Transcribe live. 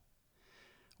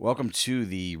Welcome to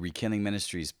the Rekindling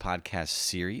Ministries podcast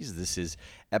series. This is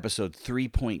episode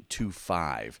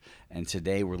 3.25, and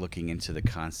today we're looking into the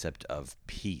concept of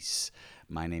peace.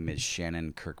 My name is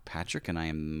Shannon Kirkpatrick, and I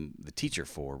am the teacher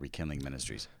for Rekindling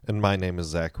Ministries. And my name is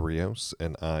Zach Rios,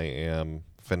 and I am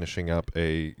finishing up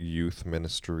a youth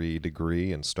ministry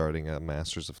degree and starting a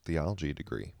Master's of Theology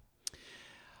degree.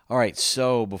 All right,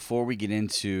 so before we get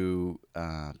into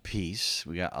peace,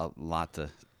 we got a lot to...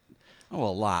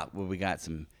 Well, we got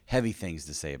some heavy things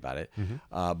to say about it.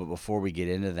 But before we get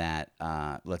into that,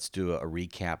 let's do a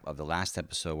recap of the last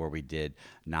episode where we did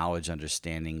knowledge,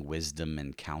 understanding, wisdom,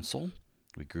 and counsel.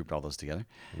 We grouped all those together.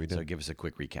 We did. So give us a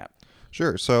quick recap.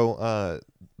 Sure. So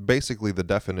basically the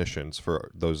definitions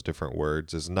for those different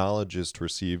words is knowledge is to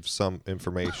receive some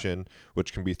information,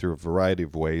 which can be through a variety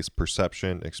of ways.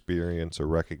 Perception, experience, or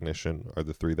recognition are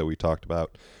the three that we talked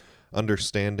about.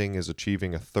 Understanding is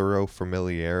achieving a thorough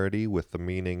familiarity with the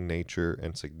meaning, nature,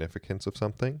 and significance of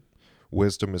something.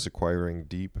 Wisdom is acquiring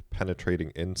deep, penetrating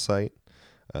insight.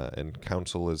 And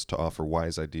counsel is to offer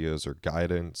wise ideas or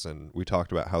guidance. And we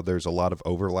talked about how there's a lot of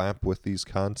overlap with these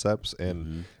concepts,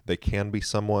 and they can be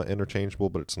somewhat interchangeable,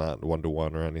 but it's not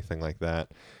one-to-one or anything like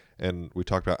that. And we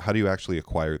talked about how do you actually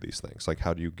acquire these things? Like,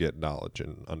 how do you get knowledge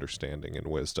and understanding and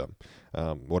wisdom?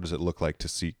 What does it look like to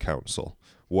seek counsel?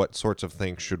 What sorts of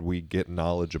things should we get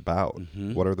knowledge about?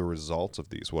 What are the results of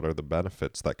these? What are the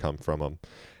benefits that come from them?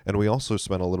 And we also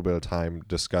spent a little bit of time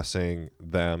discussing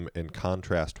them in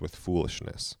contrast with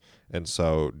foolishness. And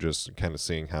so just kind of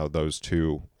seeing how those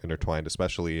two intertwined,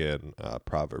 especially in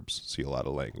Proverbs, see a lot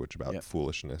of language about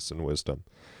foolishness and wisdom.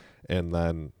 And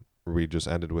then we just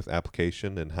ended with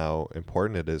application and how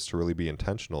important it is to really be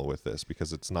intentional with this,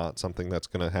 because it's not something that's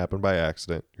going to happen by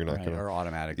accident. You're not going to, or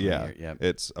automatically. Yeah,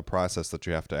 it's a process that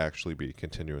you have to actually be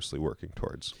continuously working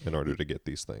towards in order to get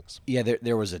these things. Yeah,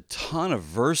 there was a ton of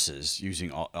verses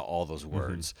using all those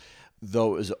words,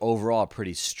 though it was overall a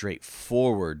pretty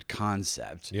straightforward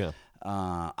concept. Yeah.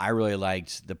 I really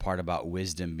liked the part about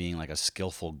wisdom being like a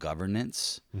skillful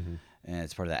governance. And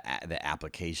it's part of the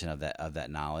application of that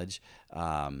knowledge.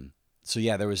 So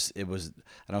yeah, it was. I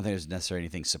don't think there was necessarily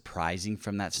anything surprising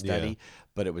from that study,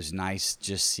 but it was nice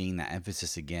just seeing that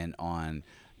emphasis again on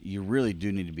you really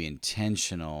do need to be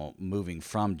intentional moving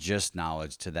from just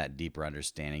knowledge to that deeper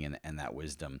understanding and that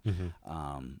wisdom.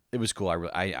 It was cool.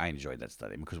 I enjoyed that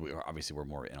study because we're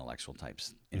more intellectual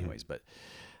types anyways. But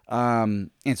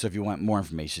and so if you want more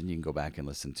information, you can go back and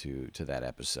listen to that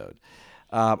episode.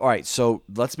 All right, so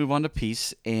let's move on to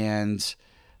peace, and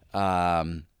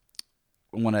I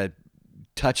want to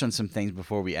touch on some things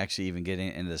before we actually even get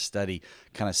into the study,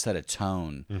 kind of set a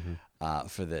tone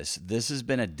for this. This has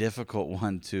been a difficult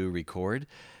one to record.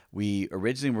 We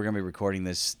originally were going to be recording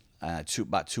this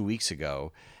about 2 weeks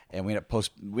ago, and we ended up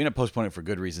postponing it for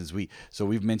good reasons.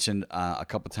 We've mentioned a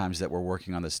couple times that we're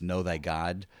working on this Know Thy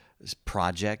God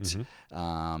project. We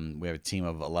have a team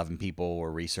of 11 people.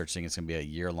 We're researching. It's going to be a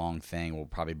year-long thing. We'll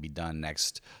probably be done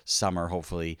next summer,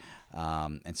 hopefully.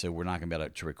 And so we're not going to be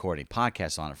able to record any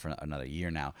podcasts on it for another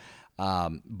year now.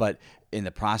 But in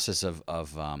the process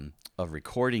of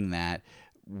recording that,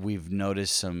 we've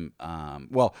noticed some.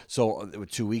 So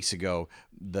 2 weeks ago,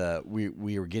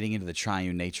 we were getting into the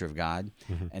triune nature of God,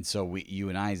 and so you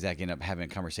and I, Zach, ended up having a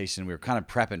conversation. We were kind of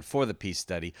prepping for the peace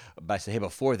study, but I said, hey,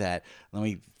 before that, let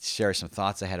me share some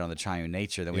thoughts I had on the triune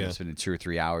nature. Then we ended up spending 2 or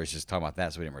 3 hours just talking about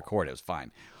that, so we didn't record it. It was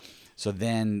fine. So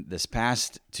then this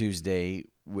past Tuesday,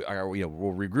 we'll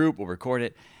regroup, we'll record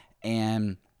it,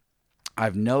 and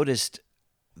I've noticed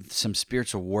some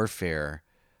spiritual warfare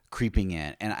creeping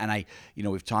in, and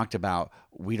we've talked about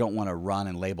we don't want to run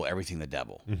and label everything the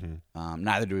devil.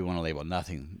 Neither do we want to label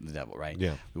nothing the devil, right?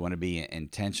 Yeah. We want to be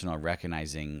intentional,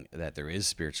 recognizing that there is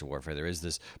spiritual warfare. There is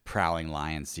this prowling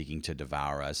lion seeking to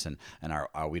devour us, and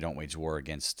we don't wage war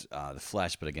against the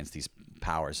flesh, but against these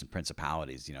powers and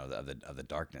principalities, of the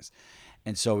darkness.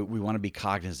 And so we want to be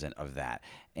cognizant of that.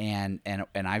 And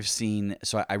I've seen,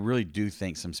 so I really do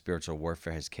think some spiritual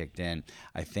warfare has kicked in.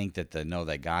 I think that the Know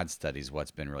Thy God study is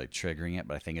what's been really triggering it,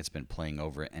 but I think it's been playing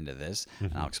over into this.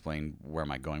 And I'll explain where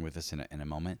am I going with this in a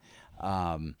moment.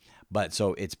 But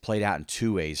so it's played out in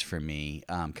two ways for me,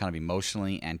 kind of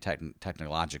emotionally and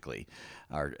technologically,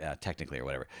 or technically or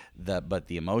whatever. But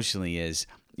the emotionally is,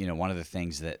 one of the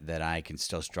things that I can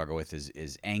still struggle with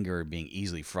is anger, being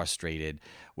easily frustrated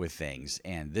with things.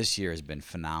 And this year has been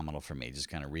phenomenal for me, just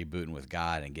kind of rebooting with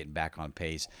God and getting back on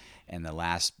pace. And the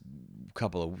last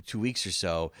 2 weeks or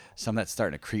so, some of that's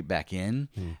starting to creep back in,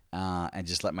 and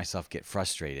just let myself get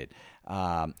frustrated.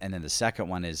 And then the second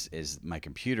one is my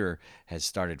computer has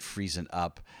started freezing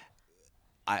up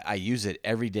I use it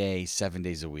every day, 7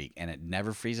 days a week, and it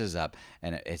never freezes up.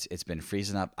 And it's been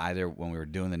freezing up either when we were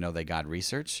doing the Know They God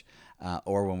research,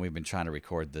 or when we've been trying to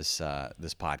record this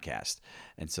podcast.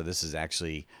 And so this is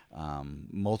actually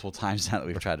multiple times now that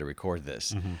we've tried to record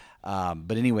this.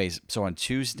 But anyways, so on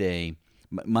Tuesday.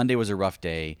 Monday was a rough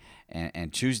day,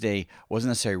 and Tuesday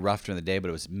wasn't necessarily rough during the day, but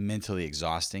it was mentally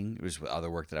exhausting. It was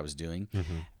other work that I was doing,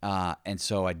 and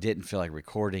so I didn't feel like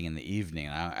recording in the evening.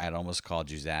 And I had almost called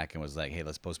you, Zach, and was like, "Hey,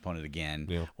 let's postpone it again.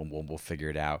 Yeah. We'll figure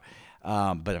it out."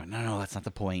 But no, that's not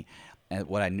the point. And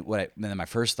then my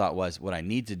first thought was what I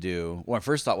need to do. Well, my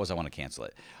first thought was I want to cancel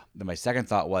it. Then my second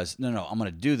thought was no, I'm going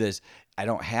to do this. I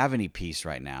don't have any peace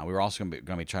right now. We were also going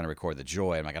to be trying to record the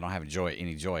joy. I'm like, I don't have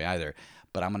any joy either.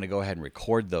 But I'm going to go ahead and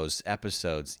record those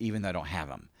episodes even though I don't have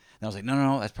them. And I was like,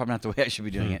 no, that's probably not the way I should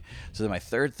be doing it. So then my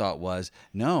third thought was,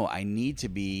 no, I need to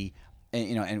be,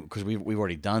 and because we've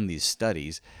already done these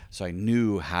studies, so I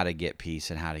knew how to get peace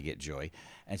and how to get joy.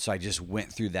 And so I just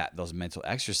went through those mental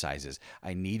exercises.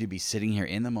 I need to be sitting here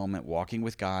in the moment, walking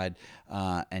with God,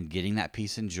 and getting that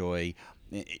peace and joy,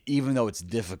 even though it's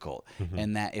difficult.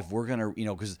 And that if we're going to,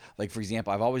 because like, for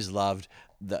example, I've always loved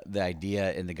the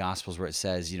idea in the Gospels where it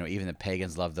says, even the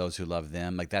pagans love those who love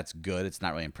them. Like, that's good. It's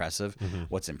not really impressive.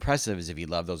 What's impressive is if you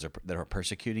love those that are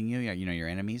persecuting you, your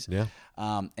enemies. Yeah.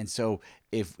 And so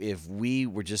if we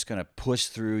were just going to push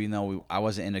through, I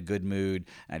wasn't in a good mood,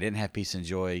 and I didn't have peace and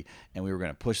joy, and we were going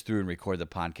to push through and record the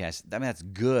podcast, I mean, that's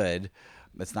good.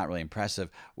 That's not really impressive.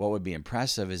 What would be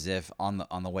impressive is if on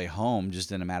the way home,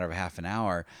 just in a matter of half an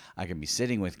hour, I can be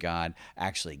sitting with God,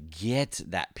 actually get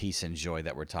that peace and joy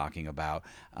that we're talking about,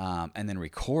 and then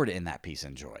record in that peace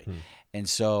and joy. And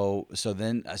so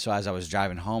as I was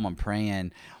driving home, I'm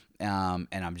praying, and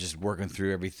I'm just working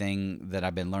through everything that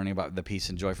I've been learning about the peace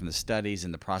and joy from the studies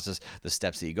and the process, the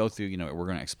steps that you go through. We're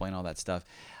going to explain all that stuff.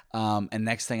 And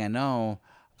next thing I know,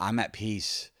 I'm at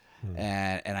peace.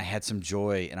 And I had some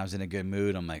joy, and I was in a good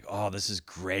mood. I'm like, oh, this is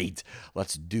great.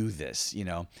 Let's do this,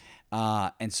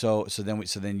 And so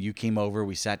then you came over.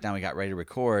 We sat down. We got ready to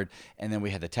record, and then we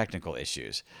had the technical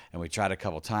issues. And we tried a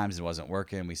couple times. It wasn't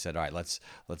working. We said, all right, let's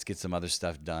get some other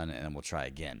stuff done, and then we'll try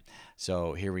again.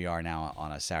 So here we are now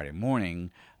on a Saturday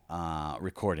morning,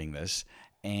 recording this,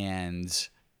 and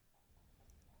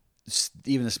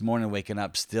even this morning, waking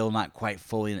up, still not quite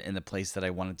fully in the place that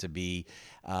I wanted to be.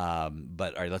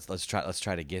 But all right, let's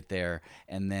try to get there.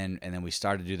 And then we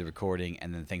started to do the recording,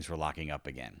 and then things were locking up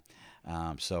again.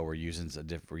 So we're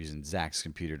using Zach's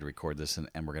computer to record this,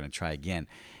 and we're going to try again.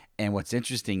 And what's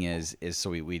interesting is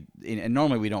so and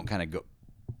normally we don't kind of go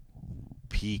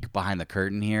peek behind the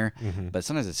curtain here, but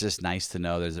sometimes it's just nice to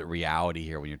know there's a reality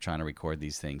here when you're trying to record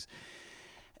these things.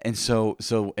 And so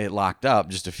it locked up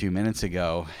just a few minutes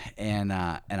ago, and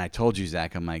I told you,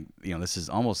 Zach, I'm like, this is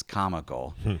almost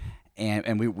comical,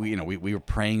 and we were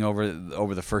praying over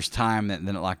the first time, and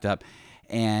then it locked up,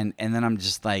 and then I'm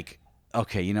just like,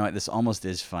 okay, you know what, this almost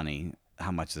is funny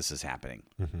how much this is happening,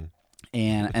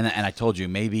 and I told you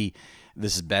maybe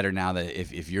this is better now that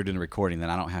if you're doing a recording, then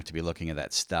I don't have to be looking at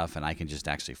that stuff, and I can just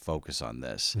actually focus on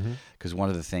this, because one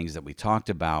of the things that we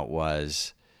talked about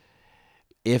was,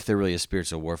 if there really is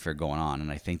spiritual warfare going on,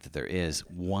 and I think that there is,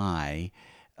 why?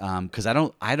 Because I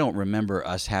don't remember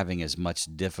us having as much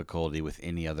difficulty with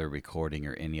any other recording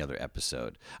or any other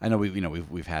episode. I know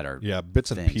we've had our bits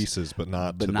things, and pieces, but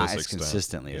not to not this as extent.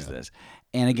 consistently as this.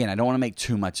 And again, I don't want to make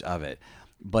too much of it,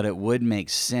 but it would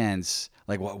make sense.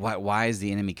 Like, why is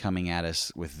the enemy coming at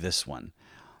us with this one?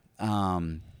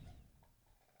 And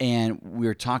we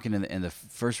were talking in the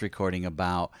first recording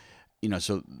about,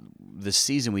 so this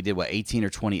season we did 18 or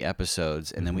 20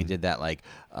 episodes, and then we did that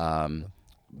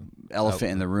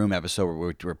elephant in the room episode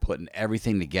where we're putting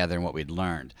everything together and what we'd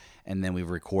learned, and then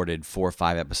we've recorded 4 or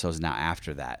 5 episodes now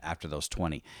after those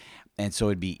 20, and so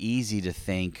it'd be easy to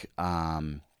think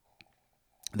that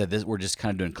we're just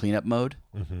kind of doing cleanup mode,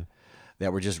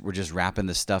 that we're just wrapping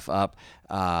this stuff up,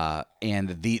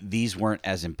 and these weren't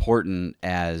as important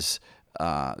as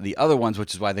the other ones,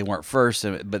 which is why they weren't first,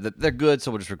 but they're good,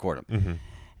 so we'll just record them.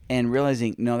 And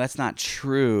realizing, no, that's not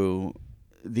true.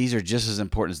 These are just as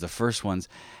important as the first ones.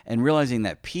 And realizing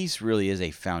that peace really is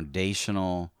a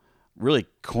foundational, really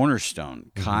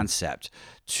cornerstone concept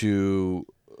to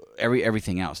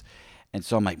everything else. And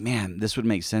so I'm like, man, this would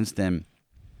make sense then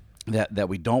that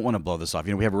we don't want to blow this off.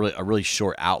 We have a really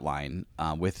short outline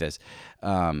with this.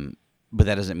 But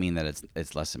that doesn't mean that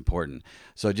it's less important.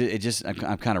 So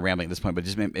I'm kind of rambling at this point, but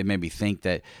it made me think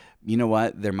that, you know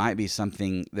what, there might be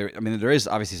something there. I mean, there is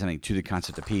obviously something to the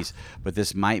concept of peace, but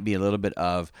this might be a little bit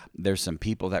of, there's some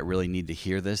people that really need to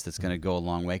hear this. That's going to go a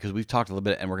long way, because we've talked a little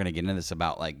bit, and we're going to get into this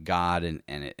about like God and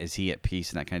is he at peace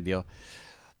and that kind of deal.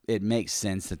 it makes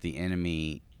sense that the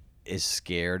enemy is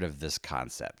scared of this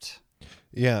concept.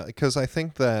 Yeah, because I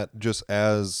think that just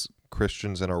as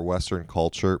Christians in our Western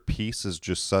culture, peace is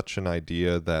just such an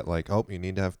idea that, like, oh, you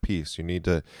need to have peace. You need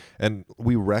to, and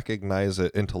we recognize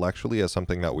it intellectually as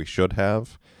something that we should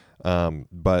have.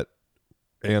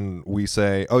 And we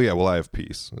say, oh, yeah, well, I have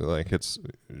peace. Like, it's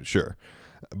sure.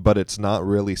 But it's not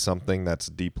really something that's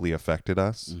deeply affected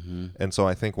us. Mm-hmm. And so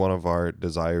I think one of our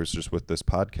desires just with this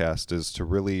podcast is to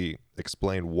really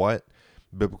explain what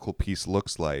biblical peace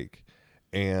looks like.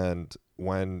 And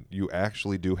when you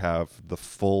actually do have the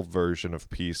full version of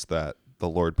peace that the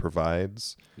Lord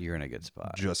provides, You're in a good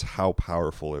spot. just how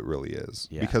powerful it really is.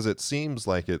 Yeah. Because it seems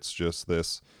like it's just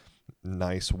this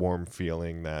nice, warm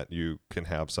feeling that you can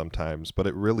have sometimes, but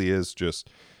it really is just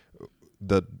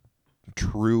the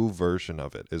true version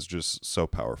of it is just so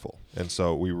powerful. And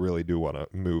so we really do want to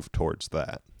move towards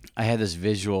that. I had this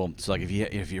visual. So like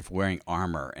if you're wearing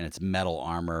armor and it's metal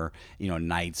armor,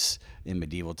 knights in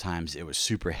medieval times, it was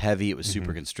super heavy. It was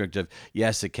super constrictive.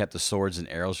 Yes, it kept the swords and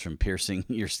arrows from piercing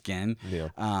your skin. Yeah.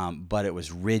 But it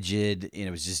was rigid and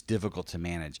it was just difficult to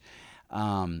manage.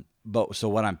 But so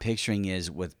what I'm picturing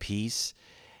is with peace,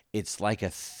 it's like a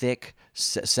thick,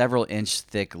 several inch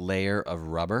thick layer of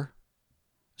rubber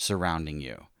surrounding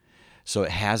you. So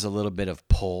it has a little bit of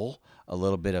pull, a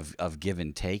little bit of give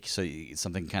and take, so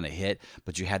something kind of hit,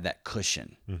 but you had that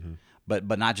cushion,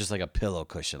 but not just like a pillow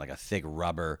cushion, like a thick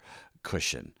rubber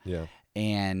cushion. Yeah.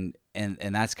 And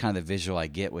that's kind of the visual I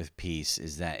get with peace,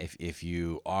 is that if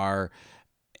you are,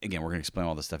 again, we're going to explain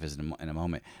all this stuff in a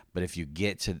moment, but if you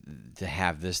get to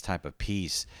have this type of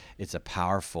peace, it's a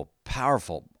powerful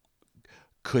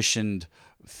cushioned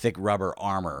thick rubber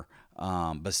armor,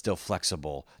 but still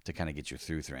flexible to kind of get you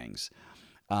through things.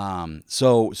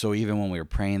 So even when we were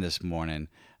praying this morning,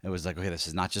 it was like, okay, this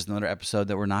is not just another episode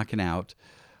that we're knocking out.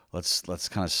 Let's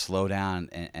kind of slow down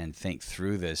and think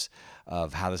through this,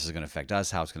 of how this is going to affect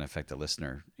us, how it's going to affect the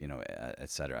listener, et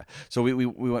cetera. So we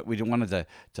wanted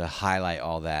to highlight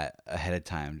all that ahead of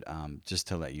time, just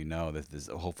to let you know that this,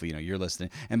 hopefully, you're listening.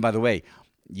 And by the way,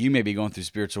 you may be going through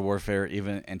spiritual warfare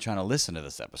even and trying to listen to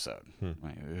this episode.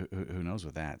 Right? Who knows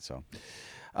with that? So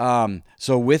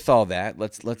with all that,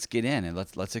 let's get in and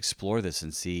let's explore this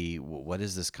and see what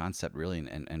is this concept really,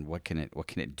 and what can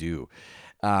it do.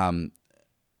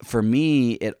 For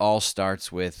me, it all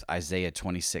starts with Isaiah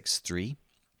 26:3.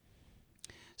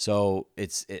 So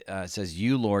it says,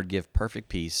 "You, Lord, give perfect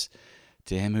peace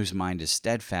to him whose mind is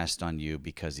steadfast on you,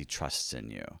 because he trusts in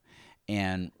you."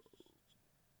 And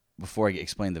before I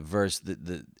explain the verse,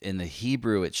 in the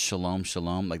Hebrew, it's shalom,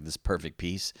 shalom, like this perfect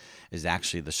peace is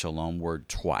actually the shalom word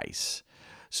twice.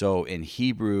 So in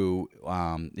Hebrew,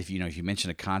 if you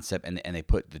mention a concept and they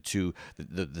put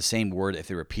the same word, if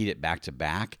they repeat it back to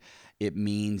back, it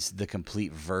means the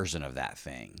complete version of that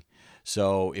thing.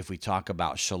 So if we talk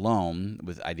about shalom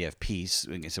with the idea of peace,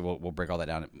 so we'll break all that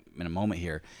down in a moment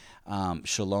here.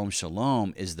 Shalom,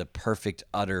 shalom is the perfect,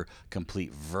 utter,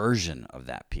 complete version of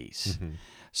that peace. Mm-hmm.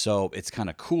 So it's kind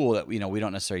of cool that we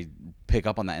don't necessarily pick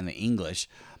up on that in the English,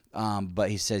 but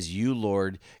he says, "You,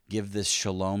 Lord, give this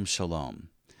shalom, shalom."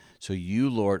 So you,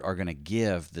 Lord, are going to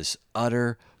give this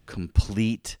utter,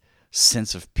 complete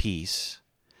sense of peace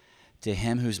to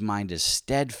him whose mind is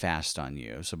steadfast on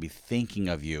you. So be thinking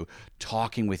of you,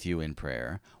 talking with you in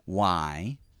prayer.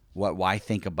 Why? Why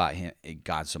think about him,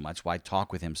 God, so much? Why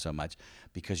talk with him so much?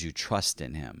 Because you trust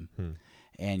in him.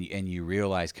 And you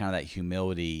realize kind of that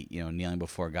humility, kneeling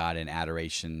before God in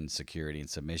adoration, security, and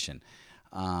submission.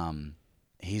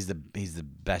 He's the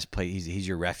best place. He's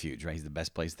your refuge, right? He's the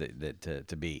best place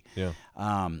to be. Yeah.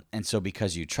 And so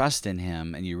because you trust in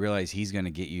him and you realize he's going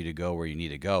to get you to go where you need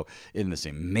to go in this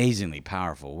amazingly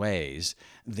powerful ways,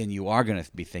 then you are going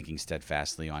to be thinking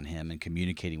steadfastly on him and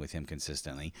communicating with him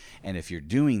consistently. And if you're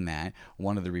doing that,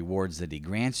 one of the rewards that he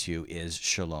grants you is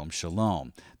shalom,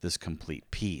 shalom, this complete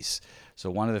peace. So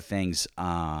one of the things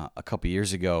a couple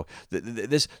years ago,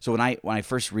 so when I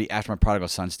first after my prodigal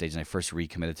son stage and I first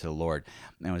recommitted to the Lord,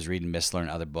 and I was reading Missler and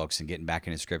other books and getting back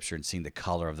into Scripture and seeing the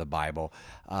color of the Bible,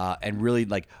 and really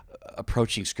like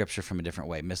approaching Scripture from a different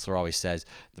way. Missler always says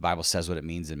the Bible says what it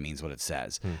means and means what it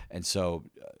says, and so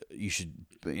you should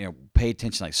pay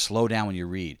attention, like slow down when you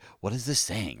read. What is this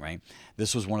saying, right?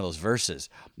 This was one of those verses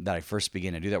that I first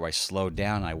began to do that, where I slowed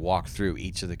down and I walked through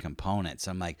each of the components.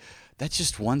 I'm like, that's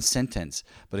just one sentence,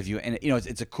 but if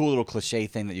it's a cool little cliche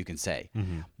thing that you can say,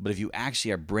 but if you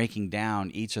actually are breaking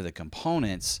down each of the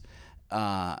components,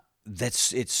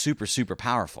 it's super, super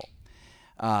powerful.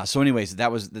 So anyways,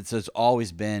 it's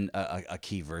always been a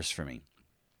key verse for me.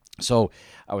 So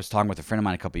I was talking with a friend of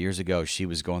mine a couple years ago. She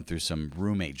was going through some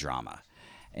roommate drama,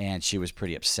 and she was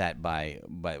pretty upset by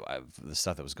the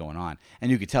stuff that was going on,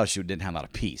 and you could tell she didn't have a lot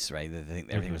of peace, right?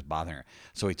 Everything was bothering her.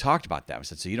 So we talked about that. We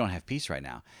said, so you don't have peace right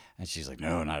now? And she's like,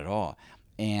 no, not at all.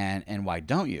 And why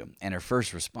don't you? And her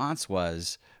first response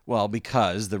was, well,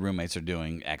 because the roommates are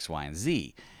doing X, Y, and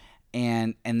Z.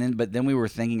 But then we were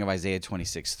thinking of Isaiah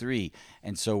 26:3,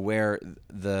 and so where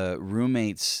the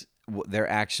roommates, their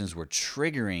actions were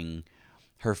triggering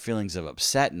her feelings of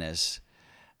upsetness,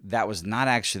 that was not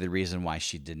actually the reason why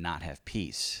she did not have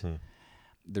peace.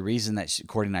 The reason that,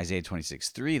 according to Isaiah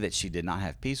 26:3, that she did not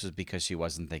have peace was because she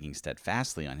wasn't thinking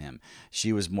steadfastly on him.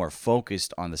 She was more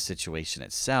focused on the situation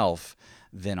itself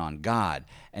than on God.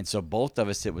 And so both of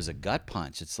us, it was a gut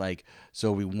punch. It's like,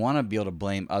 so we want to be able to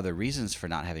blame other reasons for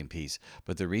not having peace,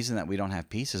 but the reason that we don't have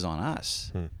peace is on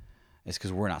us. It's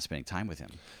because we're not spending time with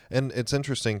him. And it's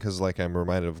interesting because, like, I'm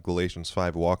reminded of Galatians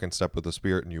 5, walk in step with the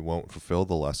Spirit and you won't fulfill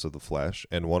the lusts of the flesh.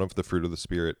 And one of the fruit of the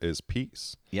Spirit is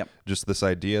peace. Yep. Just this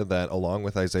idea that, along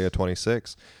with Isaiah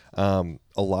 26, a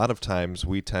lot of times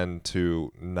we tend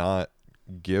to not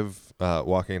give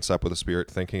walking in step with the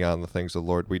Spirit, thinking on the things of the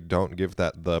Lord. We don't give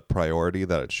that the priority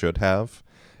that it should have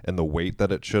and the weight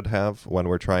that it should have when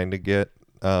we're trying to get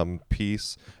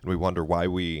peace. And we wonder why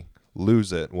we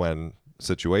lose it when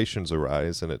situations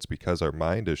arise, and it's because our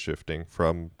mind is shifting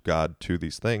from God to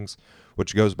these things,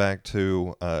 which goes back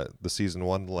to the season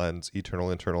 1 lens, eternal,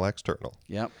 internal, external.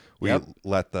 Yep. We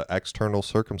let the external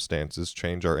circumstances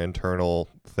change our internal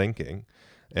thinking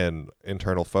and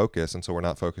internal focus, and so we're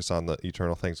not focused on the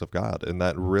eternal things of God. And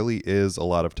that really is a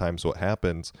lot of times what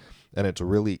happens, and it's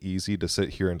really easy to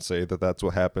sit here and say that that's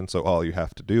what happens, so all you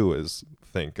have to do is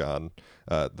think on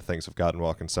the things of God and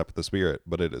walk in step with the Spirit.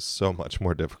 But it is so much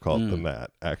more difficult than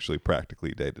that, actually,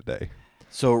 practically day to day.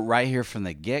 So right here from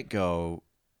the get-go,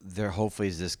 there hopefully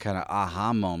is this kind of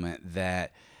aha moment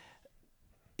that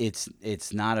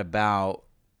it's not about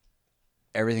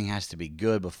everything has to be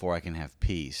good before I can have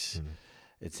peace.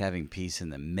 It's having peace in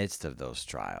the midst of those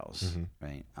trials,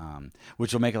 right?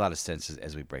 Which will make a lot of sense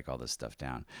as we break all this stuff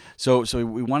down. So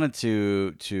we wanted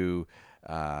to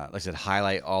like I said,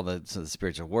 highlight all the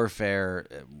spiritual warfare,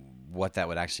 what that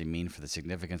would actually mean for the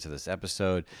significance of this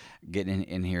episode, getting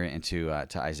in here into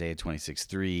to Isaiah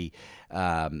 26:3.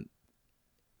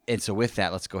 And so with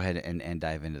that, let's go ahead and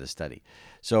dive into the study.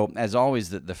 So as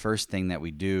always, the first thing that we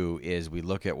do is we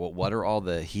look at what are all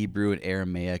the Hebrew and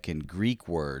Aramaic and Greek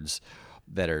words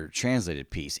that are translated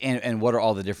peace, and what are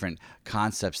all the different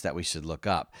concepts that we should look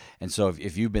up. And so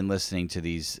if you've been listening to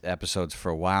these episodes for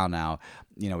a while now,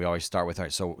 we always start with, all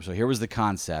right, so here was the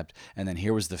concept, and then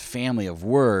here was the family of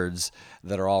words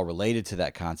that are all related to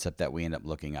that concept that we end up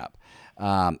looking up.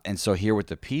 And so here with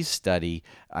the peace study,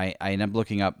 I end up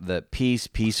looking up the peace,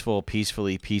 peaceful,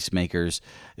 peacefully, peacemakers.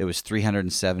 It was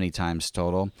 370 times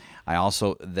total. I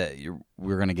also,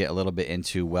 we're going to get a little bit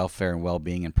into welfare and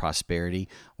well-being and prosperity.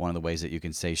 One of the ways that you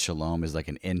can say shalom is like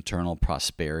an internal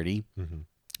prosperity.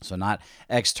 So not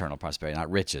external prosperity, not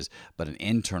riches, but an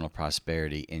internal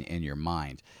prosperity in your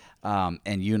mind.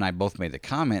 And you and I both made the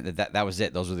comment that was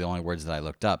it. Those were the only words that I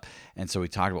looked up. And so we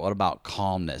talked about, what about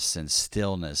calmness and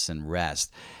stillness and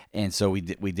rest? And so we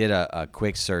did a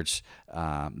quick search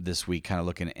this week, kind of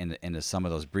looking into some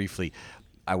of those briefly.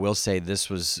 I will say this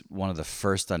was one of the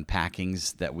first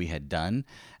unpackings that we had done,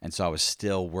 and so I was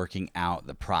still working out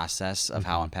the process of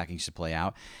how unpacking should play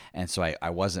out, and so I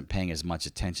wasn't paying as much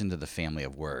attention to the family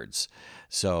of words.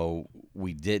 So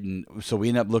we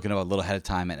ended up looking up a little ahead of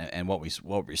time, and what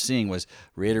we're seeing was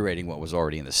reiterating what was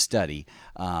already in the study,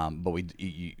 but we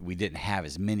didn't have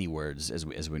as many words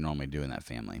as we normally do in that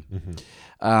family.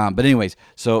 But anyways,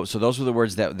 so those were the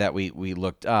words that we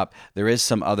looked up. There is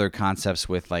some other concepts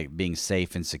with like being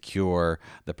safe and secure,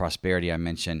 the prosperity I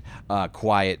mentioned,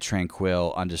 quiet,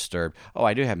 tranquil, undisturbed. Oh,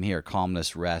 I do have them here: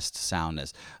 calmness, rest,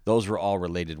 soundness. Those were all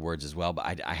related words as well,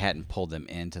 but I hadn't pulled them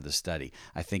into the study.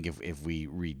 I think if we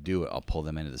redo it, I'll pull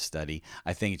them into the study.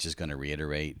 I think it's just going to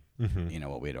reiterate,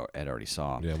 what we had already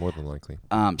saw. Yeah, more than likely.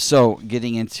 So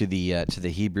getting into the to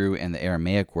the Hebrew and the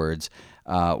Aramaic words,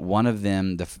 one of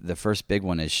them, the first big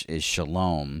one is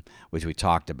shalom, which we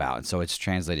talked about, and so it's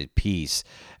translated peace,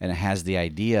 and it has the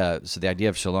idea. So the idea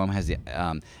of shalom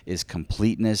is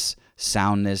completeness,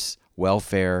 soundness,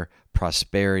 welfare,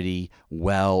 prosperity,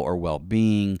 or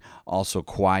well-being, also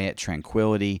quiet,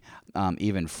 tranquility,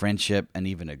 even friendship, and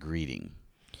even a greeting.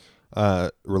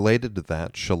 Related to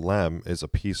that, shalem is a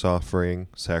peace offering,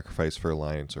 sacrifice for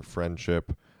alliance or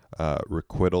friendship,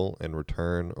 requital in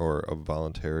return, or a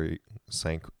voluntary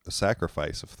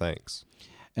sacrifice of thanks.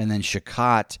 And then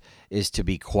shakat is to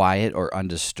be quiet or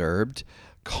undisturbed,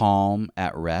 calm,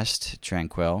 at rest,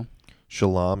 tranquil.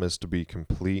 Shalom is to be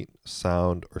complete,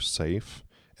 sound, or safe.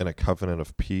 in a covenant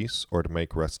of peace or to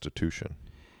make restitution.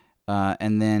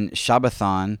 And then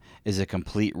Shabbathon is a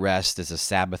complete rest. It's a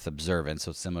Sabbath observance,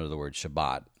 so it's similar to the word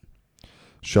Shabbat.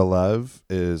 Shalev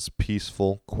is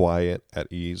peaceful, quiet, at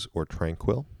ease, or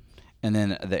tranquil. And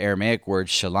then the Aramaic word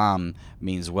shalom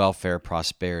means welfare,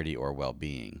 prosperity, or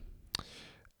well-being.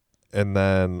 And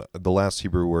then the last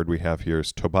Hebrew word we have here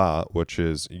is tobah, which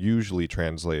is usually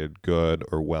translated good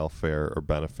or welfare or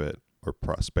benefit or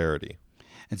prosperity.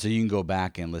 And so you can go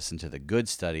back and listen to the good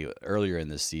study earlier in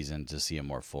this season to see a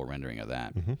more full rendering of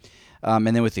that. Mm-hmm.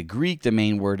 And then with the Greek, the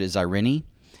main word is irene,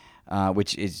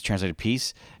 which is translated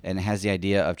peace, and it has the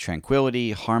idea of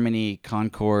tranquility, harmony,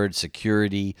 concord,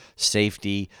 security,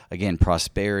 safety, again,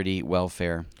 prosperity,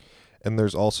 welfare. And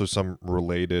there's also some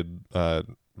related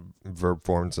verb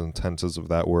forms and tenses of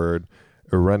that word: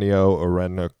 Ireneo,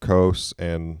 Irenikos,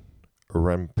 and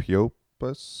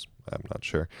Irempiopus. I'm not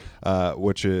sure,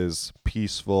 which is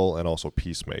peaceful and also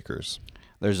peacemakers.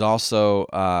 There's also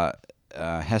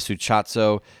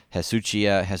Hesuchatzo,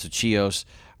 Hesuchia, Hesuchios,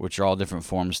 which are all different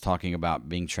forms talking about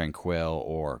being tranquil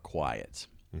or quiet.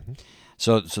 Mm-hmm.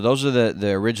 So those are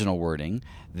the original wording.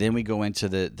 Then we go into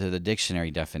the dictionary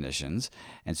definitions.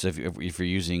 And so if you're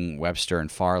using Webster and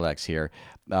Farlex here,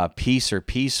 peace or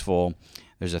peaceful,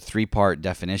 there's a 3-part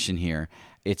definition here.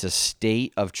 It's a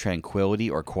state of tranquility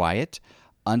or quiet,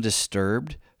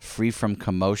 undisturbed, free from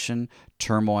commotion,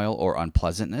 turmoil, or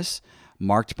unpleasantness,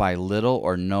 marked by little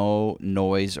or no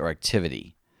noise or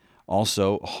activity.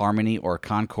 Also, harmony or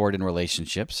concord in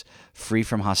relationships, free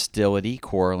from hostility,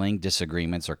 quarreling,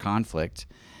 disagreements, or conflict.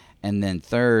 And then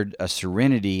third, a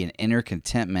serenity and inner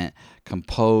contentment,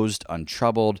 composed,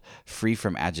 untroubled, free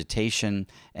from agitation,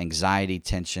 anxiety,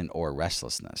 tension, or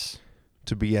restlessness.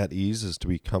 To be at ease is to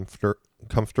be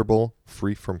comfortable,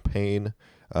 free from pain,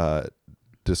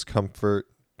 discomfort,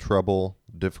 trouble,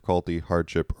 difficulty,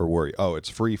 hardship, or worry. Oh, it's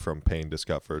free from pain,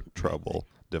 discomfort, trouble,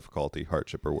 difficulty,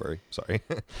 hardship, or worry. Sorry.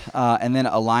 And then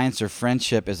alliance or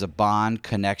friendship is a bond,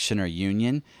 connection, or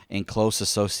union in close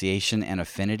association and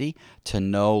affinity to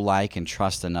know, like, and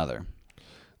trust another.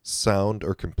 Sound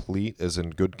or complete is in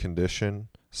good condition,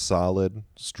 solid,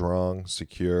 strong,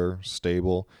 secure,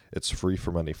 stable. It's free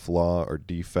from any flaw or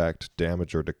defect,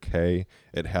 damage, or decay.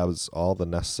 It has all the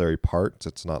necessary parts.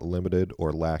 It's not limited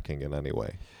or lacking in any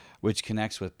way. Which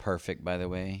connects with perfect, by the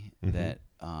way, Mm-hmm. that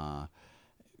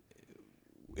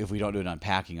if we don't do an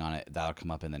unpacking on it, that'll come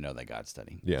up in the Know That God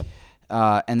study. Yeah.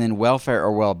 And then welfare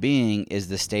or well-being is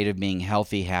the state of being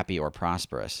healthy, happy, or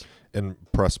prosperous. And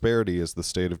prosperity is the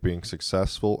state of being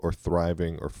successful or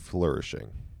thriving or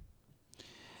flourishing.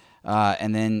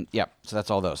 And then, so that's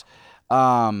all those.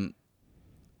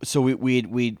 So we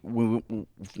when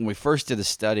we first did the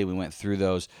study, we went through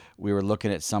those. We were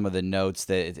looking at some of the notes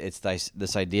that it's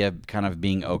this idea of kind of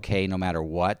being okay no matter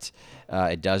what.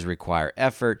 It does require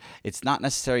effort. It's not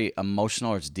necessarily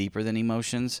emotional, or it's deeper than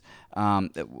emotions.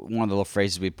 One of the little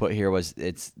phrases we put here was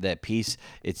it's that peace.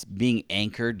 It's being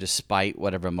anchored despite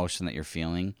whatever emotion that you're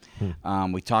feeling.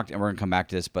 We talked, and we're gonna come back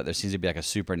to this, but there seems to be like a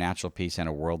supernatural peace and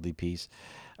a worldly peace.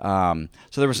 So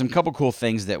there were some couple cool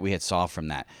things that we had saw from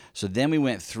that. So then we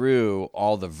went through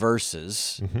all the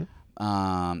verses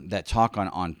that talk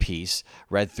on peace,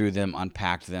 read through them,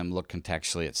 unpacked them, looked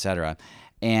contextually, etc.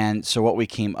 And so what we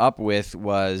came up with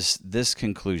was this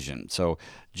conclusion. So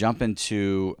jump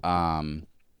into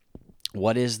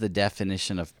what is the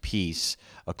definition of peace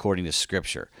according to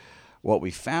Scripture. What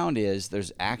we found is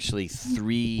there's actually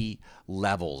 3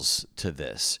 levels to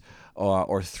this.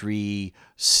 Or 3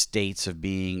 states of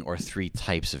being, or 3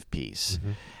 types of peace.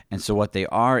 Mm-hmm. And so what they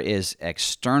are is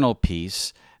external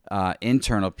peace,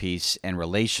 internal peace, and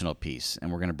relational peace.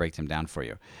 And we're going to break them down for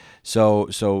you.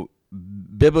 So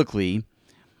biblically,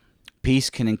 peace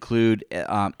can include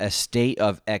a state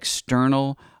of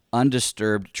external,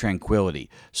 undisturbed tranquility.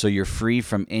 So you're free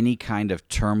from any kind of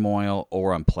turmoil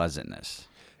or unpleasantness.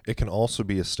 It can also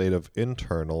be a state of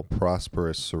internal,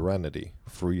 prosperous serenity,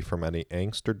 free from any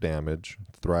angst or damage,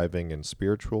 thriving in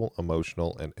spiritual,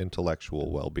 emotional, and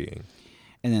intellectual well-being.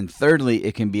 And then thirdly,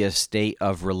 it can be a state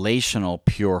of relational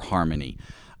pure harmony,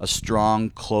 a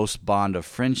strong, close bond of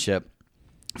friendship,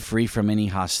 free from any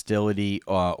hostility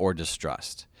or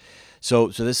distrust.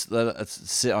 So let's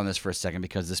sit on this for a second,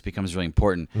 because this becomes really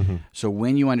important. Mm-hmm. So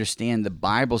when you understand, the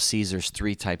Bible sees there's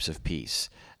 3 types of peace: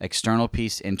 external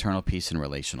peace, internal peace, and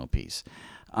relational peace.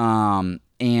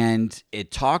 And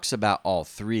it talks about all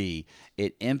three.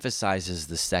 It emphasizes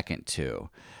the second two.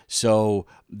 So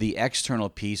the external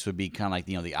peace would be kind of like,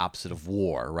 the opposite of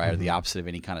war, right? Or the opposite of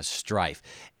any kind of strife.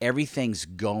 Everything's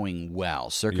going well.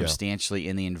 Circumstantially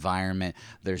in the environment,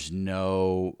 there's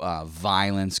no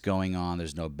violence going on.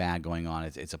 There's no bad going on.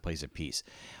 It's a place of peace.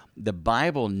 The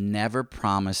Bible never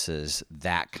promises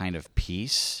that kind of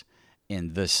peace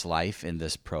in this life, in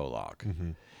this prologue.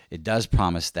 It does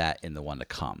promise that in the one to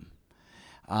come.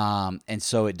 And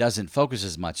so it doesn't focus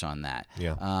as much on that.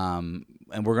 Yeah.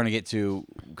 And we're going to get to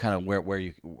kind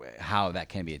of how that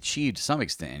can be achieved to some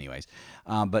extent anyways.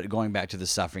 But going back to the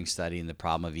suffering study and the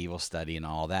problem of evil study and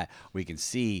all that, we can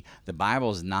see the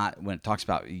Bible is not, when it talks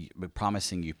about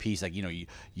promising you peace, like,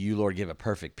 you Lord, give a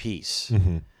perfect peace.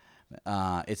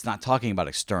 It's not talking about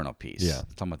external peace. Yeah.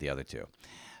 It's talking about the other two.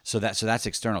 So that's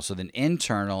external. So then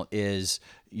internal is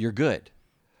you're good.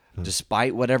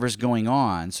 Despite whatever's going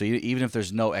on, so even if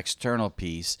there's no external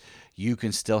peace, you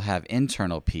can still have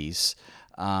internal peace.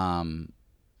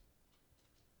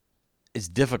 It's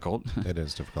difficult. It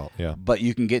is difficult, yeah. But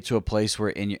you can get to a place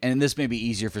where and this may be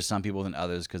easier for some people than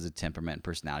others because of temperament and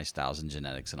personality styles and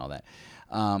genetics and all that.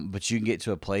 But you can get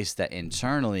to a place that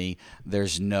internally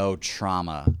there's no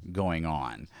trauma going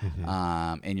on.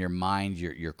 In your mind,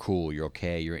 you're cool, you're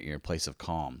okay, you're in a place of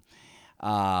calm.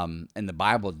 And the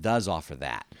Bible does offer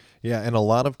that. Yeah, and a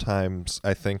lot of times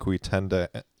I think we tend to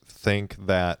think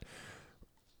that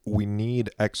we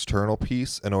need external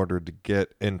peace in order to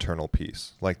get internal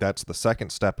peace. Like that's the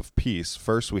second step of peace.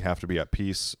 First, we have to be at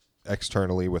peace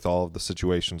externally with all of the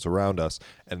situations around us,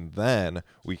 and then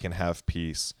we can have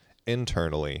peace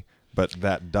internally. But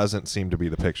that doesn't seem to be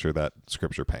the picture that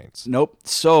Scripture paints. Nope.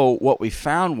 So what we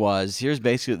found was, here's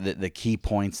basically the key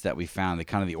points that we found, the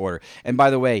kind of the order. And by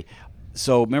the way,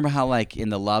 so remember how like in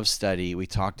the love study we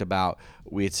talked about,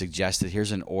 we had suggested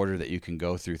here's an order that you can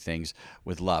go through things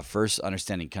with love. First,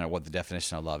 understanding kind of what the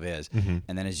definition of love is, and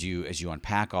then as you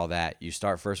unpack all that, you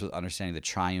start first with understanding the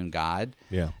triune God.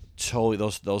 Yeah. Totally,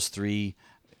 those three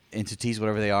entities,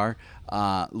 whatever they are,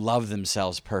 love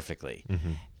themselves perfectly.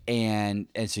 And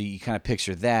so you kind of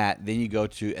picture that. Then you go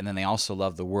to, and then they also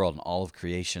love the world and all of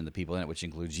creation, the people in it, which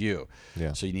includes you.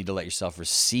 Yeah. So you need to let yourself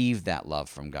receive that love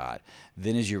from God.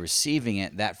 Then as you're receiving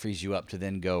it, that frees you up to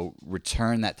then go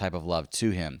return that type of love to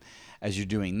Him. As you're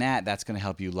doing that, that's going to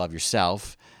help you love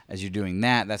yourself. As you're doing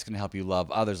that, that's going to help you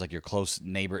love others, like your close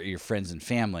neighbor, your friends and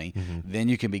family. Then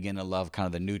you can begin to love kind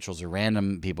of the neutrals or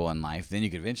random people in life. Then you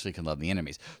can eventually love the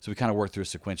enemies. So we kind of worked through a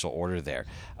sequential order there.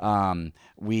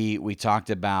 We talked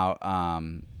about,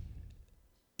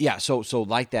 so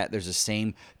like that, there's the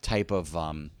same type of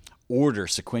order,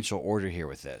 sequential order here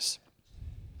with this.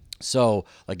 So,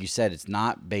 like you said, it's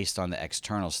not based on the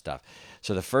external stuff.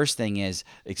 So the first thing is,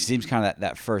 it seems kind of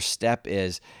that first step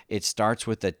is, it starts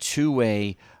with a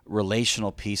two-way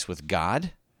relational peace with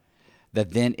God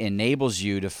that then enables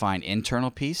you to find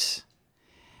internal peace.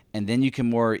 And then you can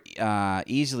more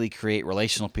easily create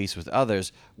relational peace with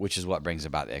others, which is what brings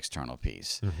about the external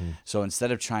peace. So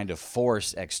instead of trying to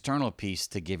force external peace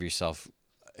to give yourself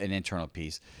an internal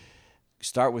peace,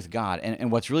 start with God.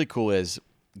 And what's really cool is,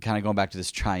 kind of going back to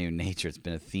this triune nature, it's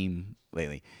been a theme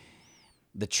lately.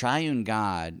 The triune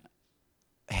God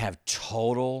have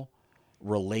total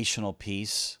relational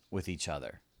peace with each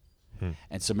other.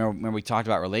 And so remember we talked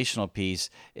about relational peace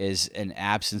is an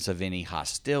absence of any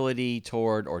hostility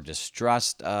toward or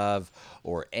distrust of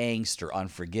or angst or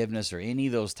unforgiveness or any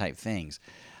of those type things.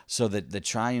 So that the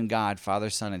triune God, Father,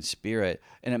 Son, and Spirit,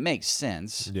 and it makes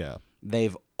sense. Yeah.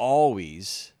 They've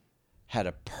always had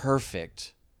a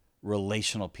perfect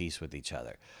relational peace with each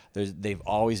other. They've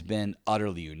always been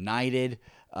utterly united,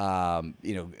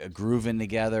 grooving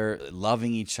together,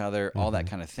 loving each other, all that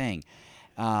kind of thing.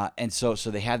 And so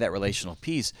they have that relational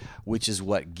peace, which is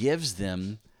what gives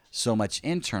them so much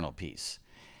internal peace.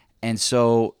 And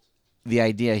so the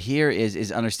idea here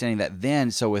is understanding that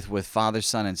then, so with Father,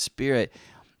 Son, and Spirit,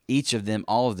 each of them,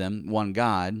 all of them, one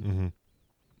God,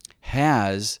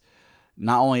 has,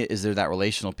 not only is there that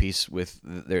relational peace with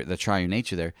the triune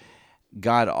nature there,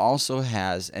 God also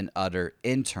has an utter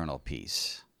internal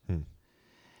peace.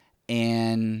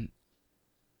 And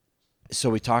so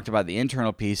we talked about the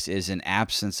internal peace is an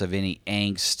absence of any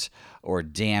angst or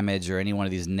damage or any one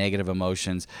of these negative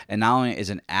emotions. And not only is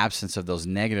an absence of those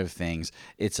negative things,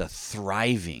 it's a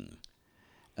thriving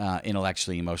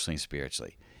intellectually, emotionally, and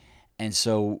spiritually. And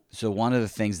so one of the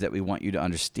things that we want you to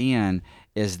understand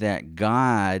is that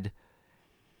God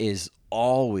is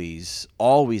always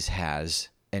has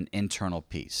an internal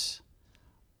peace.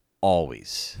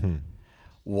 Always.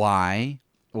 Why?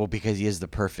 Well, because he is the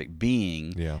perfect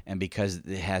being, Yeah. and because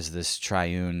it has this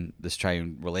triune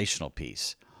relational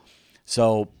piece.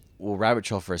 So we'll rabbit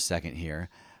trail for a second here.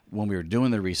 When we were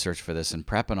doing the research for this and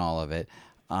prepping all of it,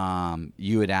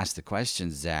 you had asked the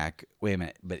question, Zach. Wait a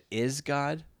minute, but is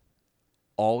God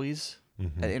always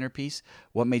at inner peace?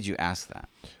 What made you ask that?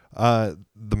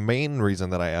 The main reason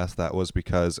that I asked that was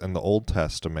because in the Old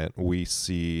Testament we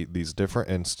see these different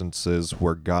instances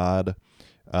where God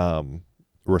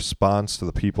responds to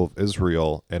the people of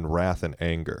Israel in wrath and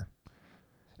anger.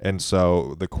 And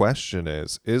so the question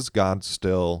is God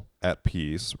still at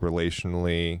peace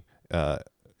relationally,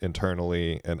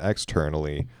 internally, and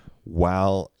externally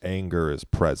while anger is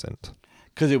present?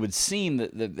 Because it would seem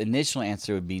that the initial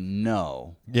answer would be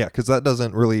no. Yeah, because that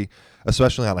doesn't really,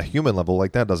 especially on a human level,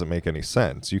 like that doesn't make any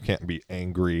sense. You can't be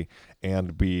angry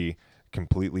and be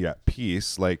completely at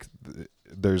peace. Like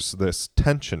there's this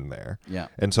tension there. Yeah.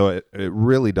 And so it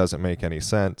really doesn't make any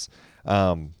sense.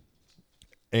 And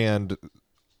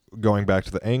going back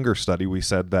to the anger study, we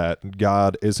said that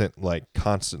God isn't like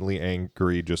constantly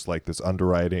angry, just like this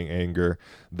underwriting anger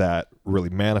that really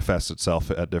manifests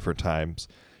itself at different times.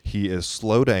 He is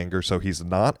slow to anger, so he's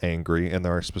not angry, and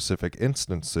there are specific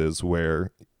instances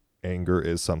where anger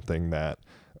is something that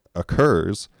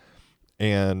occurs.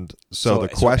 And so the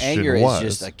question anger was,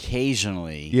 is just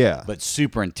occasionally, yeah, but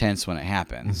super intense when it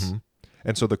happens. Mm-hmm.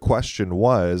 And so the question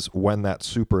was, when that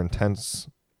super intense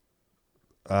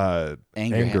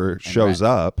anger shows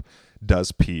up,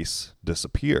 does peace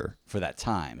disappear for that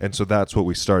time? And so that's what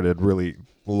we started really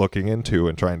looking into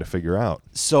and trying to figure out.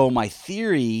 So my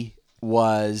theory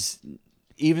was,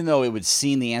 even though it would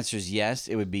seem the answer is yes,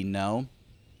 it would be no.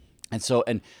 And so,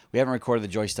 and we haven't recorded the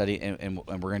joy study, and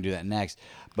we're going to do that next.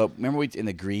 But remember, in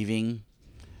the grieving,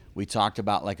 we talked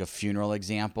about like a funeral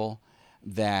example,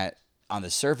 that on the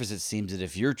surface, it seems that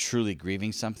if you're truly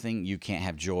grieving something, you can't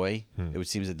have joy. It would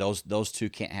seem that those two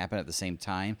can't happen at the same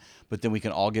time. But then we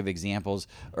can all give examples,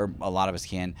 or a lot of us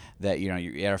can, that you're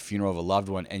at a funeral of a loved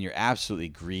one and you're absolutely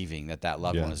grieving that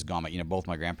loved one is gone. But both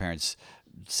my grandparents,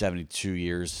 72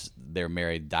 years they're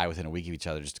married, died within a week of each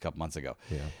other just a couple months ago.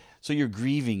 Yeah. So you're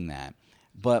grieving that.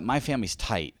 But my family's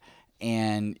tight.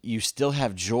 And you still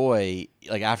have joy,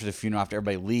 like after the funeral, after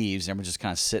everybody leaves, and everyone's just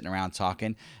kind of sitting around talking,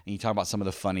 and you talk about some of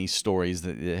the funny stories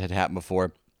that had happened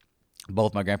before.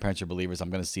 Both my grandparents are believers.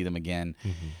 I'm going to see them again.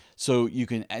 Mm-hmm. So you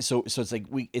can, so it's like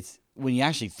it's when you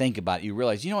actually think about it, you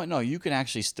realize, you know what? No, you can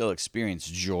actually still experience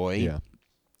joy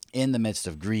in the midst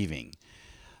of grieving.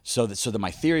 So that my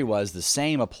theory was the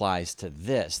same applies to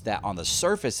this, that on the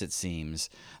surface it seems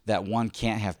that one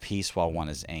can't have peace while one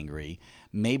is angry.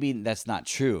 Maybe that's not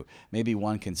true. Maybe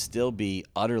one can still be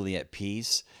utterly at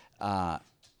peace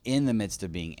in the midst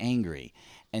of being angry.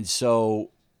 And so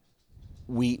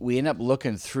we end up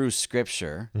looking through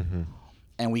Scripture,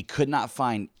 and we could not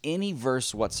find any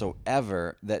verse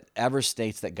whatsoever that ever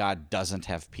states that God doesn't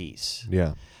have peace.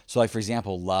 Yeah. So, like, for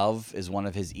example, love is one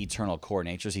of his eternal core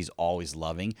natures. He's always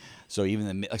loving. So,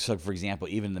 for example,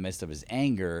 even in the midst of his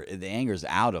anger, the anger is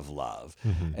out of love.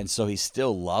 Mm-hmm. And so he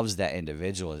still loves that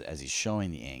individual as he's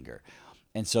showing the anger.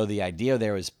 And so the idea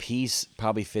there is peace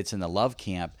probably fits in the love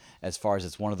camp as far as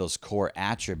it's one of those core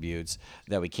attributes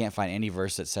that we can't find any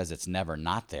verse that says it's never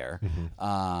not there.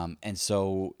 Mm-hmm. And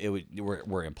so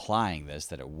we're implying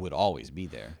that it would always be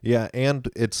there. Yeah, and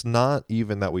it's not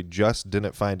even that we just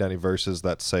didn't find any verses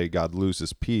that say God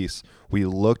loses peace. We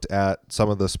looked at some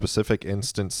of the specific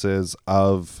instances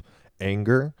of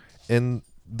anger in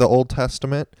the Old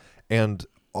Testament, and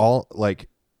all like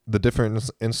the different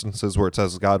instances where it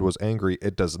says God was angry,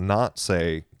 it does not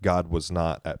say God was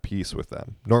not at peace with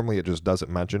them. Normally it just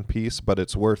doesn't mention peace, but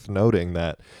it's worth noting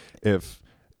that if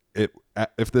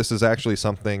this is actually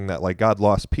something that like God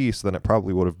lost peace, then it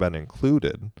probably would have been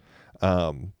included.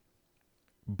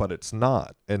 But it's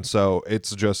not. And so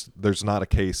it's just, there's not a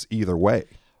case either way.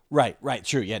 Right,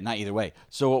 true. Yeah, not either way.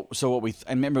 So what I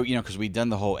remember, because we've done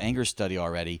the whole anger study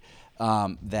already,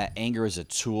 that anger is a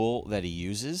tool that he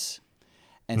uses.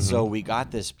 And so we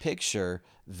got this picture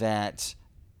that,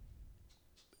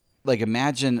 like,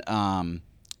 imagine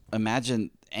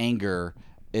anger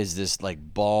is this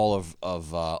like ball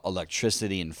of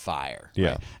electricity and fire.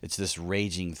 Yeah, right? It's this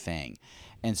raging thing.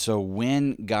 And so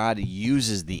when God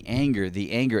uses the anger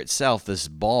itself, this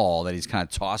ball that he's kind of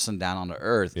tossing down onto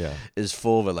earth, is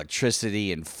full of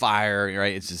electricity and fire.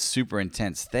 Right? It's a super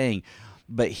intense thing,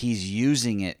 but he's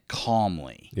using it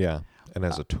calmly. Yeah. And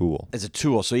as a tool.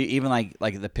 So even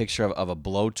like the picture of a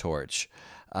blowtorch,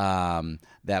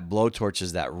 That blowtorch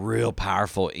is that real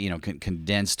powerful,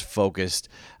 condensed, focused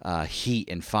heat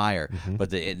and fire. But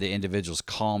the individual's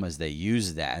calm as they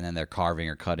use that, and then they're carving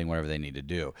or cutting whatever they need to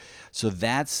do. So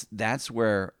that's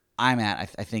where I'm at.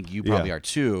 I think you probably Yeah. are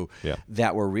too. Yeah.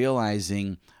 That we're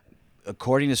realizing,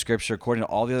 according to Scripture, according to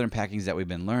all the other unpackings that we've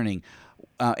been learning,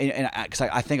 because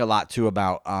I think a lot too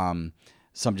about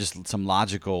some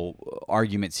logical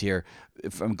arguments here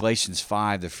from Galatians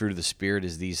 5. The fruit of the Spirit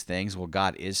is these things. Well,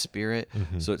 God is Spirit,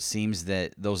 so it seems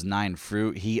that those 9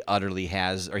 fruit He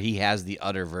has the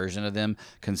utter version of them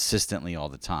consistently all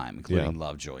the time, including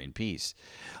love, joy, and peace.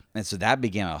 And so that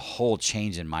began a whole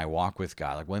change in my walk with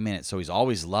God. Like, wait a minute, so He's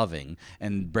always loving,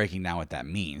 and breaking down what that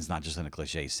means, not just in a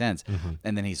cliche sense.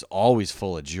 And then He's always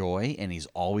full of joy, and He's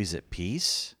always at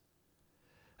peace.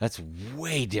 That's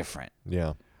way different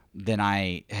Yeah. than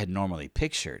I had normally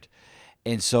pictured.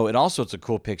 And so it's a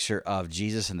cool picture of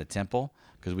Jesus in the temple,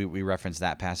 because we referenced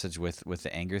that passage with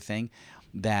the anger thing,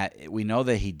 that we know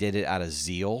that He did it out of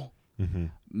zeal.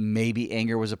 Maybe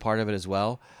anger was a part of it as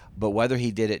well. But whether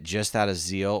He did it just out of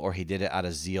zeal or He did it out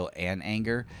of zeal and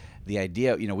anger, the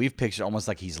idea, we've pictured almost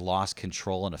like He's lost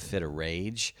control in a fit of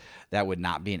rage. That would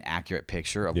not be an accurate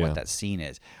picture of what that scene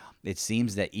is. It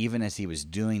seems that even as He was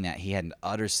doing that, He had an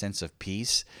utter sense of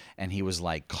peace, and He was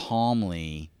like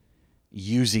calmly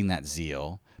using that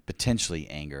zeal, potentially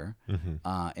anger,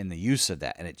 in the use of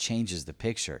that, and it changes the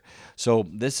picture. So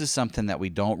this is something that we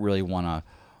don't really want to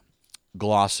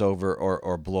gloss over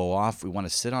or blow off. We want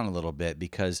to sit on a little bit,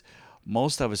 because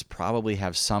most of us probably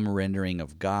have some rendering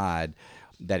of God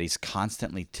that He's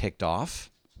constantly ticked off,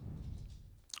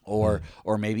 or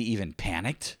maybe even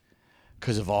panicked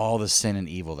because of all the sin and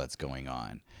evil that's going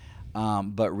on.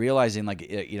 But realizing, like,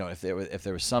 if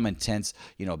there was some intense,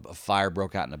 a fire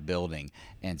broke out in a building,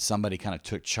 and somebody kind of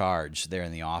took charge there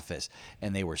in the office,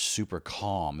 and they were super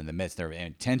calm in the midst. They're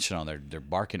intentional. They're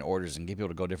barking orders and get people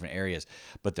to go different areas,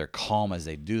 but they're calm as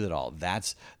they do it all.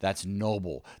 That's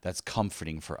noble. That's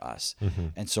comforting for us.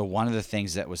 And so one of the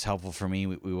things that was helpful for me,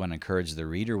 we want to encourage the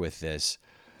reader with this,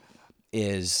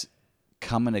 is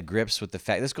coming to grips with the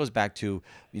fact. This goes back to,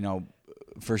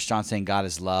 1 John saying God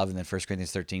is love, and then 1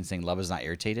 Corinthians 13 saying love is not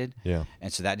irritated. Yeah.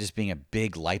 And so that just being a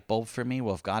big light bulb for me.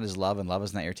 Well, if God is love and love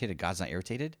is not irritated, God's not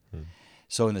irritated.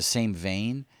 So in the same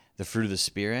vein, the fruit of the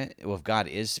Spirit, well, if God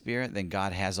is Spirit, then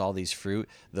God has all these fruit,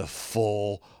 the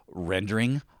full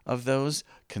rendering of those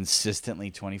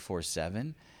consistently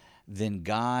 24/7. Then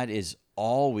God is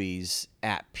always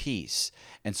at peace.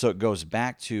 And so it goes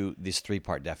back to this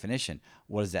 3-part definition.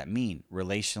 What does that mean?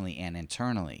 Relationally and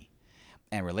internally.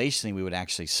 And relationally, we would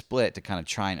actually split to kind of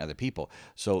try and other people.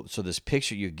 So this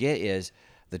picture you get is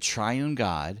the triune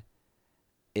God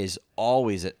is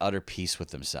always at utter peace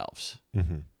with themselves,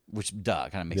 which,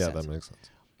 kind of makes sense. Yeah, that makes sense.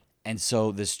 And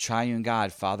so this triune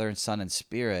God, Father and Son and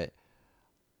Spirit,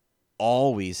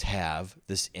 always have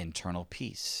this internal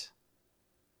peace.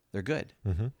 They're good.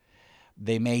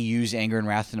 They may use anger and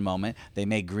wrath in a moment. They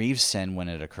may grieve sin when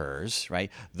it occurs, right?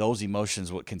 Those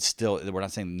emotions can still, we're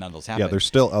not saying none of those happen. Yeah, there's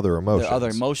still other emotions. There are other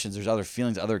emotions, there's other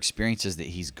feelings, other experiences that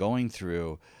He's going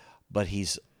through, but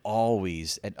He's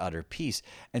always at utter peace.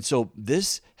 And so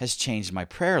this has changed my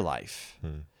prayer life.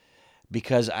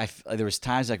 Because there was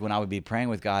times like when I would be praying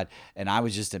with God, and I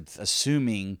was just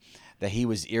assuming that He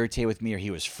was irritated with me, or He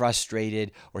was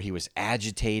frustrated, or He was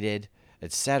agitated,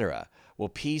 etc. Well,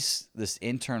 peace, this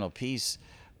internal peace,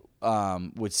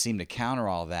 would seem to counter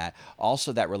all that.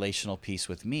 Also, that relational peace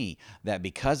with me, that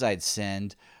because I'd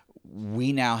sinned,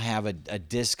 we now have a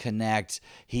disconnect.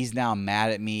 He's now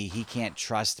mad at me. He can't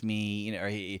trust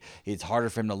me. It's harder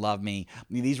for him to love me. I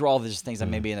mean, these were all just things that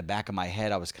maybe in the back of my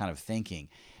head I was kind of thinking.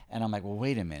 And I'm like, well,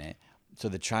 wait a minute. So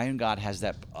the triune God has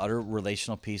that utter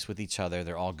relational peace with each other.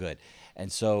 They're all good.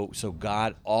 And so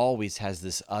God always has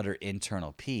this utter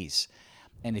internal peace.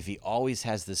 And if He always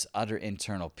has this utter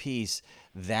internal peace,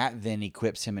 that then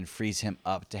equips Him and frees Him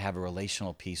up to have a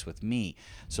relational peace with me.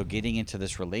 So getting into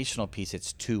this relational peace,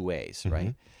 it's 2 ways,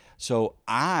 right? So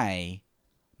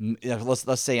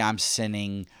let's say I'm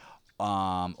sinning,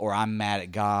 or I'm mad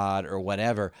at God or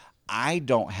whatever. I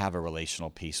don't have a relational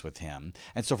peace with Him.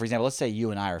 And so, for example, let's say you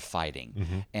and I are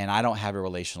fighting, and I don't have a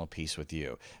relational peace with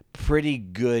you. Pretty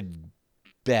good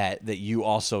bet that you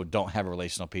also don't have a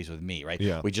relational peace with me, right?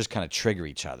 Yeah. We just kind of trigger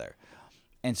each other.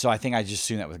 And so I think I just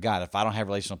assume that with God. If I don't have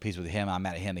relational peace with Him, I'm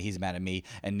mad at Him, and He's mad at me,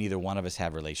 and neither one of us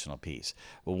have relational peace.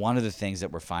 But one of the things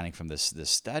that we're finding from this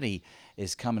study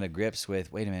is coming to grips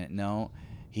with, wait a minute, no,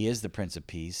 He is the Prince of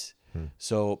Peace.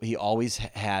 So He always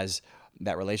has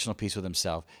that relational peace with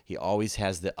Himself. He always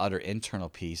has the utter internal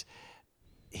peace.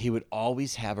 He would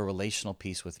always have a relational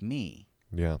peace with me.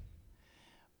 Yeah.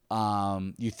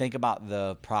 You think about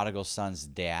the prodigal son's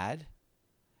dad.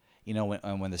 You know,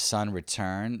 when the son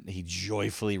returned, he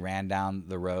joyfully ran down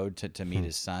the road to meet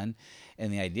his son,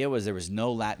 and the idea was there was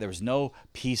no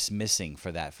peace missing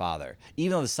for that father,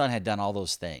 even though the son had done all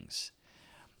those things.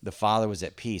 The father was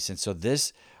at peace, and so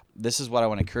this is what I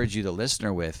want to encourage you, the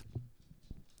listener, with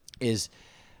is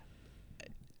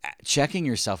checking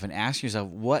yourself and asking yourself,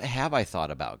 what have I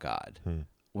thought about God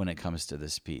when it comes to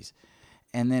this peace,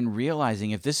 and then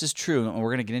realizing if this is true, and we're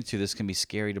going to get into this, can be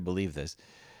scary to believe this.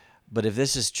 But if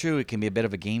this is true, it can be a bit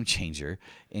of a game changer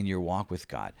in your walk with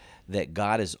God, that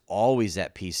God is always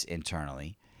at peace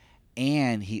internally,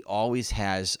 and he always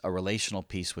has a relational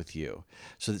peace with you.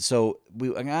 So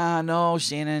no,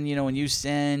 Shannon, when you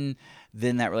sin,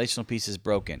 then that relational peace is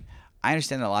broken. I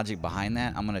understand the logic behind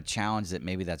that. I'm going to challenge that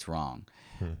maybe that's wrong.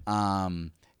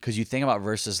 Because you think about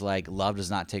verses like, love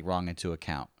does not take wrong into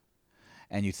account.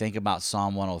 And you think about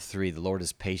Psalm 103, the Lord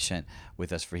is patient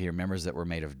with us, for he remembers that we're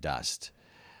made of dust.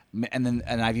 And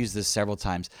I've used this several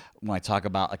times when I talk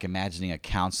about like imagining a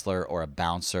counselor or a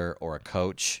bouncer or a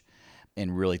coach in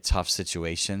really tough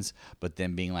situations, but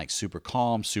then being like super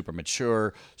calm, super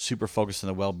mature, super focused on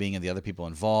the well-being of the other people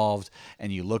involved.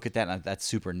 And you look at that, and that's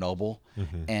super noble.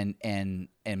 And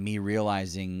me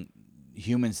realizing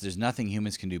there's nothing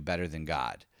humans can do better than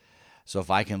God. So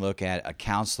if I can look at a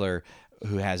counselor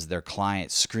who has their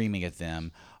client screaming at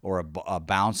them, or a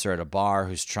bouncer at a bar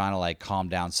who's trying to like calm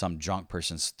down some drunk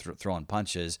person throwing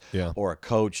punches, or a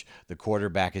coach, the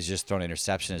quarterback has just thrown an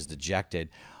interception, is dejected,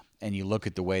 and you look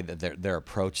at the way that their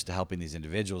approach to helping these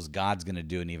individuals, God's going to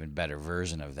do an even better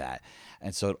version of that.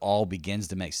 And so it all begins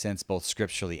to make sense both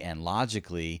scripturally and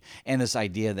logically, and this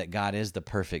idea that God is the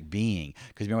perfect being.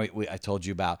 Because remember, I told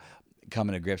you about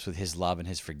coming to grips with his love and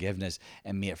his forgiveness,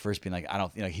 and me at first being like,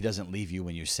 he doesn't leave you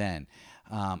when you sin.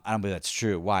 I don't believe that's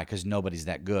true. Why? Because nobody's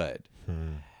that good.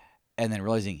 And then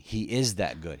realizing he is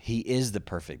that good. He is the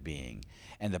perfect being.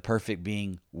 And the perfect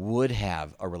being would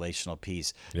have a relational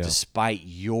peace despite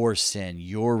your sin,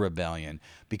 your rebellion,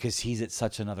 because he's at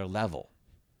such another level.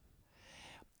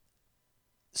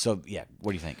 So, yeah,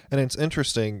 what do you think? And it's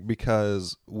interesting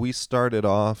because we started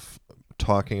off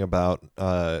talking about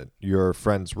your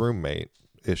friend's roommate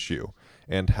issue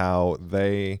and how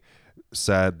they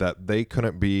said that they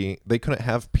couldn't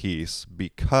have peace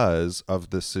because of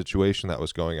this situation that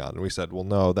was going on. And we said, well,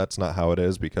 no, that's not how it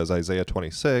is, because Isaiah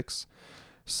 26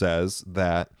 says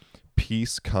that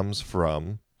peace comes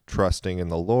from trusting in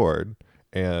the Lord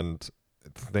and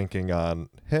thinking on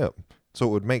him. So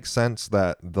it would make sense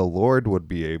that the Lord would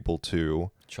be able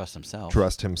to trust himself.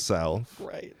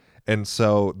 Right. And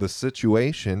so the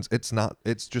situations,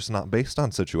 it's just not based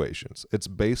on situations. It's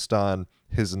based on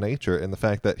his nature and the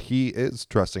fact that he is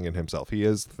trusting in himself. He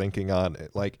is thinking on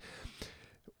it. Like,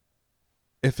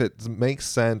 if it makes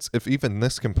sense, if even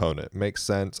this component makes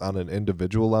sense on an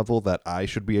individual level, that I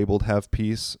should be able to have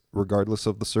peace regardless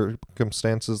of the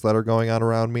circumstances that are going on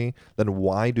around me, then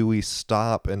why do we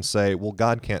stop and say, well,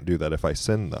 God can't do that if I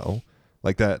sin, though?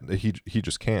 Like that, he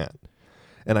just can't.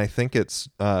 And I think it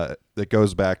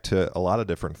goes back to a lot of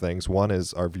different things. One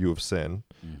is our view of sin.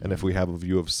 And if we have a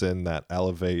view of sin that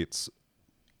elevates,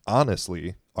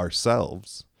 honestly,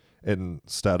 ourselves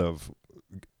instead of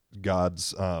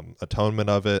God's atonement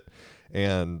of it.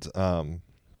 And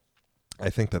I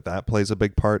think that plays a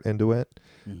big part into it.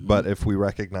 But if we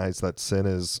recognize that sin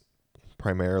is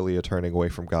primarily a turning away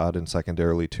from God and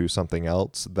secondarily to something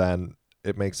else, then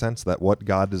it makes sense that what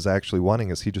God is actually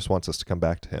wanting is he just wants us to come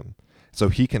back to him. So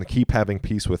he can keep having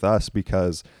peace with us,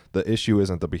 because the issue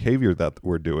isn't the behavior that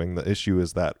we're doing. The issue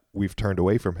is that we've turned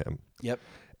away from him. Yep.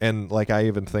 And like, I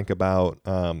even think about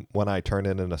when I turn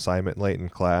in an assignment late in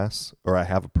class, or I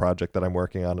have a project that I'm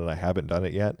working on and I haven't done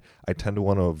it yet, I tend to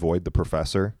want to avoid the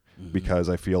professor because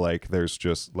I feel like there's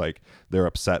just like, they're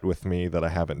upset with me that I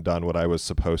haven't done what I was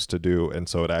supposed to do. And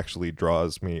so it actually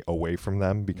draws me away from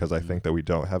them because I think that we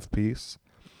don't have peace.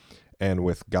 And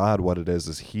with God, what it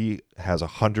is he has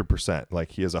 100%,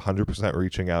 like he is 100%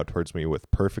 reaching out towards me with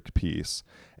perfect peace.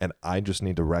 And I just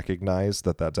need to recognize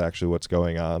that that's actually what's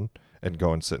going on and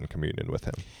go and sit in communion with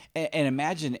him. And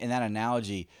imagine in that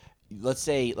analogy, let's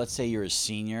say you're a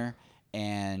senior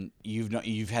and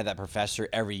you've had that professor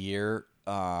every year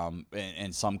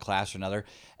in some class or another,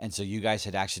 and so you guys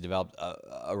had actually developed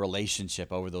a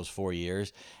relationship over those 4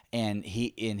 years, and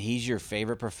he's your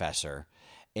favorite professor.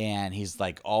 And he's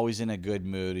like always in a good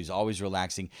mood. He's always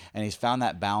relaxing. And he's found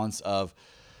that balance of,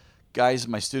 guys,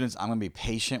 my students, I'm going to be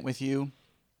patient with you.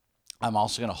 I'm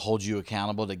also going to hold you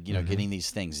accountable to, getting these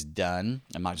things done.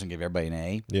 I'm not just going to give everybody an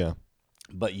A. Yeah.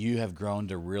 But you have grown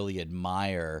to really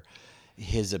admire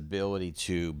his ability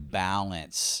to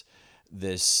balance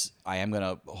I am going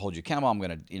to hold you accountable. I'm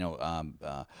going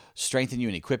to, strengthen you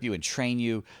and equip you and train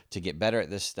you to get better at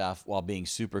this stuff while being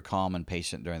super calm and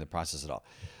patient during the process at all.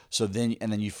 So then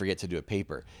you forget to do a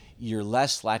paper. You're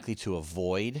less likely to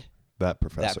avoid That that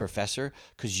professor. professor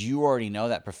because you already know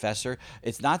that professor.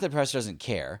 It's not that the professor doesn't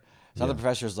care. It's not the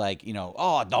professor's like,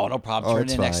 oh, no problem. Turn it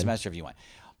it's in next fine. semester if you want.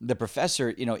 The professor,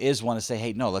 is want to say,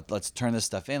 hey, no, let's turn this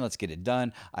stuff in. Let's get it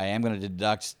done. I am going to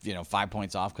deduct, 5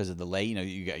 points off because of the late.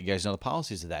 You guys know the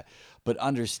policies of that. But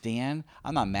understand,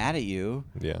 I'm not mad at you.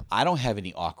 Yeah. I don't have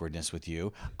any awkwardness with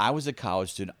you. I was a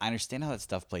college student. I understand how that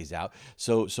stuff plays out.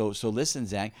 So listen,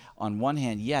 Zach. On one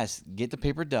hand, yes, get the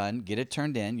paper done, get it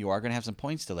turned in. You are going to have some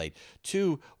points delayed.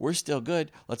 2, we're still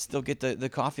good. Let's still get the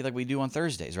coffee like we do on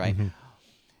Thursdays, right?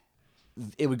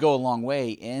 It would go a long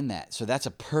way in that. So that's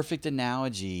a perfect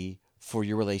analogy for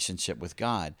your relationship with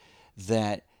God,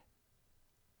 that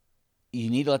you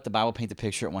need to let the Bible paint the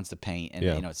picture it wants to paint. And,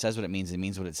 Yeah. it says what it means. It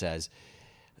means what it says.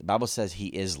 The Bible says he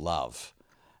is love,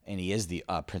 and he is the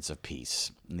Prince of Peace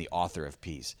and the author of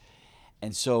peace.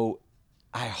 And so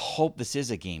I hope this is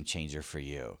a game changer for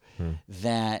you,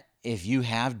 that if you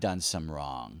have done some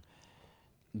wrong,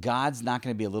 God's not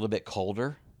going to be a little bit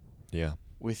colder Yeah.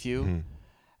 with you.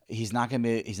 He's not going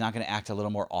to act a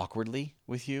little more awkwardly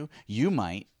with you. You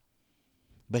might,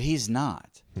 but he's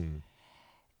not.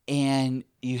 And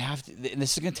you have to, and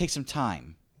this is going to take some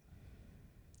time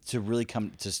to really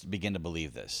come to begin to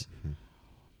believe this.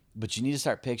 But you need to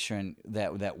start picturing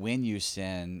that when you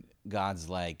sin, God's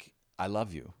like, I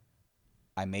love you.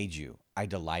 I made you. I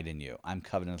delight in you. I'm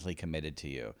covenantally committed to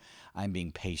you. I'm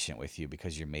being patient with you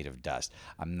because you're made of dust.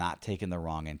 I'm not taking the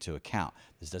wrong into account.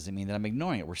 This doesn't mean that I'm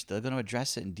ignoring it. We're still going to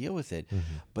address it and deal with it.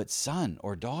 But son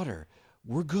or daughter,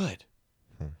 we're good.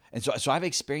 And so I've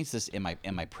experienced this in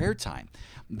my prayer time,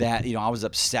 that I was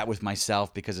upset with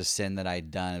myself because of sin that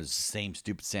I'd done. It was the same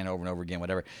stupid sin over and over again,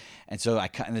 whatever. And so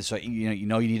you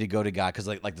need to go to God, because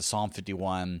like the Psalm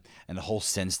 51 and the whole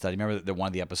sin study. Remember that one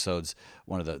of the episodes,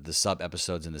 one of the sub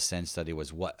episodes in the sin study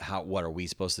was what are we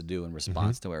supposed to do in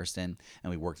response to our sin?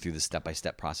 And we worked through the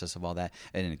step-by-step process of all that.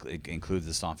 And it includes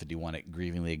the Psalm 51,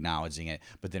 grievingly acknowledging it,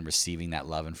 but then receiving that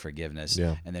love and forgiveness,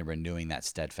 and then renewing that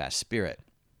steadfast spirit.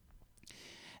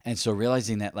 And so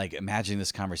realizing that, like, imagining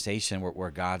this conversation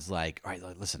where God's like, all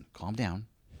right, listen, calm down.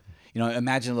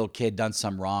 Imagine a little kid done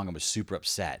some wrong and was super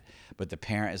upset. But the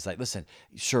parent is like, listen,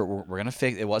 sure, we're going to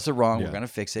fix it. It wasn't wrong. Yeah. We're going to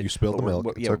fix it. You spilled the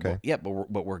milk. It's okay.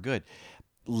 But we're good.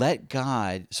 Let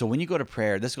God. So when you go to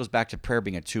prayer, this goes back to prayer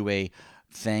being a two-way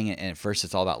thing. And at first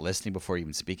it's all about listening before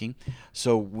even speaking.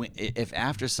 So if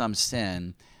after some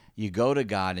sin, you go to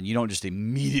God and you don't just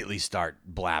immediately start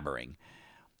blabbering,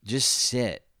 just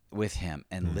sit with him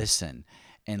and listen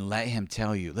and let him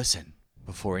tell you, listen,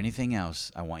 before anything else,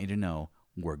 I want you to know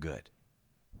we're good.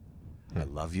 I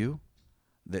love you.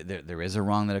 There is a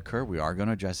wrong that occurred. We are going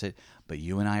to address it, but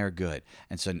you and I are good.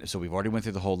 And so we've already went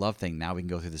through the whole love thing. Now we can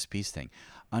go through this peace thing.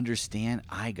 Understand,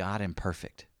 God am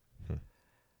perfect.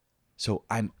 So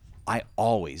I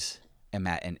always am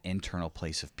at an internal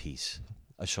place of peace.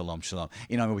 A shalom.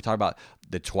 We talk about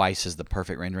the twice is the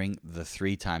perfect rendering, the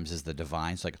 3 times is the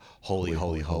divine. It's like holy,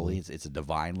 holy, holy. It's a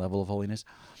divine level of holiness.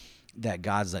 That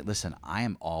God's like, listen, I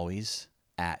am always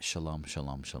at shalom,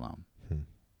 shalom, shalom.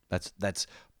 That's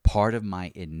part of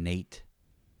my innate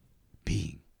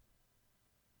being.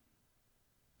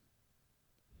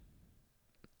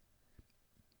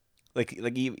 Like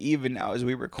even now as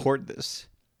we record this,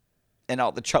 and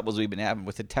all the troubles we've been having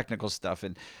with the technical stuff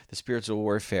and the spiritual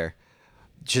warfare,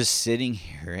 just sitting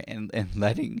here and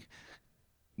letting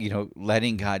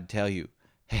God tell you,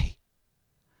 hey,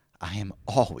 I am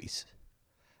always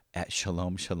at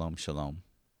shalom, shalom, shalom.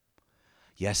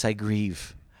 Yes, I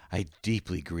grieve. I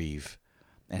deeply grieve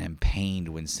and am pained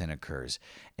when sin occurs.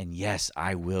 And yes,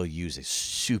 I will use a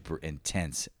super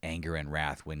intense anger and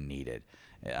wrath when needed.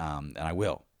 And I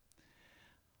will.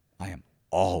 I am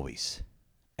always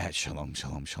at shalom,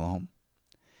 shalom, shalom.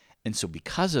 And so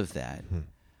because of that,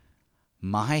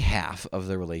 my half of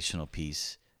the relational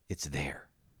piece, it's there.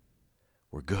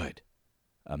 We're good.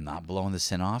 I'm not blowing the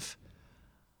sin off,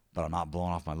 but I'm not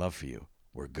blowing off my love for you.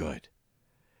 We're good.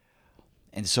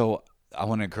 And so I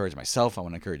want to encourage myself. I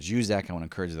want to encourage you, Zach. I want to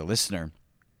encourage the listener.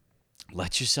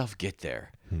 Let yourself get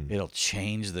there. It'll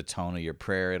change the tone of your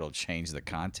prayer. It'll change the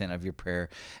content of your prayer.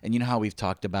 And you know how we've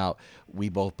talked about, we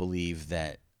both believe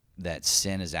that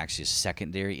sin is actually a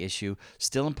secondary issue.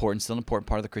 Still important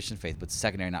part of the Christian faith, but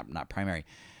secondary, not primary.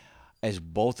 As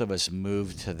both of us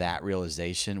moved to that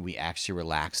realization, we actually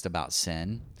relaxed about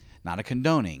sin. Not a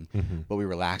condoning, but we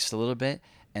relaxed a little bit.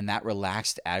 And that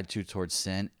relaxed attitude towards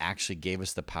sin actually gave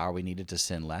us the power we needed to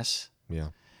sin less. Yeah.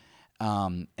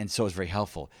 And so it's very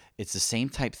helpful. It's the same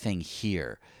type thing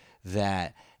here,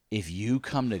 that if you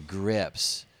come to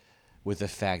grips with the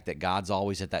fact that God's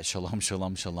always at that shalom,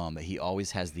 shalom, shalom, that he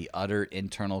always has the utter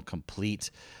internal complete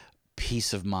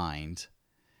peace of mind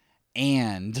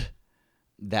and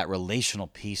that relational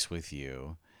peace with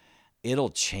you, it'll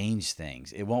change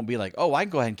things. It won't be like, oh, I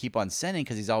can go ahead and keep on sinning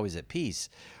because he's always at peace.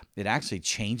 It actually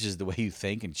changes the way you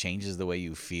think and changes the way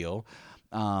you feel.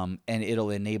 And it'll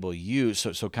enable you.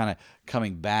 So kind of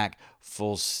coming back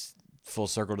full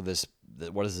circle to this,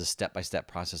 what is the step-by-step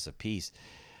process of peace?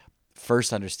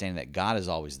 First, understanding that God is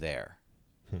always there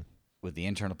with the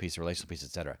internal peace, the relational peace,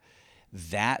 etc.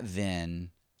 That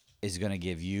then is going to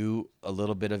give you a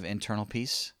little bit of internal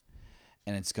peace,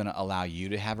 and it's going to allow you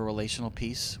to have a relational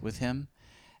peace with him.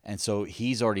 And so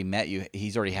he's already met you.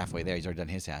 He's already halfway there. He's already done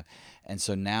his half. And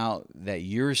so now that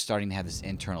you're starting to have this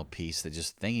internal peace, that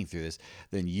just thinking through this,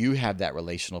 then you have that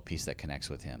relational peace that connects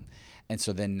with him. And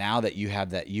so then now that you have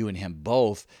that, you and him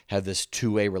both have this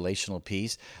two-way relational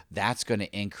peace, that's going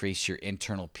to increase your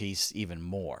internal peace even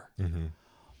more. Mm-hmm.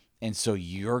 And so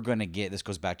you're going to get, this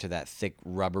goes back to that thick,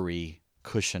 rubbery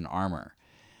cushion armor.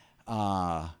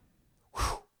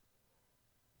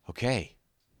 Okay,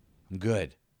 I'm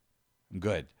good.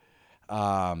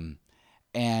 And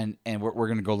we're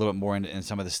going to go a little bit more into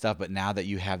some of this stuff, but now that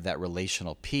you have that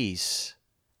relational peace,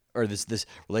 or this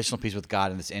relational peace with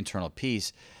God and this internal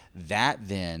peace, that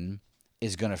then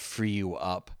is going to free you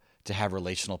up to have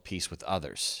relational peace with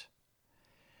others.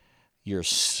 You're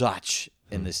such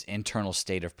in this internal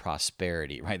state of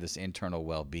prosperity, right? This internal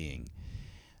well-being,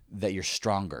 that you're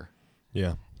stronger.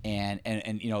 Yeah. And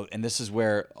this is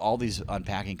where all these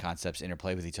unpacking concepts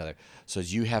interplay with each other. So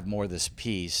as you have more of this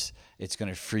peace, it's going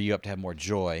to free you up to have more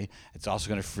joy. It's also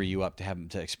going to free you up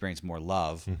to experience more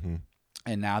love. Mm-hmm.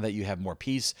 And now that you have more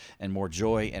peace and more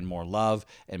joy and more love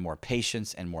and more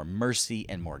patience and more mercy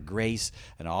and more grace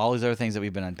and all these other things that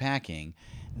we've been unpacking,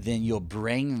 then you'll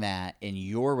bring that in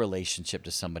your relationship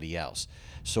to somebody else.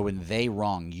 So when they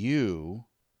wrong you,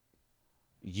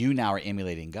 you now are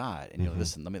emulating God. And you're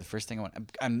listen, the first thing I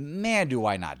want, man, do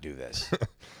I not do this?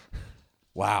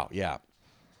 Wow, yeah.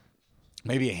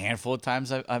 Maybe a handful of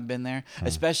times I've been there,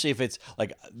 especially if it's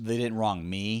like they didn't wrong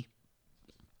me,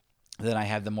 then I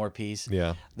have the more peace.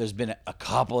 Yeah. There's been a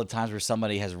couple of times where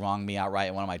somebody has wronged me outright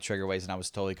in one of my trigger ways, and I was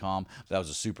totally calm. That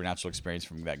was a supernatural experience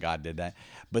from that God did that.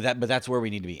 But that's where we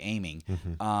need to be aiming.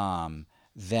 Mm-hmm.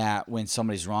 That when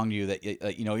somebody's wronged you, that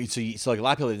so like a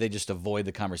lot of people, they just avoid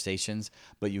the conversations,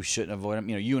 but you shouldn't avoid them.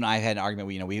 You and I have had an argument.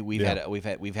 We've had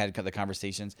the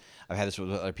conversations. I've had this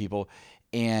with other people,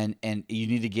 and you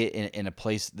need to get in a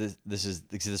place. This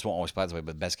won't always apply this way,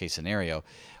 but best case scenario,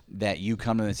 that you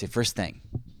come to them and say, first thing,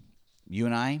 you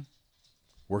and I,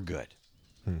 we're good.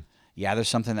 Yeah, there's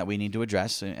something that we need to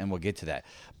address, and we'll get to that.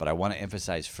 But I want to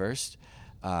emphasize first,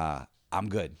 I'm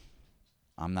good.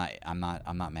 I'm not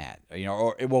mad.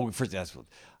 First,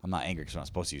 I'm not angry because I'm not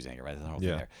supposed to use anger, right? That's the whole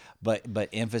thing there. But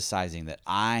emphasizing that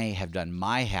I have done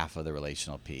my half of the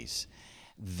relational piece.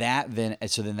 That then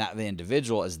the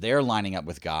individual, as they're lining up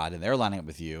with God and they're lining up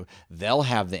with you, they'll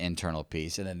have the internal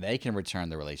peace, and then they can return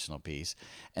the relational peace.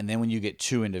 And then when you get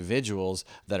two individuals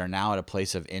that are now at a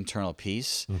place of internal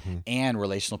peace and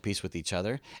relational peace with each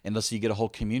other, and let's say you get a whole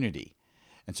community.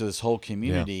 And so this whole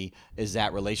community is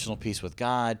that relational peace with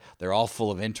God. They're all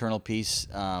full of internal peace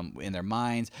in their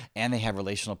minds, and they have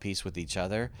relational peace with each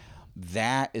other.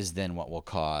 That is then what will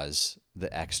cause the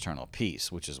external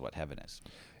peace, which is what heaven is.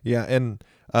 Yeah, and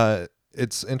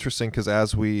it's interesting because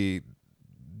as we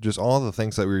just all the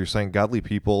things that we were saying, godly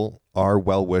people are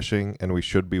well-wishing, and we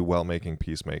should be well-making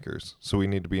peacemakers. So we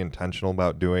need to be intentional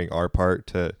about doing our part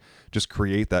to just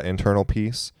create that internal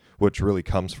peace, which really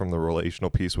comes from the relational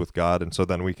peace with God. And so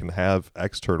then we can have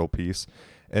external peace.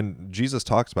 And Jesus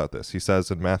talks about this. He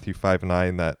says in Matthew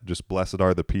 5:9 that just blessed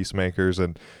are the peacemakers,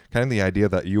 and kind of the idea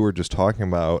that you were just talking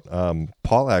about,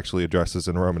 Paul actually addresses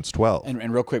in Romans 12.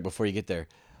 And real quick before you get there,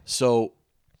 so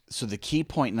the key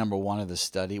point number one of the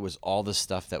study was all the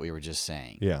stuff that we were just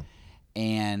saying. Yeah.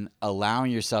 And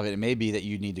allowing yourself, it may be that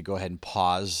you need to go ahead and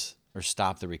pause or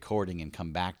stop the recording and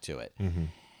come back to it. Mm-hmm.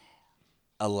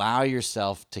 Allow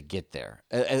yourself to get there,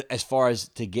 as far as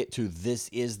to get to this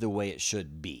is the way it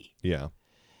should be. Yeah.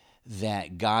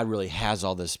 That God really has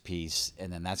all this peace,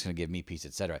 and then that's going to give me peace,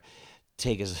 etc.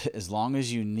 Take as long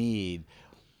as you need,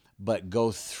 but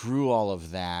go through all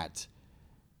of that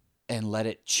and let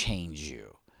it change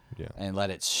you. Yeah. And let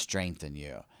it strengthen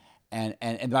you.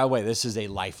 And by the way, this is a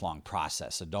lifelong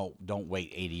process. So don't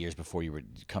wait 80 years before you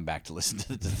come back to listen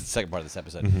to the second part of this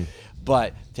episode.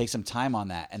 But take some time on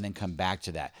that and then come back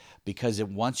to that, because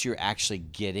once you're actually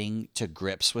getting to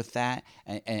grips with that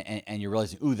and you're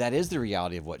realizing, ooh, that is the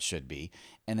reality of what should be,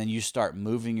 and then you start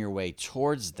moving your way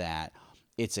towards that,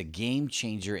 it's a game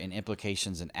changer in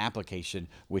implications and application,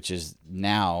 which is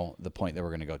now the point that we're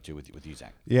going to go to with you,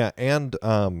 Zach. Yeah, and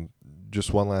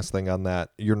just one last thing on that.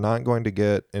 You're not going to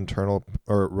get internal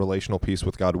or relational peace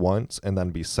with God once and then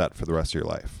be set for the rest of your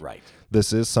life. Right.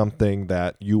 This is something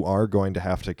that you are going to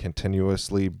have to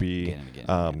continuously be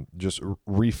just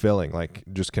refilling, like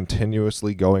just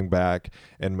continuously going back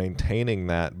and maintaining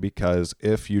that, because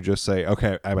if you just say,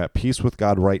 okay, I'm at peace with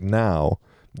God right now,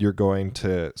 you're going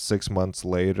to 6 months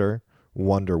later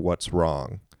wonder what's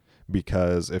wrong.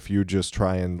 Because if you just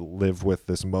try and live with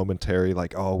this momentary,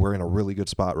 like, oh, we're in a really good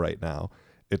spot right now,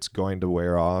 it's going to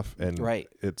wear off, and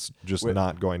it's just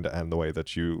not going to end the way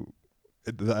that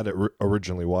it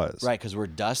originally was. Right, because we're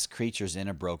dust creatures in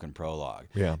a broken prologue.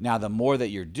 Yeah. Now, the more that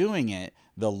you're doing it,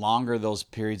 the longer those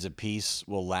periods of peace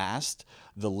will last,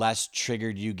 the less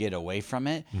triggered you get away from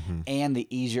it, and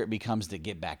the easier it becomes to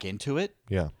get back into it.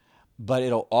 Yeah. But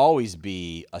it'll always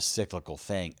be a cyclical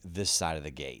thing this side of the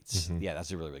gates. Yeah,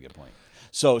 that's a really, really good point.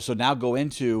 So now go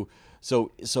into so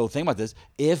think about this.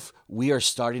 If we are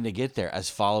starting to get there as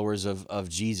followers of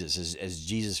Jesus, as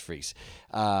Jesus freaks,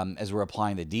 as we're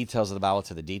applying the details of the Bible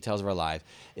to the details of our life,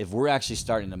 if we're actually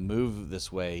starting to move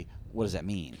this way, what does that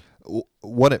mean?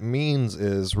 What it means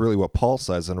is really what Paul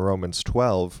says in Romans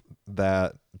 12,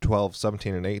 that 12,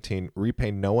 17, and 18,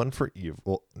 repay no one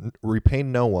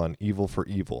evil for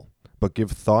evil, but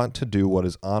give thought to do what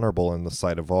is honorable in the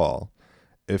sight of all.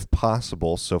 If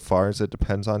possible, so far as it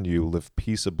depends on you, live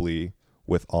peaceably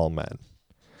with all men.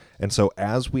 And so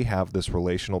as we have this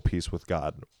relational peace with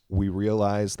God, we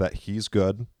realize that he's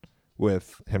good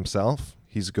with himself,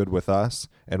 he's good with us,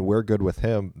 and we're good with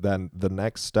him. Then the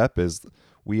next step is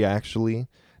we actually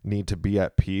need to be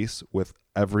at peace with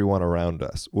everyone around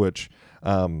us, which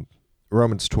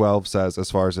Romans 12 says,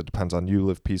 as far as it depends on you,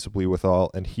 live peaceably with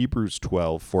all. And Hebrews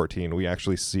 12:14, we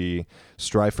actually see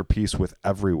strive for peace with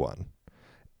everyone.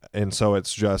 And so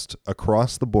it's just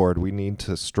across the board, we need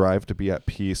to strive to be at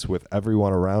peace with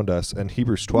everyone around us. And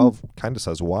Hebrews 12 kind of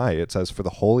says why. It says, for the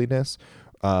holiness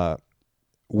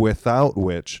without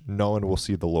which no one will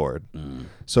see the Lord.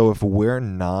 So if we're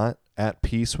not at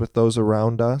peace with those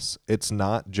around us, it's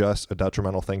not just a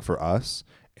detrimental thing for us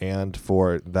and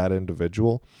for that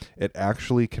individual. It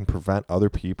actually can prevent other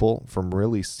people from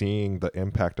really seeing the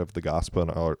impact of the gospel in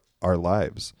our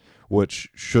lives, which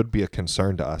should be a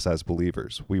concern to us as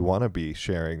believers. We want to be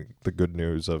sharing the good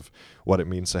news of what it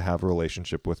means to have a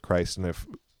relationship with Christ. And if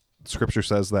Scripture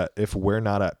says that if we're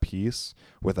not at peace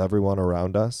with everyone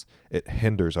around us, it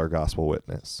hinders our gospel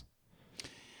witness.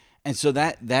 And so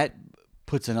that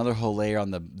puts another whole layer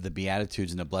on the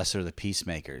Beatitudes and the blessed are the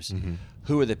peacemakers.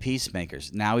 Who are the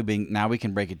peacemakers? Now we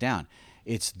can break it down.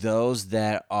 It's those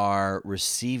that are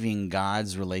receiving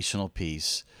God's relational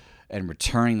peace and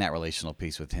returning that relational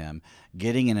peace with him,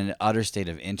 getting in an utter state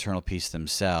of internal peace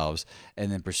themselves, and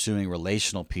then pursuing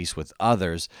relational peace with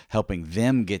others, helping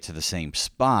them get to the same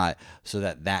spot so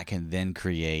that can then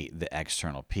create the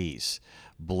external peace.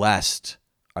 Blessed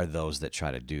are those that try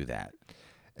to do that.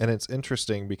 And it's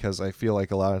interesting because I feel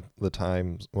like a lot of the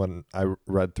times when I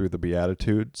read through the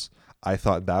Beatitudes, I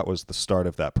thought that was the start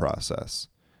of that process.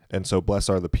 And so blessed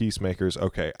are the peacemakers.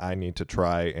 Okay, I need to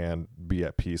try and be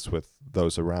at peace with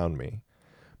those around me.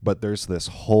 But there's this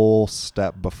whole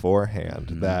step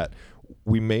beforehand that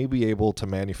we may be able to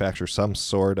manufacture some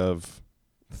sort of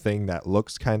thing that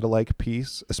looks kind of like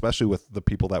peace, especially with the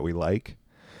people that we like.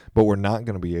 But we're not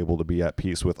going to be able to be at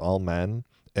peace with all men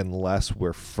unless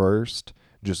we're first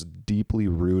just deeply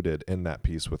rooted in that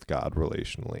peace with God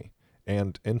relationally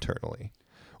and internally.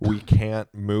 We can't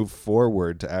move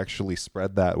forward to actually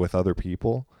spread that with other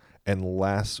people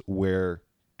unless we're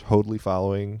totally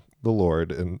following the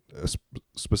Lord, and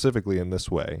specifically in this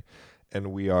way,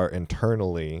 and we are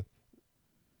internally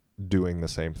doing the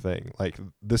same thing. Like,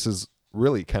 this is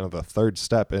really kind of the third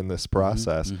step in this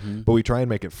process, but we try and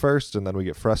make it first, and then we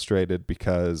get frustrated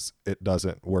because it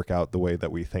doesn't work out the way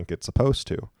that we think it's supposed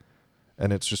to.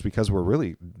 And it's just because we're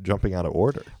really jumping out of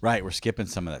order. Right. We're skipping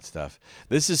some of that stuff.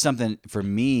 This is something for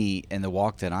me in the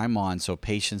walk that I'm on. So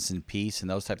patience and peace and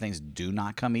those type of things do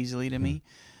not come easily to me.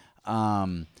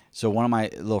 So one of my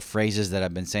little phrases that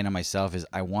I've been saying to myself is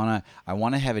I want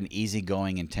to have an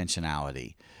easygoing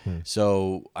intentionality.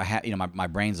 So I have, my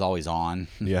brain's always on.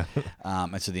 Yeah.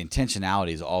 And so the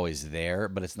intentionality is always there,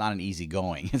 but it's not an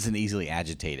easygoing. It's an easily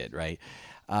agitated, right?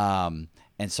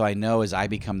 And so I know as I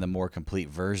become the more complete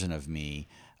version of me,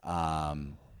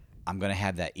 I'm going to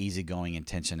have that easygoing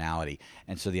intentionality.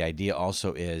 And so the idea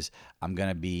also is I'm going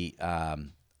to be a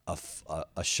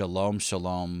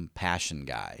shalom passion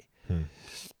guy.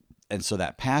 And so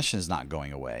that passion is not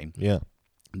going away. Yeah.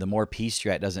 The more peace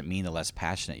you're at doesn't mean the less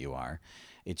passionate you are.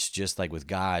 It's just like with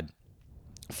God,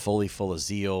 fully full of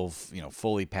zeal,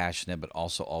 fully passionate, but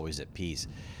also always at peace.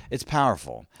 It's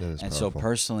powerful. And so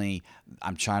personally,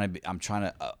 I'm trying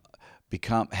to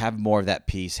have more of that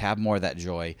peace, have more of that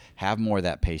joy, have more of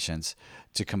that patience,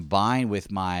 to combine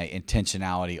with my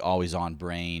intentionality, always on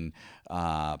brain,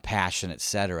 passion,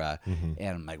 etc. And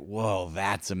I'm like, whoa,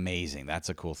 that's amazing. That's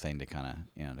a cool thing to kind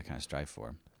of strive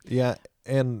for. Yeah,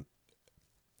 and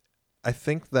I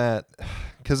think that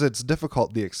because it's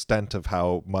difficult the extent of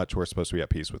how much we're supposed to be at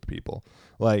peace with people.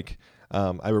 Like,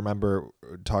 I remember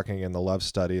talking in the love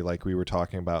study, like we were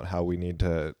talking about how we need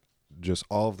to just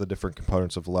all of the different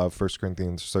components of love, 1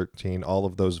 Corinthians 13, all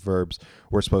of those verbs,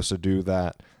 we're supposed to do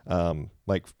that.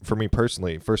 Like for me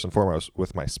personally, first and foremost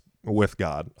with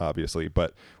God, obviously,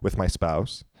 but with my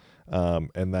spouse,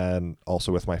 and then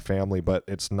also with my family. But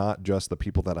it's not just the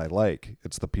people that I like,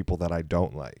 it's the people that I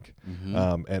don't like.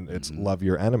 And it's love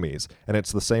your enemies. And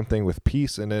it's the same thing with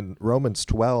peace. And in Romans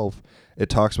 12, it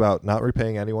talks about not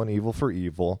repaying anyone evil for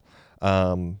evil.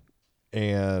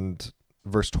 And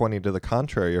verse 20, to the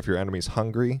contrary, if your enemy's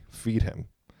hungry, feed him.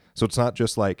 So it's not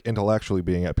just like intellectually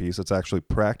being at peace. It's actually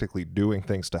practically doing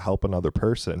things to help another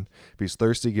person. If he's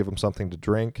thirsty, give him something to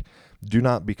drink. Do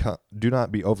not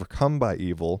be overcome by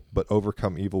evil, but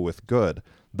overcome evil with good.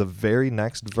 The very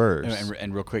next verse.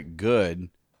 And real quick, good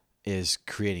is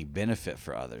creating benefit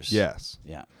for others. Yes.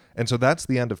 Yeah. And so that's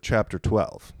the end of chapter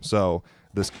 12. So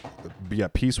this, be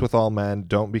at peace with all men.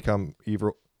 Don't become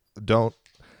evil. Don't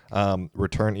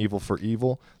return evil for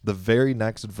evil. The very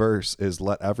next verse is,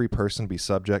 let every person be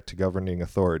subject to governing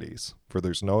authorities, for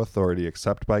there's no authority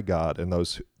except by God, and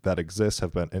those that exist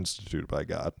have been instituted by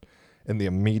God. And the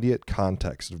immediate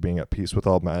context of being at peace with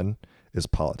all men is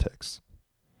politics,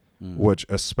 which,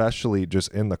 especially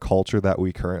just in the culture that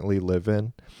we currently live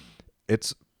in,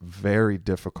 it's very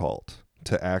difficult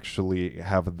to actually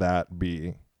have that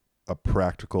be a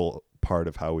practical part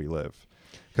of how we live.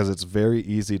 Because it's very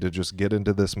easy to just get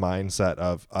into this mindset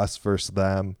of us versus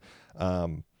them.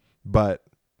 But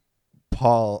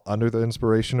Paul, under the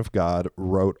inspiration of God,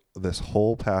 wrote this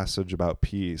whole passage about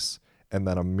peace, and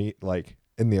then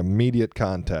in the immediate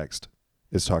context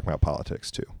is talking about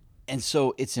politics too. And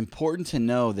so it's important to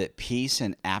know that peace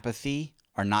and apathy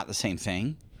are not the same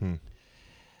thing.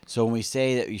 So when we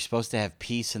say that you're supposed to have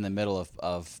peace in the middle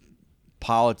of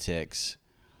politics,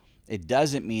 it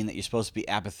doesn't mean that you're supposed to be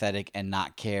apathetic and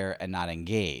not care and not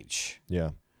engage. Yeah.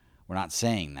 We're not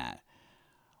saying that.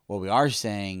 What we are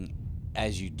saying,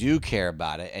 as you do care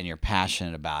about it and you're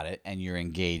passionate about it and you're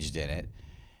engaged in it,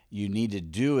 you need to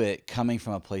do it coming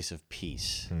from a place of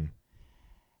peace.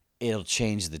 It'll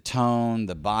change the tone,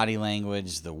 the body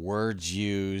language, the words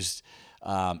used.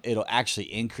 It'll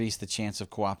actually increase the chance of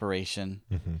cooperation.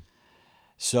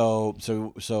 So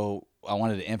I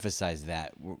wanted to emphasize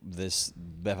that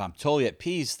if I'm totally at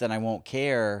peace, then I won't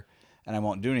care and I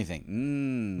won't do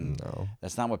anything. No,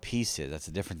 that's not what peace is. That's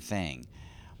a different thing.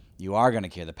 You are going to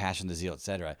care, the passion, the zeal,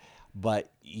 etc.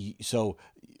 But so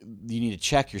you need to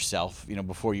check yourself,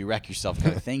 before you wreck yourself,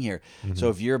 kind of thing here. So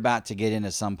if you're about to get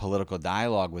into some political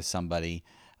dialogue with somebody,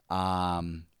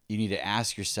 you need to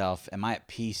ask yourself, am I at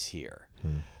peace here?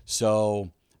 So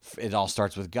it all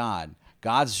starts with God.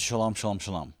 God's shalom, shalom,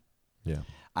 shalom. Yeah.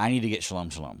 I need to get shalom,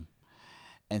 shalom.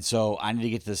 And so I need to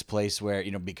get to this place where,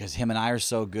 because him and I are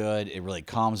so good, it really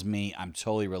calms me. I'm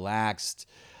totally relaxed.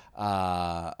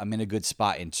 I'm in a good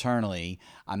spot internally.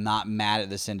 I'm not mad at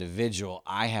this individual.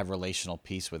 I have relational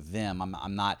peace with them.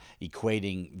 I'm not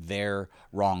equating their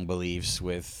wrong beliefs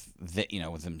with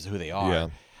with them, who they are.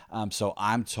 Yeah. So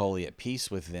I'm totally at peace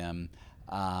with them.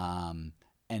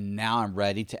 And now I'm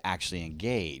ready to actually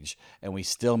engage. And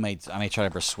I may try to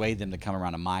persuade them to come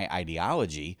around to my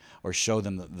ideology or show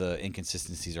them the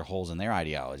inconsistencies or holes in their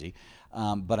ideology.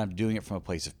 But I'm doing it from a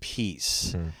place of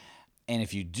peace. And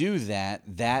if you do that,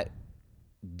 that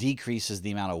decreases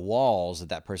the amount of walls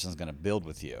that person's going to build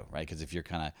with you, right? Because if you're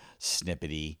kind of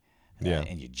snippety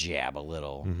and you jab a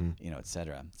little, et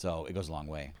cetera. So it goes a long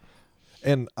way.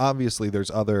 And obviously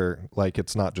there's other,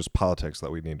 it's not just politics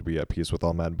that we need to be at peace with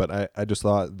all men, but I just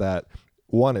thought that,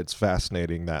 one, it's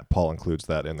fascinating that Paul includes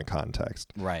that in the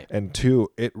context. Right. And two,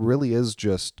 it really is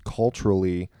just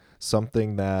culturally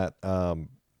something that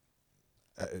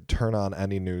turn on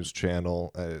any news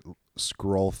channel,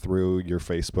 scroll through your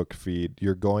Facebook feed,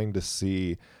 you're going to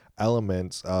see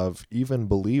elements of even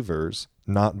believers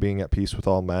not being at peace with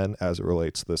all men as it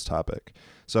relates to this topic.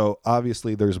 So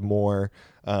obviously there's more,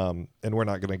 and we're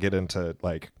not going to get into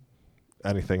like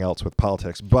anything else with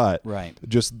politics, but Right.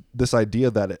 just this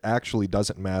idea that it actually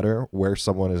doesn't matter where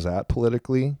someone is at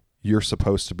politically, you're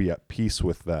supposed to be at peace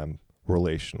with them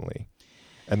relationally.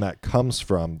 And that comes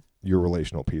from your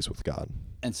relational peace with God.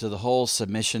 And so the whole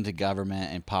submission to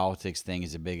government and politics thing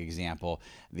is a big example.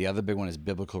 The other big one is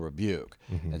biblical rebuke.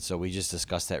 And so we just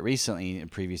discussed that recently in a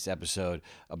previous episode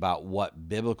about what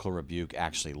biblical rebuke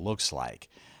actually looks like.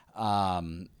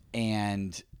 And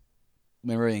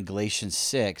remember in Galatians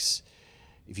 6,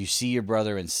 if you see your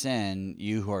brother in sin,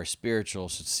 you who are spiritual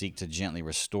should seek to gently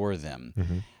restore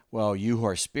them. Well, you who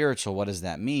are spiritual, what does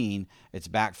that mean? It's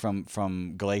back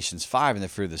from Galatians 5 in the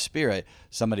fruit of the Spirit,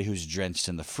 somebody who's drenched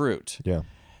in the fruit. Yeah.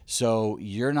 So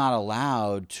you're not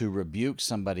allowed to rebuke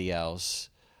somebody else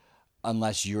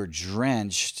unless you're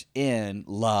drenched in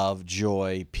love,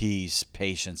 joy, peace,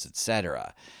 patience,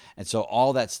 etc. And so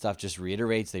all that stuff just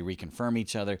reiterates, they reconfirm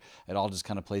each other. It all just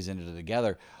kind of plays into it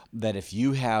together. That if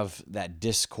you have that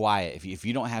disquiet, if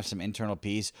you don't have some internal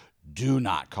peace, do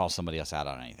not call somebody else out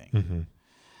on anything.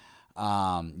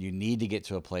 You need to get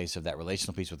to a place of that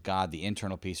relational peace with God, the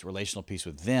internal peace, relational peace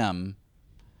with them,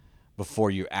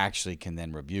 before you actually can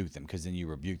then rebuke them, because then you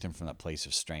rebuke them from that place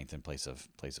of strength and place of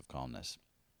calmness.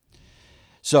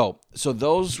 So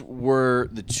those were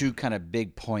the two kind of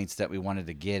big points that we wanted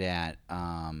to get at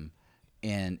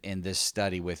in this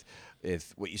study.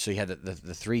 So you had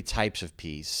the three types of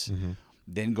peace,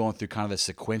 then going through kind of the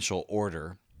sequential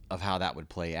order of how that would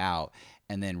play out,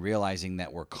 and then realizing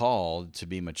that we're called to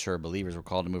be mature believers. We're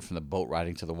called to move from the boat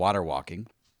riding to the water walking,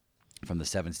 from the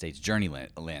 7 states journey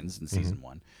lens in season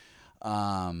 1.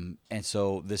 And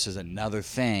so this is another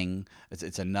thing.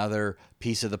 It's another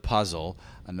piece of the puzzle,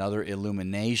 another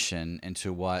illumination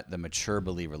into what the mature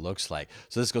believer looks like.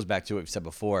 So this goes back to what we've said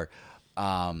before.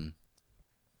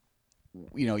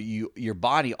 Your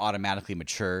body automatically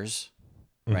matures,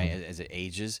 right, as it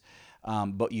ages,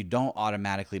 but you don't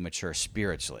automatically mature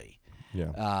spiritually.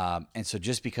 Yeah. And so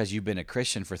just because you've been a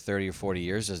Christian for 30 or 40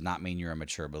 years does not mean you're a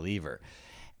mature believer.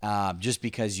 Just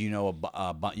because you know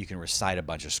you can recite a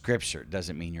bunch of scripture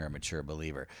doesn't mean you're a mature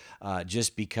believer.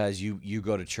 Just because you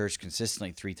go to church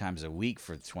consistently 3 times a week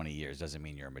for 20 years doesn't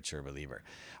mean you're a mature believer.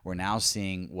 We're now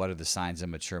seeing what are the signs of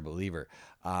a mature believer.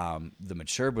 The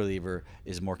mature believer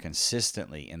is more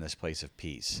consistently in this place of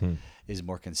peace, is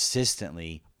more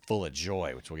consistently full of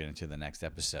joy, which we'll get into in the next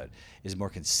episode, is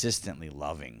more consistently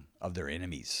loving of their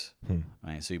enemies.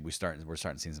 Right? So we're starting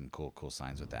to see some cool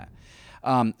signs with that.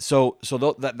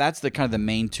 That's the kind of the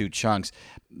main 2 chunks.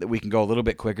 That we can go a little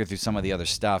bit quicker through some of the other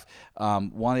stuff.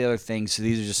 One of the other things, so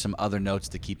these are just some other notes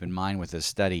to keep in mind with this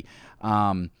study.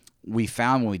 We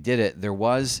found when we did it, there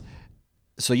was,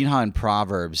 so you know how in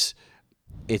Proverbs,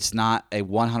 it's not a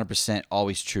 100%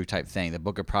 always true type thing. The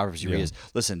book of Proverbs you read is,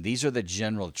 listen, these are the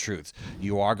general truths.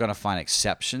 You are going to find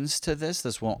exceptions to this.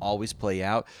 This won't always play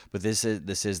out, but this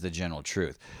is the general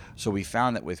truth. So we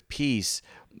found that with peace,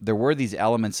 there were these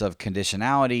elements of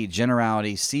conditionality,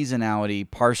 generality, seasonality,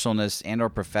 partialness, and or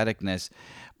propheticness,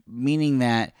 meaning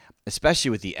that,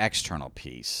 especially with the external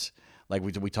peace, like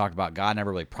we talked about, God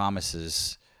never really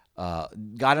promises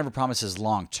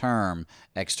long-term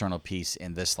external peace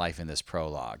in this life, in this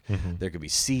prologue. There could be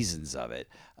seasons of it,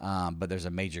 but there's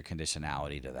a major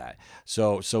conditionality to that.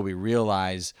 So we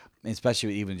realize, especially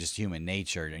with even just human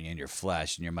nature and in your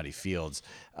flesh and your muddy fields,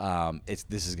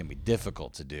 this is going to be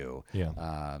difficult to do.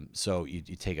 Yeah. So you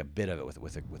take a bit of it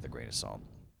with a grain of salt.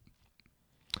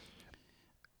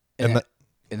 And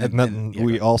then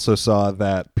we also saw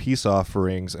that peace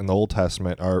offerings in the Old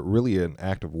Testament are really an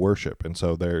act of worship. And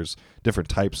so there's different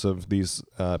types of these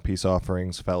peace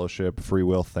offerings: fellowship, free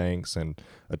will thanks, and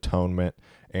atonement.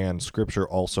 And Scripture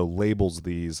also labels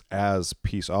these as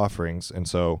peace offerings. And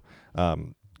so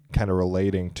kind of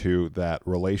relating to that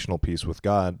relational peace with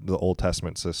God, the Old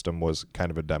Testament system was kind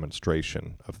of a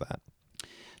demonstration of that.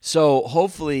 So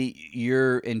hopefully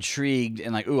you're intrigued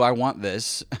and like, ooh, I want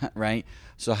this, right?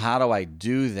 So how do I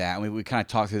do that? We kind of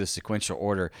talked through the sequential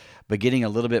order, but getting a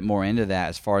little bit more into that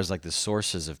as far as like the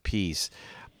sources of peace.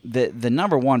 The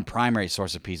number one primary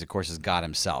source of peace, of course, is God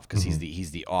Himself, because He's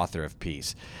the author of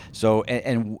peace. So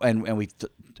and we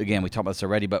talked about this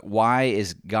already, but why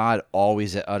is God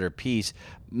always at utter peace?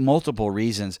 Multiple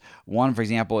reasons. One, for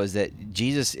example, is that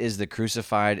Jesus is the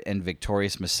crucified and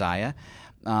victorious Messiah.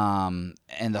 And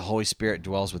the Holy Spirit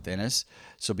dwells within us.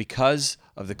 So because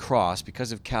of the cross,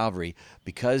 because of Calvary,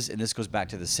 and this goes back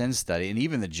to the sin study and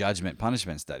even the judgment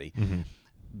punishment study,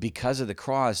 because of the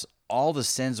cross, all the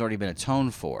sin's already been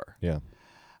atoned for. Yeah.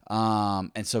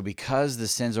 And so because the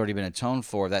sin's already been atoned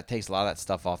for, that takes a lot of that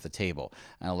stuff off the table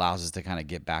and allows us to kind of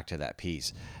get back to that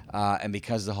peace. And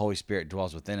because the Holy Spirit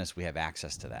dwells within us, we have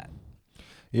access to that.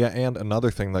 Yeah, and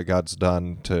another thing that God's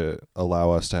done to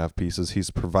allow us to have peace is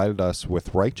he's provided us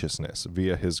with righteousness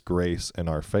via his grace and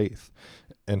our faith.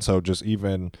 And so just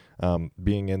even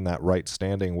being in that right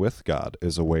standing with God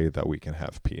is a way that we can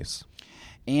have peace.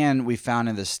 And we found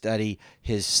in the study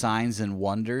his signs and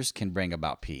wonders can bring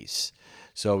about peace.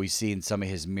 So we see in some of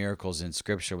his miracles in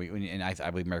Scripture, and I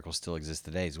believe miracles still exist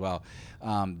today as well.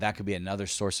 That could be another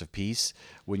source of peace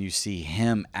when you see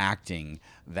him acting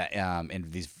that in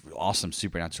these awesome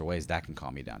supernatural ways. That can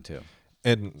calm you down too.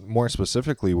 And more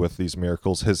specifically with these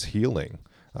miracles, his healing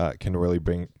can really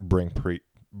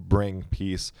bring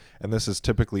peace. And this is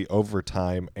typically over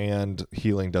time, and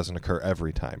healing doesn't occur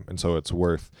every time. And so it's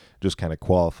worth just kind of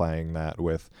qualifying that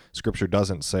with Scripture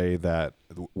doesn't say that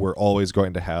we're always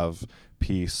going to have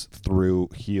peace through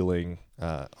healing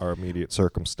our immediate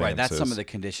circumstances. Right, that's some of the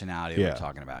conditionality we're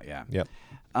talking about. Yeah. Yep.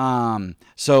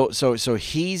 So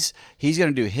he's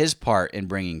going to do his part in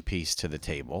bringing peace to the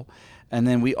table, and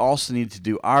then we also need to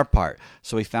do our part.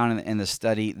 So we found in the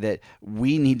study that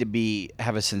we need to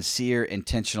have a sincere,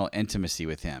 intentional intimacy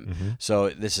with him. Mm-hmm. So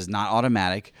this is not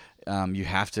automatic. You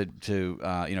have to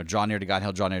draw near to God,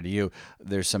 he'll draw near to you.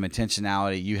 There's some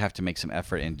intentionality. You have to make some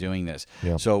effort in doing this.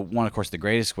 Yeah. So one, of course, the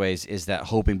greatest ways is that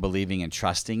hoping, believing, and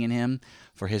trusting in him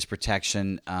for his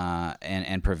protection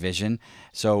and provision.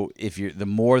 So the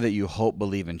more that you hope,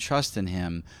 believe, and trust in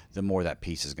him, the more that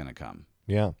peace is going to come.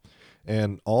 Yeah.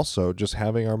 And also just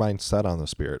having our mind set on the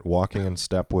Spirit, walking in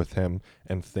step with him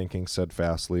and thinking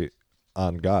steadfastly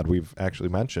on God. We've actually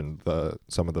mentioned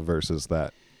some of the verses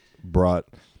that brought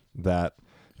that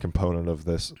component of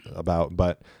this about,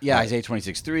 but Isaiah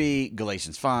 26:3,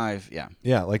 Galatians 5,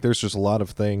 like there's just a lot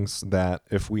of things that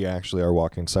if we actually are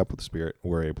walking in step with the Spirit,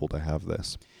 we're able to have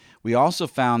this. We also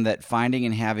found that finding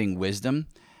and having wisdom,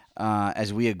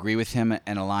 as we agree with him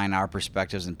and align our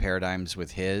perspectives and paradigms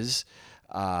with his,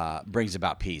 brings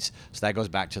about peace. So that goes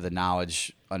back to the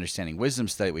knowledge, understanding, wisdom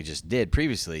study we just did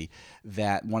previously,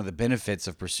 that one of the benefits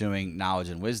of pursuing knowledge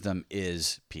and wisdom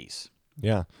is peace.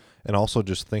 Yeah. And also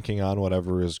just thinking on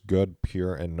whatever is good,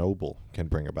 pure, and noble can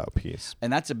bring about peace.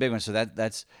 And that's a big one. So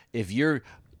that's if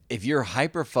you're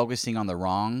hyper focusing on the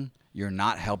wrong, you're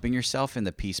not helping yourself in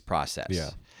the peace process.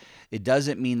 Yeah. It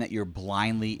doesn't mean that you're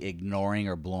blindly ignoring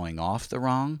or blowing off the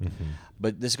wrong,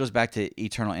 but this goes back to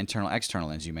eternal, internal, external,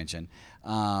 as you mentioned.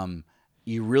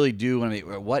 You really do want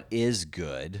to what is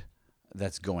good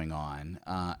that's going on,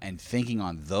 and thinking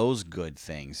on those good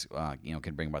things,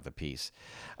 can bring about the peace.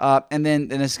 And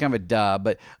it's kind of a duh,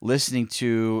 but listening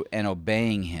to and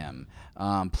obeying him,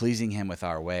 pleasing him with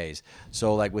our ways.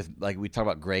 So like we talk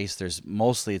about grace,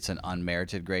 it's an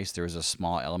unmerited grace. There is a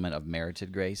small element of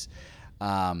merited grace.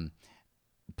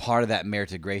 Part of that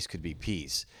merited grace could be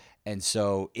peace. And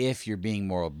so if you're being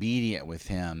more obedient with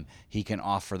him, he can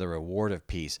offer the reward of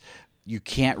peace. You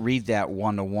can't read that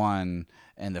one-to-one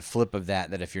and the flip of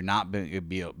that if you're not being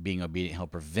obedient, he'll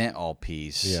prevent all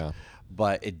peace. Yeah.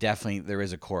 But there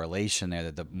is a correlation there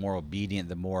that the more obedient,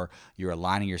 the more you're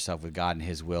aligning yourself with God and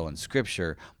his will in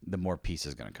Scripture, the more peace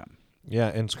is going to come. Yeah,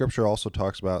 and Scripture also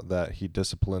talks about that he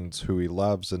disciplines who he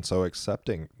loves, and so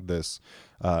accepting this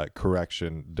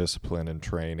correction, discipline, and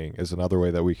training is another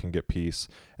way that we can get peace.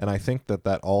 And I think that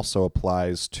also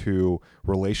applies to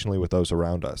relationally with those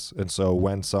around us. And so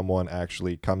when someone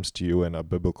actually comes to you in a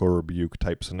biblical rebuke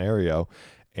type scenario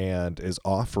and is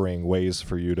offering ways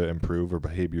for you to improve or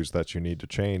behaviors that you need to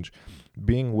change,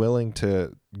 being willing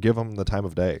to give them the time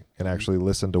of day and actually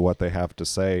listen to what they have to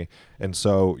say. And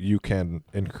so you can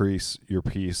increase your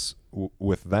peace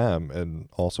with them and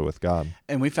also with God.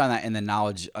 And we found that in the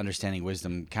Knowledge, Understanding,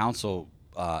 Wisdom Counsel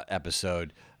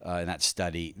episode in that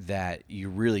study, that you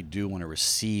really do want to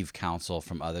receive counsel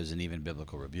from others and even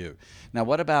biblical rebuke. Now,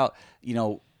 what about,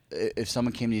 if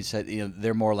someone came to you and said,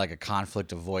 they're more like a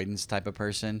conflict avoidance type of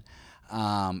person,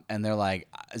 and they're like,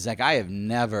 Zach, I have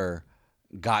never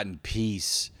gotten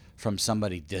peace from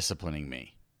somebody disciplining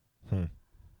me.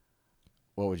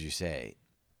 What would you say?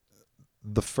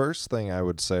 The first thing I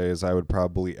would say is I would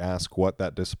probably ask what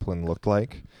that discipline looked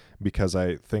like, because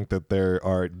I think that there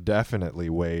are definitely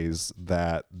ways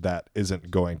that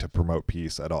isn't going to promote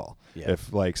peace at all. Yeah.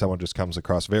 If someone just comes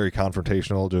across very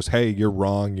confrontational, just, hey, you're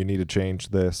wrong, you need to change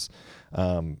this,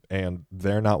 and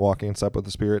they're not walking in step with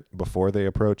the Spirit before they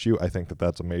approach you, I think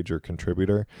that's a major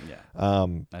contributor. Yeah,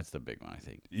 that's the big one, I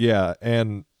think. Yeah,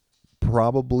 and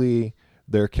probably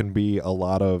there can be a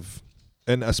lot of,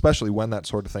 and especially when that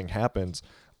sort of thing happens,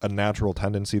 a natural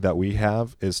tendency that we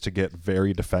have is to get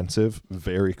very defensive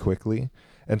very quickly.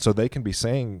 And so they can be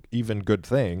saying even good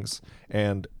things,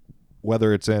 and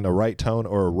whether it's in a right tone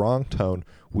or a wrong tone,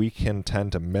 we can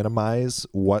tend to minimize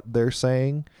what they're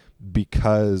saying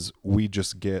because we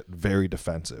just get very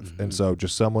defensive. And so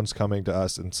just someone's coming to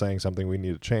us and saying something we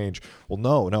need to change. Well,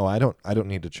 no, I don't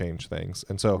need to change things.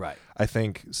 And so Right. I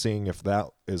think seeing if that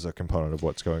is a component of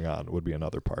what's going on would be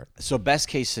another part. So best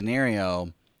case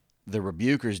scenario, the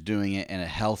rebuker's doing it in a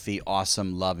healthy,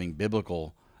 awesome, loving,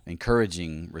 biblical,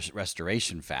 encouraging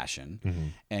restoration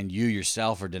fashion, and you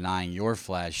yourself are denying your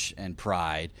flesh and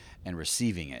pride and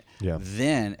receiving it. Yeah.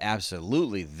 Then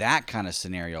absolutely that kind of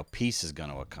scenario, peace is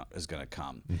going to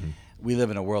come. We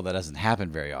live in a world that doesn't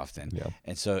happen very often. Yeah.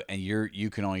 And so you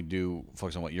can only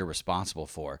focus on what you're responsible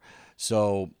for.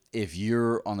 So if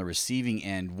you're on the receiving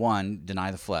end, one, deny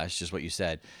the flesh, just what you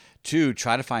said. Two,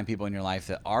 try to find people in your life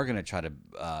that are going to try to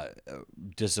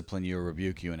discipline you or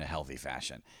rebuke you in a healthy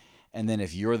fashion. And then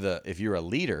if you're a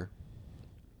leader,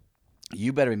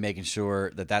 you better be making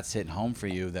sure that that's hitting home for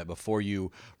you, that before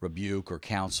you rebuke or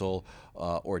counsel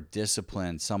or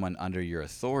discipline someone under your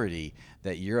authority,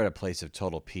 that you're at a place of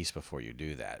total peace before you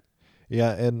do that.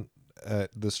 Yeah, and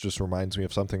this just reminds me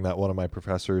of something that one of my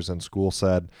professors in school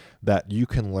said, that you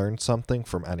can learn something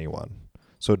from anyone.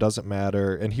 So it doesn't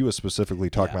matter, and he was specifically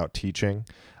talking about teaching,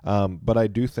 but I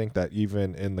do think that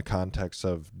even in the context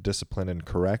of discipline and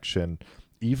correction,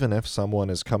 even if someone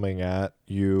is coming at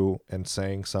you and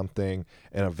saying something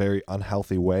in a very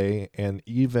unhealthy way, and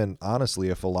even honestly,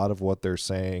 if a lot of what they're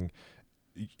saying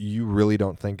you really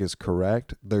don't think is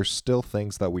correct, there's still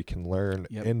things that we can learn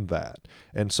in that.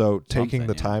 And so taking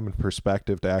the time and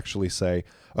perspective to actually say,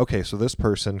 okay, so this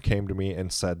person came to me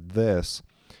and said this,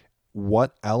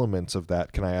 what elements of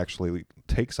that can I actually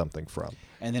take something from?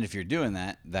 And then if you're doing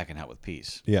that, that can help with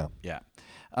peace. Yeah. Yeah.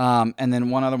 And then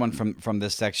one other one from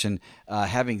this section,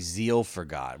 having zeal for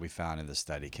God, we found in the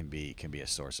study can be a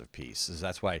source of peace. So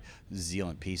that's why zeal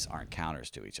and peace aren't counters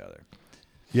to each other.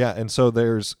 Yeah, and so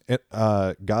there's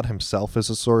God himself is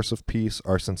a source of peace.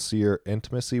 Our sincere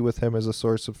intimacy with him is a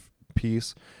source of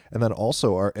peace. And then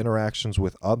also our interactions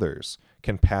with others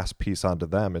can pass peace on to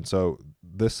them. And so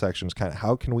this section is kind of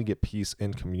how can we get peace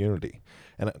in community?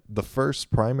 And the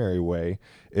first primary way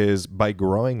is by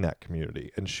growing that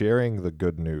community and sharing the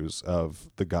good news of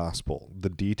the gospel, the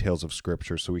details of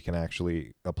Scripture, so we can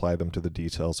actually apply them to the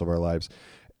details of our lives,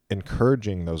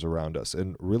 encouraging those around us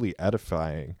and really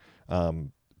edifying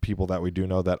people that we do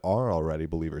know that are already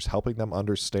believers, helping them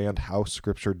understand how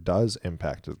Scripture does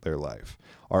impact their life,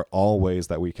 are all ways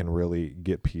that we can really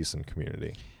get peace in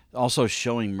community. Also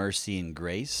showing mercy and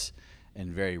grace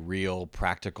in very real,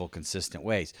 practical, consistent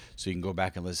ways. So you can go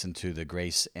back and listen to the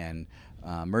grace and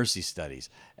mercy studies.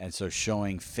 And so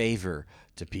showing favor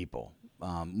to people,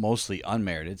 mostly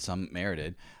unmerited, some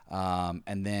merited,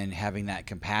 and then having that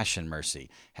compassion mercy,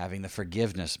 having the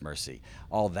forgiveness mercy.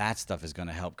 All that stuff is going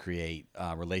to help create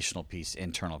relational peace,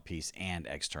 internal peace, and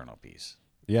external peace.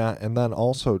 Yeah, and then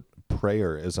also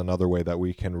prayer is another way that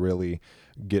we can really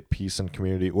get peace in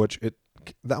community, which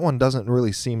that one doesn't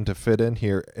really seem to fit in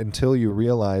here until you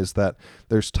realize that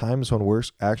there's times when we're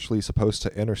actually supposed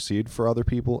to intercede for other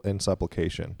people in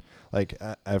supplication. Like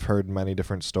I've heard many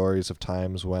different stories of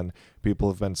times when people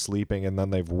have been sleeping and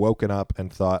then they've woken up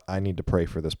and thought, I need to pray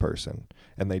for this person.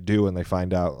 And they do, and they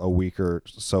find out a week or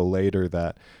so later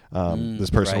that this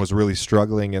person was really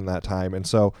struggling in that time. And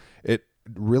so it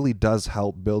really does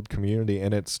help build community,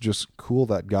 and it's just cool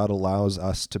that God allows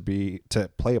us to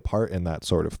play a part in that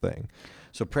sort of thing.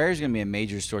 So prayer is going to be a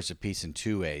major source of peace in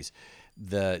two ways.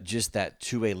 Just that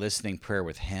two-way listening prayer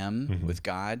with him, with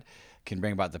God, can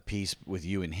bring about the peace with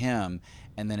you and him,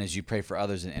 and then as you pray for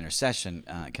others in intercession,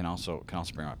 can also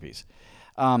bring about peace.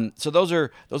 So those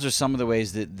are some of the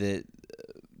ways that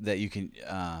you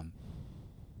can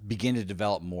begin to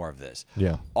develop more of this.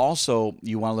 Yeah. Also,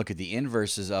 you want to look at the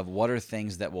inverses of what are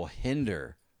things that will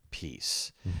hinder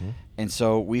peace. And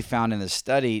so we found in the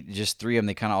study, just three of them,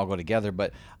 they kind of all go together,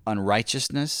 but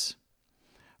unrighteousness,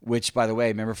 which, by the way,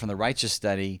 remember from the righteous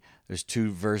study, there's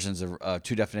two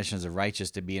definitions of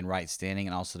righteous: to be in right standing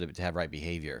and also to have right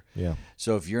behavior. Yeah.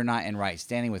 So if you're not in right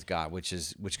standing with God, which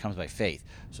comes by faith.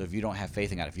 So if you don't have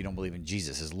faith in God, if you don't believe in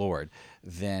Jesus as Lord,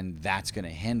 then that's going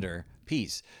to hinder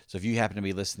peace. So if you happen to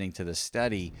be listening to this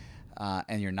study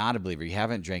and you're not a believer, you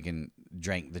haven't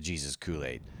drank the Jesus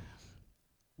Kool-Aid,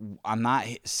 I'm not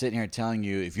sitting here telling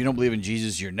you if you don't believe in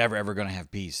Jesus, you're never ever going to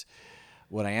have peace.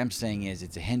 What I am saying is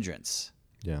it's a hindrance.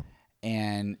 Yeah.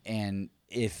 And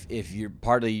if you're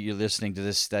listening to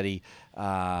this study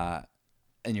and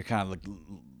you're kind of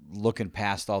looking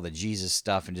past all the Jesus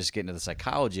stuff and just getting to the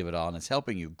psychology of it all, and it's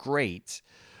helping you, great.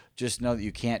 Just know that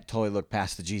you can't totally look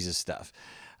past the Jesus stuff.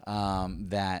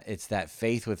 that it's that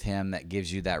faith with him that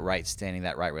gives you that right standing,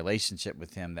 that right relationship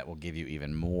with him that will give you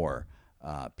even more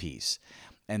peace.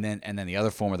 And then the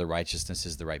other form of the righteousness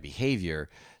is the right behavior.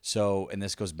 So, and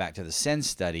this goes back to the sin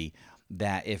study,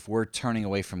 that if we're turning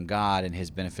away from God and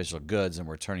his beneficial goods and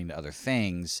we're turning to other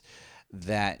things,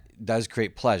 that does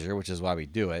create pleasure, which is why we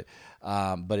do it,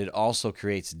 but it also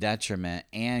creates detriment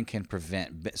and can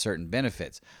prevent certain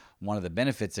benefits. One of the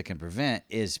benefits it can prevent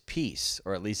is peace,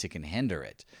 or at least it can hinder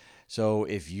it. So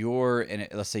if you're in,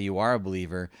 let's say you are a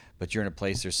believer, but you're in a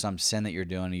place there's some sin that you're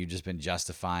doing and you've just been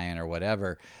justifying or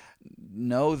whatever,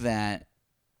 know that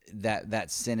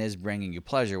sin is bringing you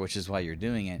pleasure, which is why you're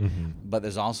doing it. But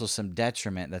there's also some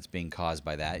detriment that's being caused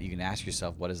by that. You can ask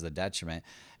yourself, what is the detriment?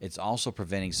 It's also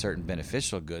preventing certain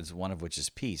beneficial goods, one of which is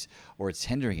peace, or it's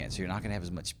hindering it. So you're not going to have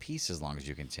as much peace as long as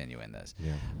you continue in this.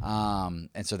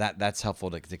 And so that's helpful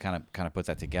to kind of put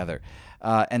that together.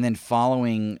 And then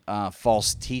following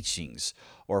false teachings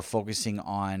or focusing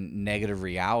on negative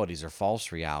realities or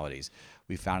false realities,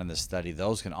 we found in the study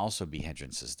those can also be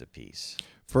hindrances to peace.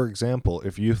 For example,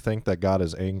 if you think that God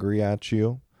is angry at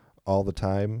you all the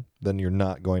time, then you're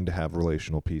not going to have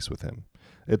relational peace with him.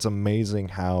 It's amazing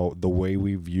how the way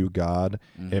we view God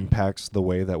impacts the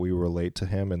way that we relate to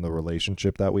him and the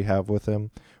relationship that we have with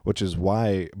him, which is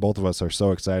why both of us are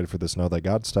so excited for this Know Thy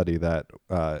God study that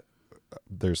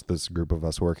there's this group of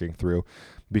us working through,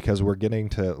 because we're getting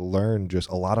to learn just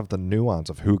a lot of the nuance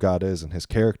of who God is and his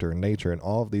character and nature and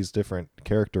all of these different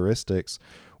characteristics,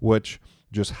 which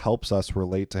just helps us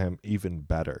relate to him even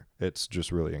better. It's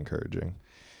just really encouraging.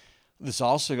 This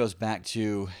also goes back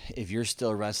to, if you're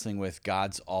still wrestling with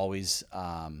God's always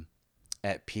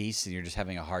at peace and you're just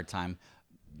having a hard time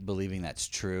believing that's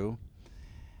true,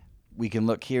 we can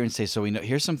look here and say, so we know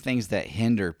here's some things that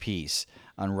hinder peace: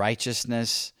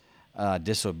 unrighteousness,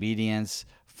 disobedience,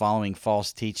 following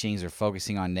false teachings, or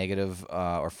focusing on negative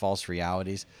or false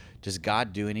realities. Does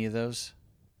God do any of those?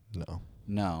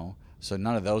 No. So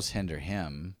none of those hinder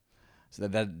him. So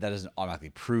that doesn't automatically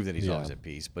prove that he's always at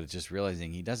peace, but it's just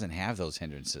realizing he doesn't have those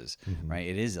hindrances, right?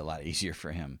 It is a lot easier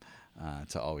for him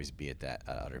to always be at that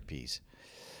utter peace.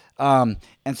 And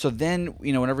so then,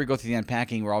 whenever we go through the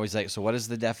unpacking, we're always like, so what is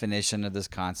the definition of this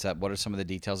concept? What are some of the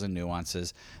details and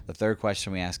nuances? The third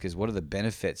question we ask is, what are the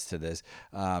benefits to this?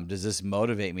 Does this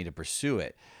motivate me to pursue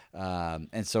it?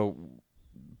 And so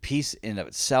peace in of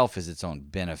itself is its own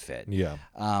benefit.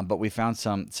 But we found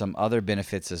some other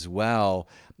benefits as well,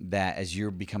 that as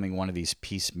you're becoming one of these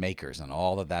peacemakers and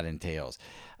all that entails,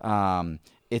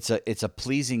 it's a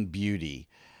pleasing beauty,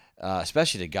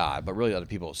 especially to God, but really other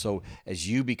people. So as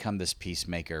you become this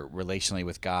peacemaker relationally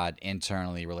with God,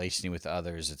 internally, relationally with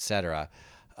others, etc.,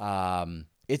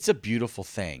 it's a beautiful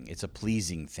thing. It's a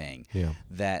pleasing thing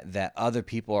that other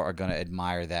people are going to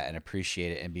admire that and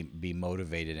appreciate it and be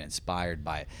motivated and inspired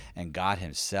by it. And God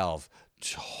himself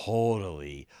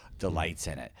totally delights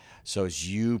in it. So as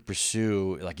you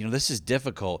pursue, this is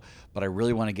difficult, but I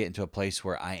really want to get into a place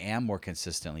where I am more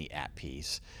consistently at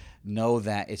peace. Know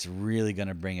that it's really going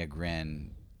to bring a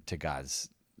grin to God.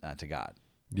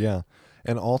 Yeah.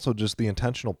 And also just the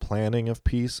intentional planning of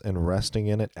peace and resting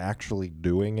in it, actually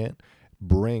doing it,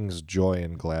 brings joy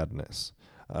and gladness.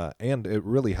 And it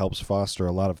really helps foster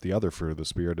a lot of the other fruit of the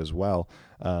Spirit as well,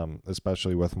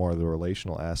 especially with more of the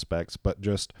relational aspects. But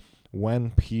just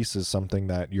when peace is something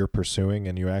that you're pursuing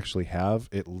and you actually have,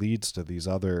 it leads to these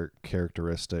other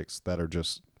characteristics that are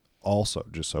just also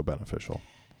just so beneficial.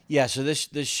 Yeah, so this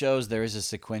shows there is a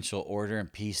sequential order, and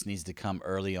peace needs to come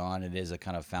early on. It is a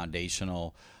kind of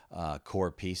foundational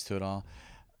core piece to it all.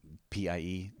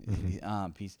 PIE,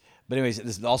 peace. But anyways,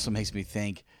 this also makes me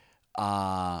think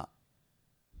that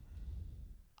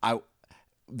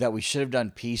we should have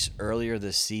done peace earlier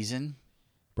this season.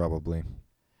 Probably.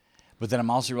 But then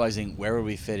I'm also realizing, where would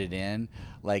we fit it in?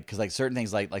 Because certain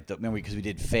things because we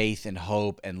did faith and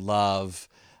hope and love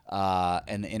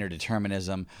and the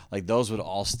interdeterminism, those would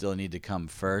all still need to come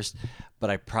first. But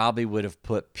I probably would have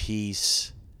put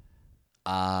peace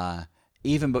that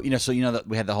we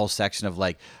had the whole section of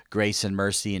grace and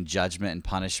mercy and judgment and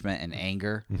punishment and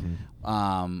anger.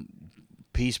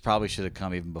 Peace probably should have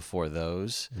come even before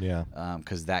those. Yeah.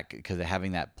 Because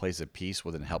having that place of peace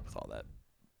wouldn't help with all that.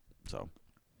 So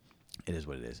it is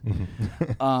what it is.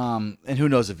 And who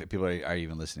knows if people are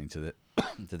even listening to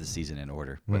the season in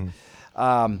order. But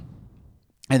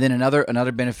and then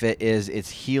another benefit is it's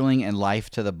healing and life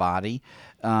to the body.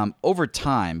 Over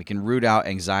time, it can root out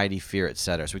anxiety, fear,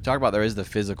 etc. So we talk about there is the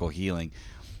physical healing,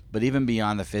 but even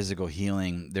beyond the physical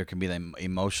healing, there can be the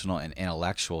emotional and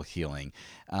intellectual healing,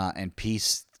 and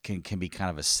peace can be kind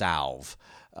of a salve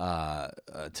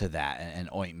to that, an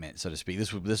ointment, so to speak.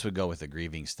 This would go with the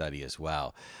grieving study as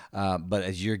well. But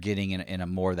as you're getting in a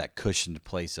more that cushioned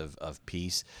place of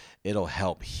peace, it'll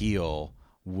help heal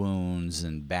wounds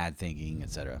and bad thinking,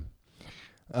 etc.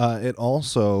 It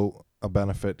also, a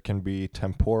benefit can be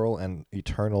temporal and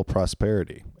eternal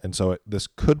prosperity. And so this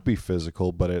could be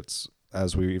physical, but it's,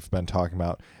 as we've been talking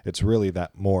about, it's really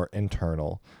that more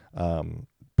internal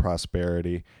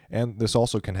prosperity. And this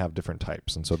also can have different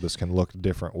types. And so this can look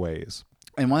different ways.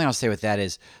 And one thing I'll say with that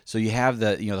is, so you have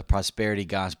the prosperity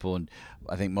gospel, and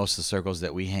I think most of the circles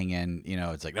that we hang in,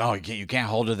 it's like, no, you can't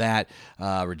hold to that,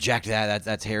 reject that,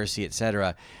 that's heresy,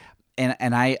 etc.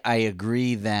 And I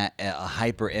agree that a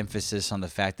hyper emphasis on the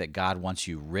fact that God wants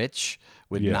you rich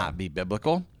would not be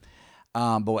biblical.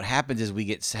 But what happens is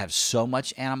we have so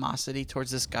much animosity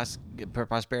towards this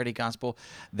prosperity gospel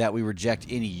that we reject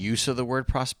any use of the word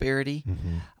prosperity.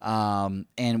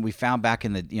 And we found back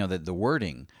in the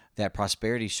wording that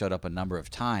prosperity showed up a number of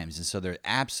times. And so there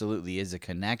absolutely is a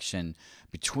connection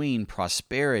between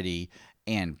prosperity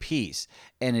and peace.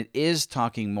 And it is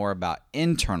talking more about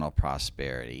internal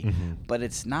prosperity, but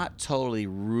it's not totally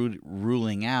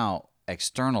ruling out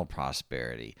external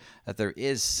prosperity, that there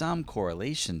is some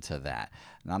correlation to that.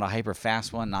 Not a hyper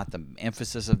fast one, not the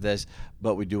emphasis of this,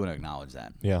 but we do want to acknowledge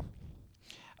that. Yeah.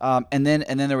 And then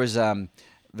there was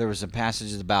some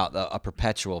passages about a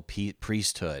perpetual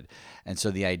priesthood. And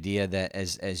so the idea that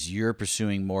as you're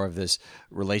pursuing more of this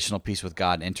relational peace with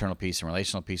God, internal peace and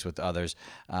relational peace with others,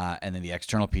 and then the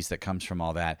external peace that comes from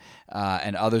all that,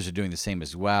 and others are doing the same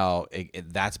as well,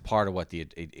 that's part of what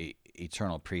the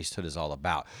eternal priesthood is all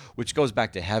about, which goes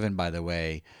back to heaven, by the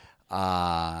way.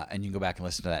 And you can go back and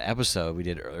listen to that episode we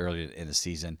did earlier in the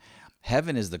season.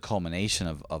 Heaven is the culmination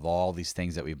of all these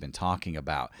things that we've been talking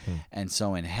about. And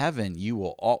so in heaven, you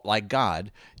will, like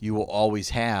God, you will always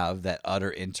have that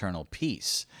utter internal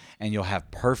peace, and you'll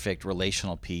have perfect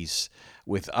relational peace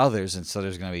with others. And so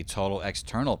there's going to be total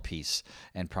external peace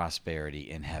and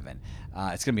prosperity in heaven.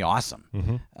 It's going to be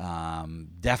awesome.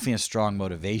 Definitely a strong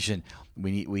motivation.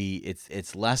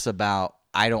 It's less about,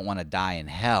 I don't want to die in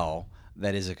hell.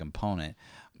 That is a component.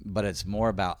 But it's more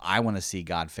about, I want to see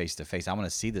God face to face. I want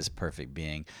to see this perfect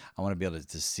being. I want to be able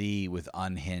to see with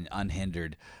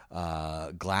unhindered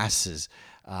glasses,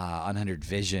 unhindered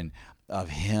vision of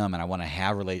Him. And I want to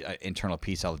have internal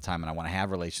peace all the time. And I want to have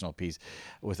relational peace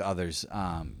with others.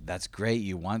 That's great.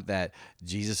 You want that.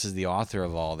 Jesus is the author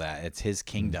of all that. It's His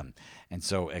kingdom. And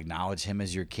so acknowledge Him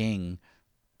as your King,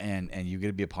 and you get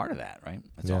to be a part of that, right?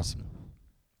 That's awesome.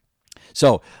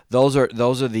 So those are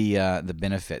the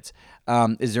benefits.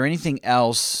 Is there anything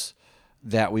else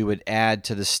that we would add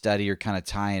to the study, or kind of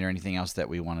tie in, or anything else that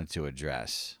we wanted to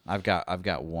address? I've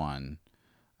got one.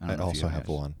 I also have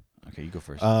one. Okay, you go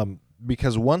first.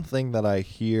 Because one thing that I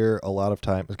hear a lot of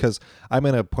times, because I'm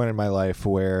in a point in my life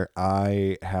where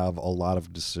I have a lot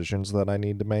of decisions that I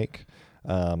need to make.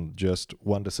 Just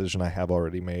one decision I have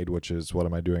already made, which is what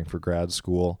am I doing for grad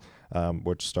school,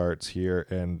 which starts here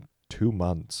in 2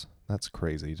 months. That's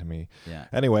crazy to me. Yeah.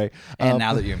 Anyway. And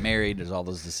now that you're married, there's all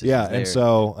those decisions. Yeah. there. And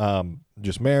so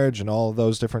just marriage and all of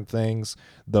those different things,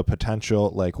 the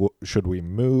potential, like, should we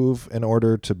move in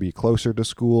order to be closer to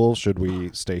school? Should we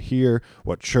stay here?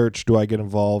 What church do I get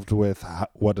involved with?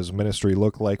 What does ministry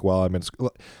look like while I'm in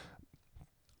school?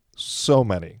 So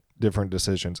many different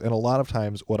decisions. And a lot of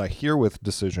times what I hear with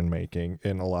decision making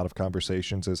in a lot of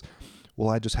conversations is, well,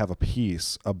 I just have a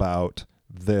peace about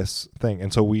this thing.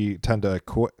 And so we tend to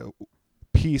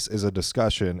peace is a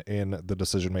discussion in the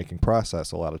decision-making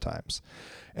process a lot of times.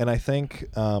 And I think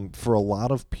for a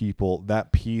lot of people,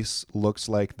 that peace looks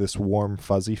like this warm,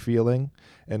 fuzzy feeling.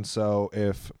 And so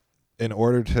if in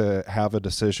order to have a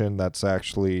decision that's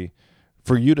actually,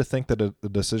 for you to think that a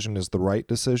decision is the right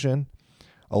decision,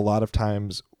 a lot of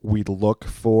times we look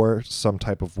for some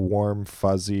type of warm,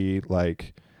 fuzzy,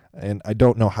 like, and I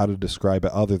don't know how to describe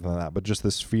it other than that, but just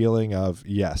this feeling of,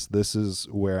 yes, this is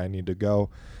where I need to go.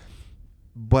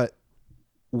 But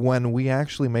when we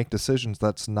actually make decisions,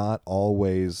 that's not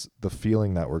always the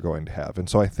feeling that we're going to have. And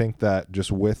so I think that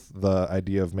just with the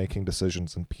idea of making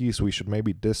decisions in peace, we should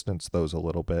maybe distance those a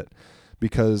little bit,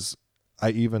 because I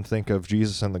even think of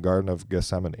Jesus in the Garden of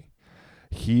Gethsemane.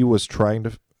 He was trying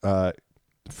to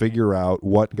figure out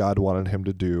what God wanted him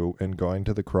to do in going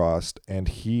to the cross, and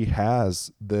he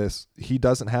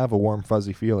doesn't have a warm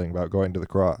fuzzy feeling about going to the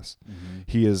cross.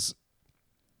 He is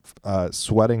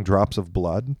sweating drops of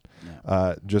blood.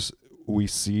 We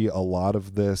see a lot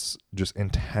of this just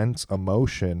intense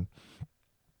emotion,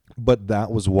 but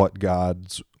that was what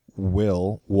God's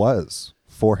will was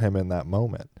for him in that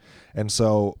moment. And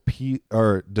so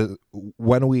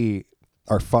when we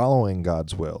are following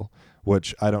God's will,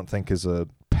 which I don't think is a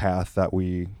path that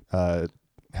we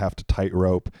have to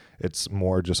tightrope. It's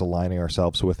more just aligning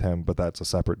ourselves with him, but that's a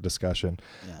separate discussion.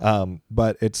 Yeah.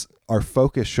 But our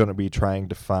focus shouldn't be trying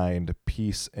to find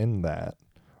peace in that,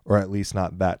 or at least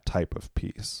not that type of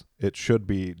peace. It should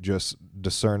be just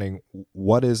discerning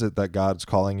what is it that God's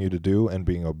calling you to do and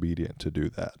being obedient to do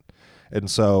that. And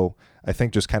so I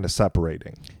think just kind of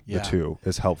separating the two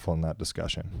is helpful in that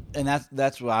discussion. And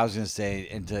that's what I was going to say.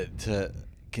 And to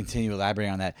continue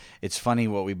elaborating on that, it's funny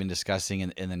what we've been discussing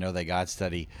in the Know That God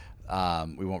study.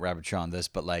 We won't rabbit trail on this,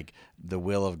 but like the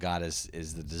will of God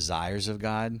is the desires of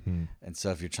God. And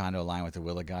so if you're trying to align with the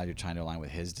will of God, you're trying to align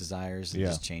with his desires. It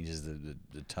just changes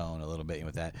the tone a little bit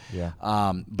with that. Yeah.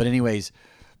 But anyways,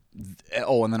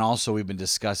 and then also we've been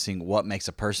discussing what makes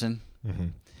a person.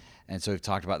 And so we've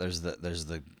talked about there's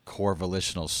the core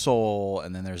volitional soul,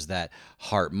 and then there's that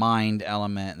heart-mind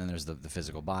element, and then there's the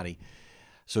physical body.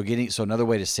 So another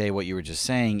way to say what you were just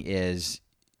saying is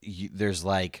there's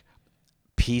like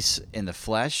peace in the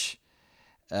flesh,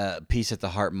 peace at the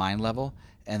heart-mind level,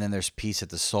 and then there's peace at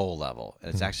the soul level.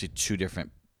 And it's actually two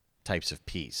different types of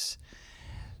peace.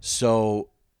 So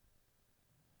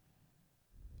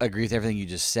I agree with everything you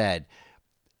just said.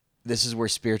 This is where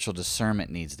spiritual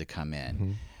discernment needs to come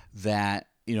in. That,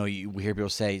 we hear people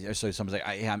say, so someone's like,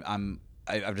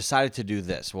 I've decided to do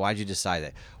this. Well, why'd you decide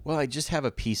that? Well, I just have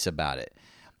a peace about it.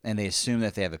 And they assume that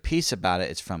if they have a peace about it,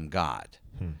 it's from God.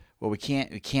 Well, we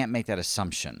can't make that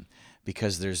assumption,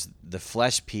 because there's the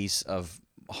flesh piece of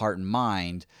heart and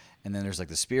mind, and then there's like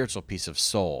the spiritual piece of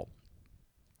soul.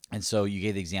 And so you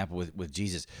gave the example with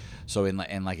Jesus. So in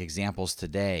like examples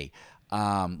today,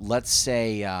 let's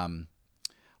say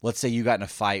you got in a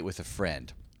fight with a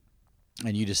friend,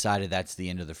 and you decided that's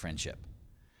the end of the friendship,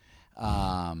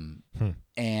 and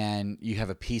you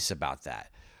have a peace about that.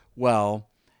 Well,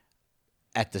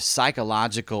 at the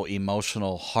psychological,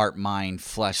 emotional, heart, mind,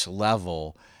 flesh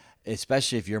level,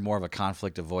 especially if you're more of a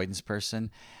conflict avoidance person,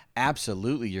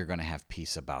 absolutely you're going to have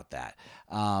peace about that,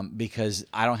 because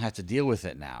I don't have to deal with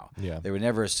it now. Yeah. They were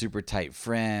never a super tight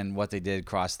friend. What they did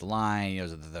crossed the line.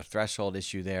 The threshold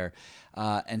issue there.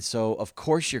 And so, of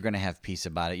course, you're going to have peace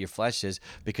about it. Your flesh is,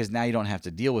 because now you don't have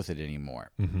to deal with it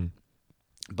anymore.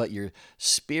 But your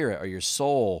spirit or your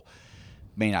soul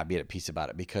may not be at peace about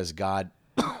it, because God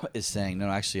is saying, no,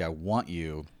 actually, I want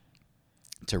you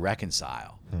to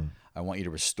reconcile. I want you to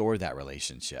restore that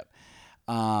relationship.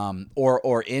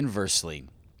 Or inversely,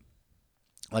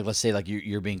 like let's say like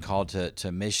you're being called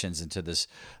to missions into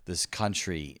this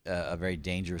country, a very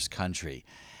dangerous country.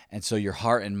 And so your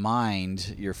heart and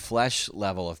mind, your flesh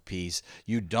level of peace,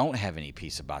 you don't have any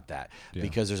peace about that,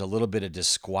 because there's a little bit of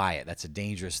disquiet. That's a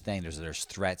dangerous thing. There's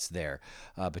threats there,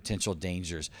 potential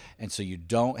dangers. And so you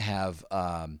don't have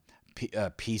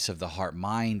peace of the heart,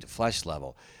 mind, flesh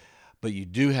level. But you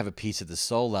do have a peace at the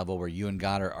soul level where you and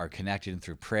God are connected, and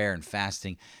through prayer and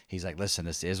fasting, he's like, listen,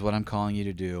 this is what I'm calling you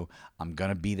to do. I'm going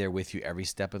to be there with you every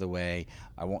step of the way.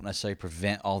 I won't necessarily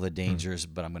prevent all the dangers,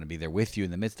 but I'm going to be there with you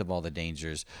in the midst of all the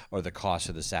dangers, or the cost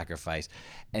of the sacrifice.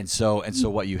 And so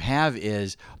what you have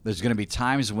is there's going to be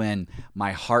times when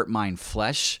my heart, mind,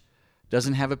 flesh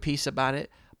doesn't have a peace about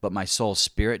it, but my soul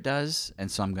spirit does,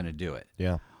 and so I'm going to do it.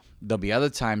 Yeah. There'll be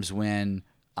other times when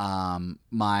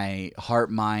my heart,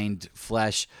 mind,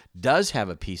 flesh does have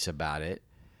a peace about it,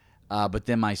 but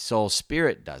then my soul,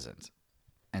 spirit doesn't.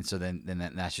 And so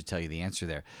then that should tell you the answer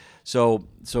there. So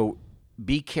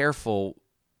be careful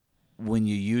when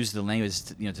you use the language,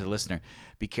 to the listener.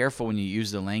 Be careful when you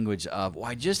use the language of, well,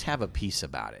 I just have a peace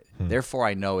about it. Therefore,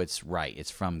 I know it's right.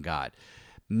 It's from God.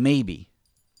 Maybe.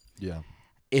 Yeah.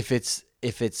 If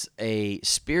it's a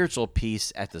spiritual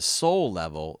peace at the soul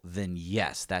level, then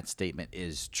yes, that statement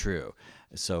is true.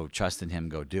 So trust in him,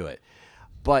 go do it.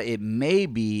 But it may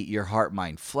be your heart,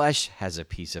 mind, flesh has a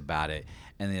peace about it,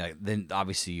 and then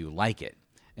obviously you like it.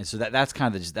 And so that's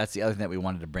kind of that's the other thing that we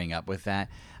wanted to bring up with that,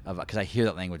 because I hear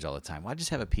that language all the time. Well, I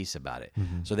just have a peace about it,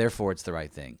 so therefore it's the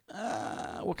right thing.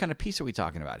 What kind of peace are we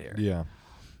talking about here? Yeah.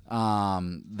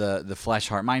 The flesh,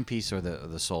 heart, mind peace, or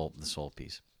the soul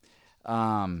piece.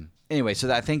 Anyway,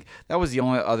 so I think that was the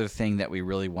only other thing that we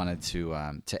really wanted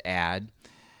to add.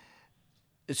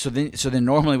 So then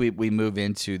normally we move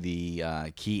into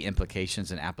the key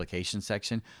implications and application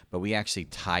section, but we actually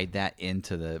tied that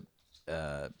into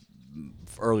the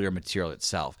earlier material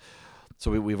itself.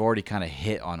 So we've already kind of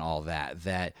hit on all that.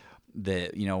 That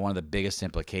one of the biggest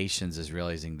implications is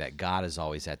realizing that God is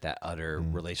always at that utter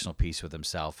relational peace with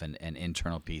himself and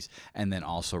internal peace, and then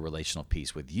also relational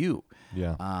peace with you.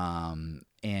 Yeah.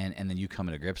 And and then you come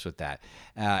to grips with that,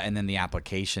 and then the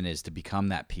application is to become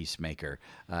that peacemaker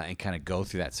and kind of go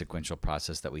through that sequential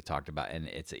process that we talked about, and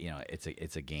it's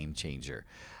a game changer.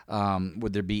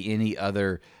 Would there be any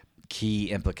other key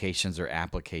implications or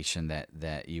application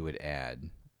that you would add?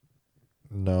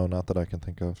 No, not that I can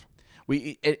think of.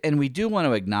 We do want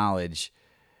to acknowledge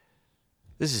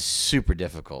this is super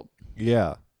difficult.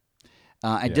 Yeah.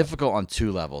 And difficult on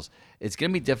two levels. It's going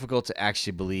to be difficult to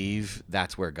actually believe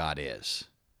that's where God is.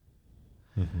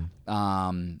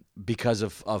 Because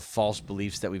of false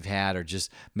beliefs that we've had, or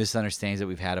just misunderstandings that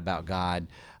we've had about God,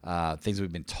 things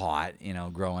we've been taught,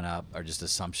 growing up, or just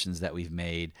assumptions that we've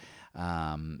made,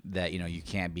 that, you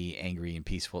can't be angry and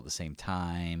peaceful at the same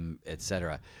time,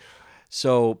 etc.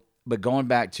 So, but going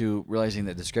back to realizing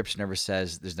that the scripture never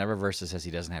says, there's never a verse that says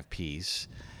he doesn't have peace,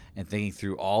 and thinking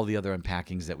through all the other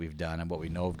unpackings that we've done and what we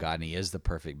know of God, and he is the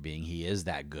perfect being, he is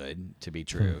that good to be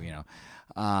true,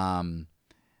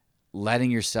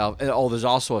 letting yourself, there's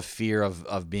also a fear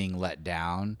of being let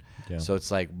down. Yeah. So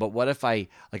it's like, but what if I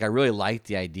really like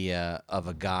the idea of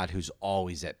a God who's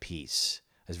always at peace.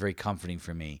 It's very comforting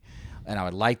for me. And I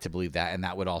would like to believe that, and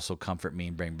that would also comfort me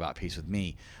and bring about peace with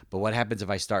me. But what happens if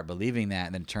I start believing that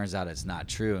and then it turns out it's not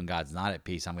true and God's not at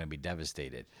peace? I'm going to be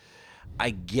devastated. I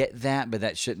get that, but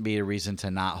that shouldn't be a reason to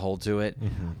not hold to it.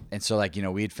 And so,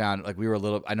 we had found, we were a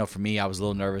little, I know for me, I was a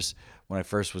little nervous when I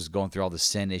first was going through all the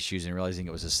sin issues and realizing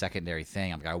it was a secondary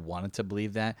thing. I wanted to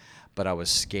believe that, but I was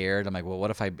scared. I'm like, well,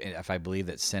 what if I believe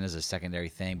that sin is a secondary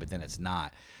thing, but then it's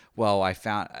not? Well, I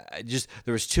found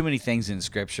there was too many things in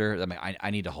Scripture.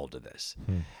 I need to hold to this.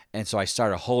 And so I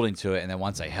started holding to it, and then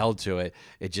once I held to it,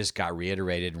 it just got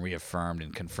reiterated and reaffirmed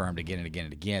and confirmed again and again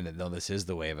and again that, no, this is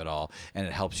the way of it all, and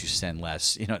it helps you sin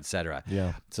less, et cetera.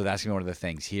 Yeah. So that's going to be one of the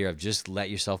things here of just let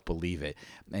yourself believe it,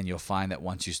 and you'll find that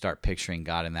once you start picturing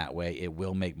God in that way, it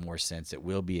will make more sense. It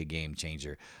will be a game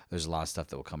changer. There's a lot of stuff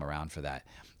that will come around for that.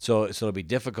 So it'll be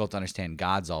difficult to understand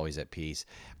God's always at peace,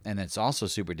 and it's also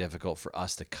super difficult for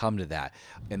us to come to that.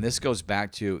 And this goes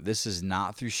back to, this is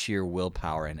not through sheer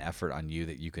willpower and effort on you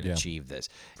that you can achieve this.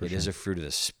 It is a fruit of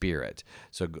the Spirit.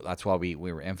 So that's why we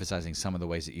were emphasizing some of the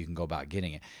ways that you can go about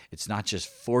getting it. It's not just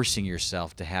forcing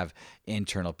yourself to have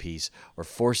internal peace or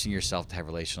forcing yourself to have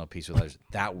relational peace with others.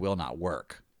 That will not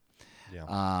work.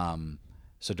 Yeah.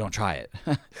 So don't try it.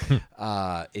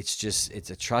 It's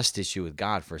a trust issue with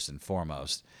God first and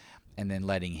foremost, and then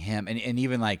letting him, and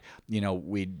even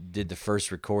we did the first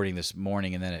recording this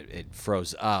morning and then it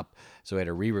froze up, so we had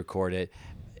to re-record it.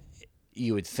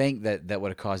 You would think that would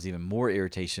have caused even more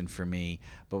irritation for me,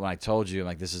 but when I told you, I'm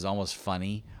like, this is almost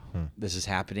funny. This is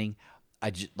happening.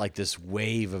 This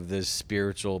wave of this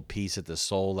spiritual peace at the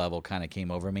soul level kind of came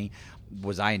over me.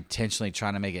 Was I intentionally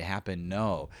trying to make it happen?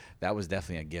 No, that was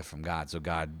definitely a gift from God. So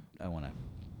God, I want to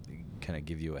kind of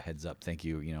give you a heads up. Thank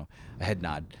you, a head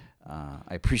nod. I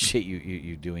appreciate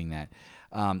you doing that.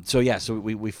 So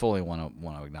we fully want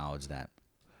to acknowledge that.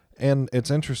 And it's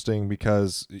interesting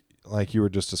because, like you were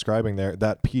just describing there,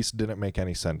 that peace didn't make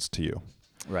any sense to you.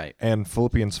 Right. And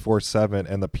Philippians 4:7,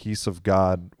 and the peace of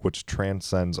God, which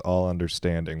transcends all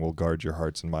understanding, will guard your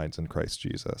hearts and minds in Christ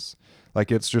Jesus.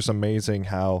 It's just amazing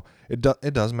how it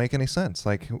doesn't make any sense.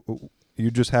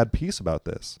 You just had peace about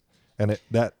this. And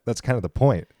that's kind of the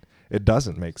point. It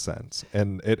doesn't make sense.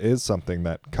 And it is something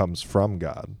that comes from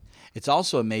God. It's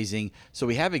also amazing. So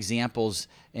we have examples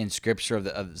in Scripture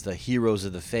of the heroes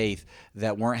of the faith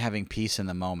that weren't having peace in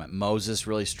the moment. Moses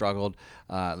really struggled,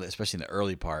 especially in the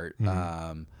early part,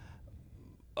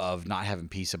 of not having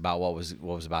peace about what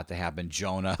was about to happen.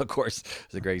 Jonah, of course,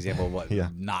 is a great example of what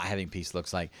not having peace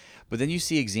looks like. But then you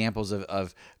see examples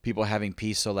of people having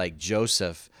peace. So like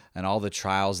Joseph and all the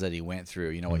trials that he went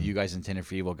through, what you guys intended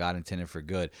for evil, God intended for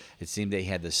good. It seemed that he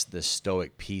had this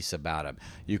stoic peace about him.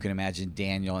 You can imagine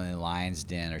Daniel in the lion's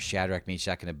den, or Shadrach,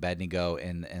 Meshach, and Abednego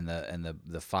in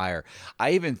the fire.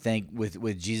 I even think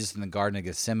with Jesus in the Garden of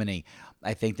Gethsemane,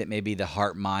 I think that maybe the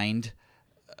heart mind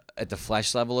at the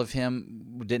flesh level of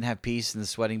him didn't have peace in the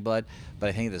sweating blood, but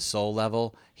I think at the soul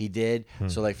level he did.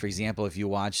 So like, for example, if you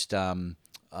watched Mel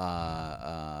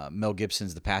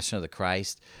Gibson's The Passion of the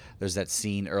Christ, there's that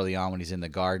scene early on when he's in the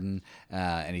garden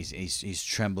and he's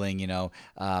trembling, and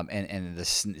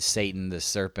Satan, the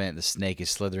serpent, the snake is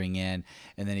slithering in,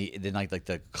 and then like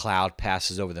the cloud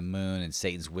passes over the moon and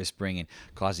Satan's whispering and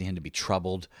causing him to be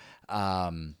troubled.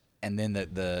 And then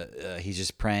he's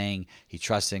just praying. He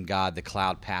trusts in God. The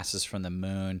cloud passes from the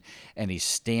moon, and he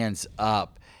stands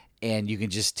up, and you can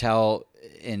just tell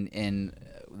in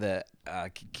the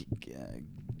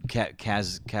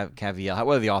Caviel,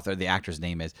 whatever the actor's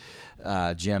name is,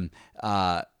 Jim,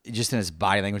 just in his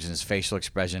body language and his facial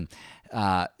expression,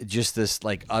 just this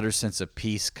like utter sense of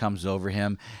peace comes over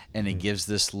him, and he gives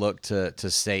this look to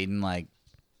Satan like,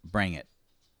 bring it,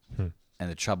 and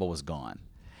the trouble was gone.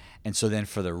 And so then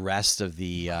for the rest of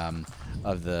the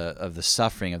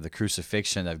suffering of the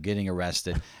crucifixion, of getting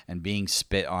arrested and being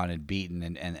spit on and beaten,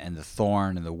 and the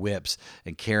thorn and the whips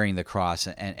and carrying the cross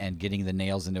and getting the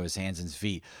nails into his hands and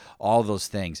feet, all those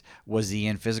things, was he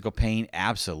in physical pain?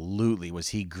 Absolutely. Was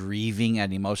he grieving at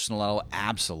an emotional level?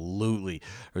 Absolutely.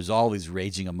 There's all these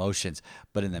raging emotions,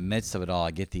 but in the midst of it all, I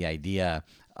get the idea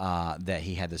that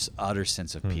he had this utter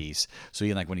sense of peace. So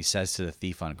even like when he says to the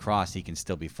thief on the cross, he can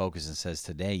still be focused and says,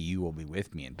 "Today you will be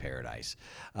with me in paradise.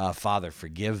 Father,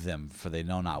 forgive them, for they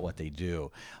know not what they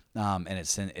do." And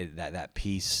that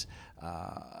peace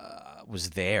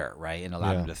was there, right, and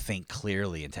allowed him to think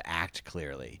clearly and to act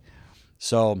clearly.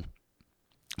 So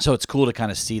it's cool to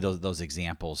kind of see those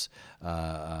examples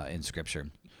in Scripture.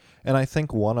 And I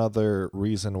think one other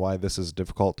reason why this is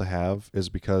difficult to have is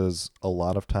because a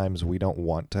lot of times we don't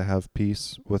want to have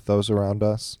peace with those around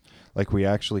us. Like, we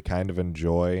actually kind of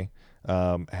enjoy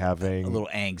having a little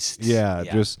angst. Yeah,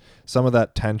 just some of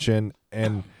that tension.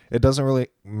 And it doesn't really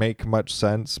make much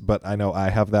sense, but I know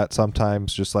I have that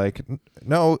sometimes, just like,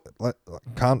 no, a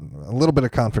little bit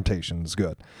of confrontation is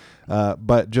good.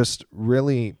 But just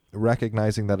really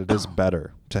recognizing that it is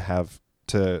better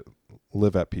to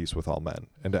live at peace with all men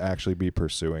and to actually be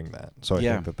pursuing that. So I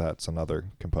think that that's another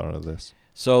component of this.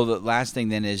 So the last thing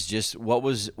then is just what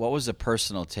was a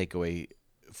personal takeaway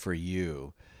for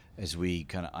you as we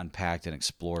kind of unpacked and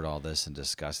explored all this and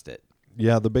discussed it?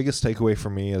 Yeah, the biggest takeaway for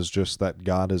me is just that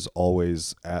God is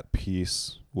always at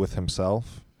peace with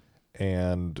himself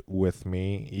and with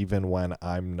me, even when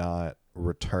I'm not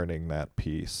returning that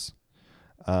peace.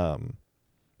 And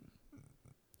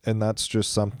that's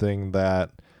just something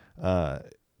that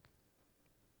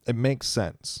it makes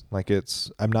sense. Like,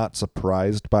 I'm not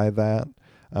surprised by that.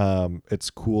 It's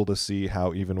cool to see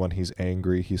how even when he's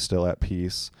angry, he's still at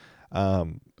peace.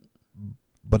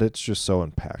 But it's just so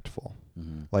impactful.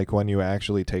 Mm-hmm. Like, when you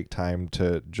actually take time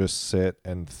to just sit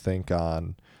and think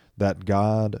on that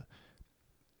God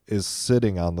is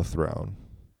sitting on the throne,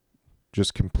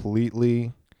 just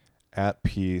completely at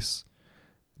peace,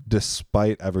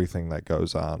 despite everything that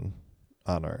goes on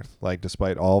earth. Like,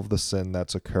 despite all of the sin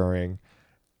that's occurring,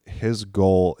 his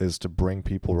goal is to bring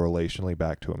people relationally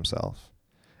back to himself.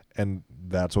 And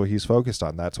that's what he's focused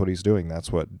on. That's what he's doing.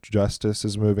 That's what justice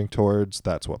is moving towards.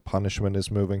 That's what punishment is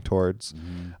moving towards.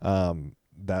 Mm-hmm.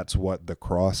 That's what the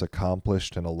cross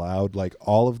accomplished and allowed. Like,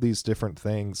 all of these different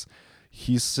things,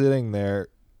 he's sitting there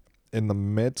in the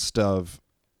midst of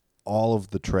all of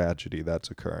the tragedy that's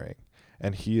occurring.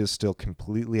 And he is still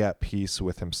completely at peace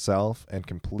with himself and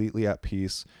completely at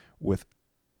peace with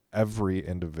every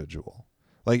individual.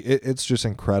 Like, it's just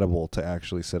incredible to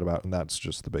actually sit about, and that's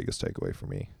just the biggest takeaway for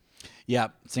me. Yeah,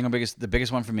 the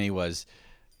biggest one for me was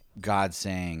God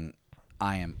saying,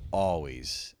 "I am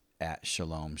always at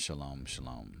shalom, shalom,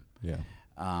 shalom." Yeah.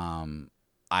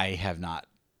 I have not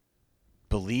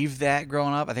believed that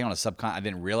growing up. I think I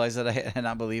didn't realize that I had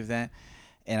not believed that.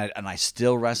 And I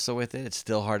still wrestle with it. It's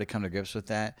still hard to come to grips with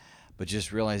that. But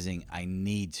just realizing I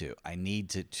need to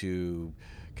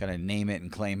kind of name it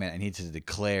and claim it. I need to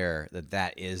declare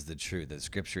that is the truth, that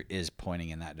Scripture is pointing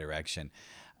in that direction,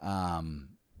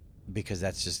 because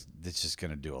that's just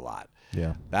going to do a lot.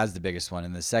 Yeah, that's the biggest one.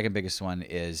 And the second biggest one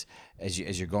is as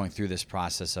you're going through this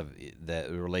process of the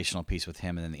relational piece with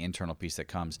Him and then the internal piece that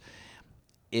comes,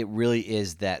 it really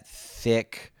is that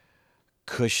thick,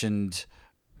 cushioned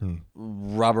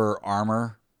rubber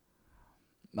armor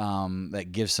that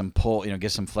gives some pull,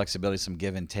 gives some flexibility, some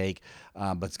give and take,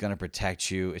 but it's going to protect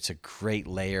you. It's a great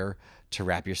layer to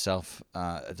wrap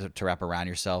around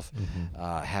yourself.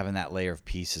 Mm-hmm. Having that layer of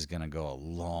peace is going to go a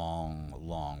long,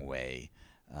 long way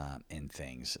in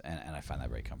things, and I find that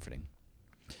very comforting.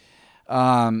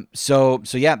 So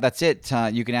yeah, that's it.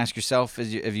 You can ask yourself,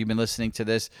 if you've been listening to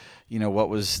this, what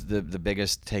was the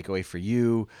biggest takeaway for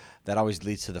you? That always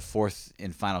leads to the fourth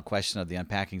and final question of the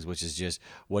unpackings, which is just,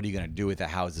 what are you going to do with it?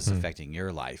 How is this affecting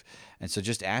your life? And so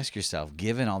just ask yourself,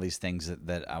 given all these things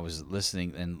that I was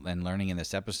listening and learning in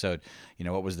this episode,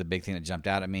 what was the big thing that jumped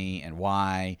out at me, and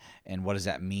why, and what does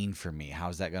that mean for me? How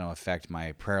is that going to affect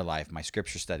my prayer life, my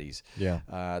scripture studies,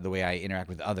 the way I interact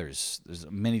with others? There's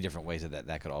many different ways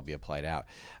that could all be applied out.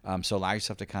 So allow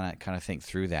yourself to kind of think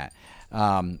through that.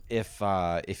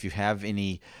 If you have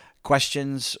any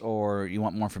questions or you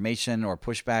want more information or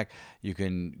pushback, you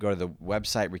can go to the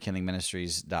website,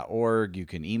 rekindlingministries.org. You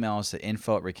can email us at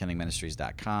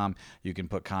info@rekindlingministries.com. You can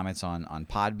put comments on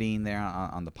Podbean there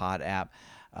on the Pod app.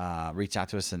 reach out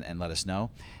to us and let us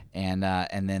know. And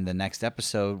then the next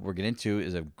episode we're getting into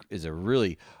is a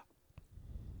really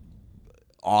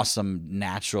awesome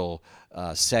natural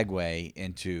segue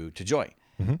into joy.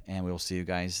 And we will see you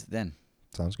guys then.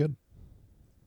 Sounds good.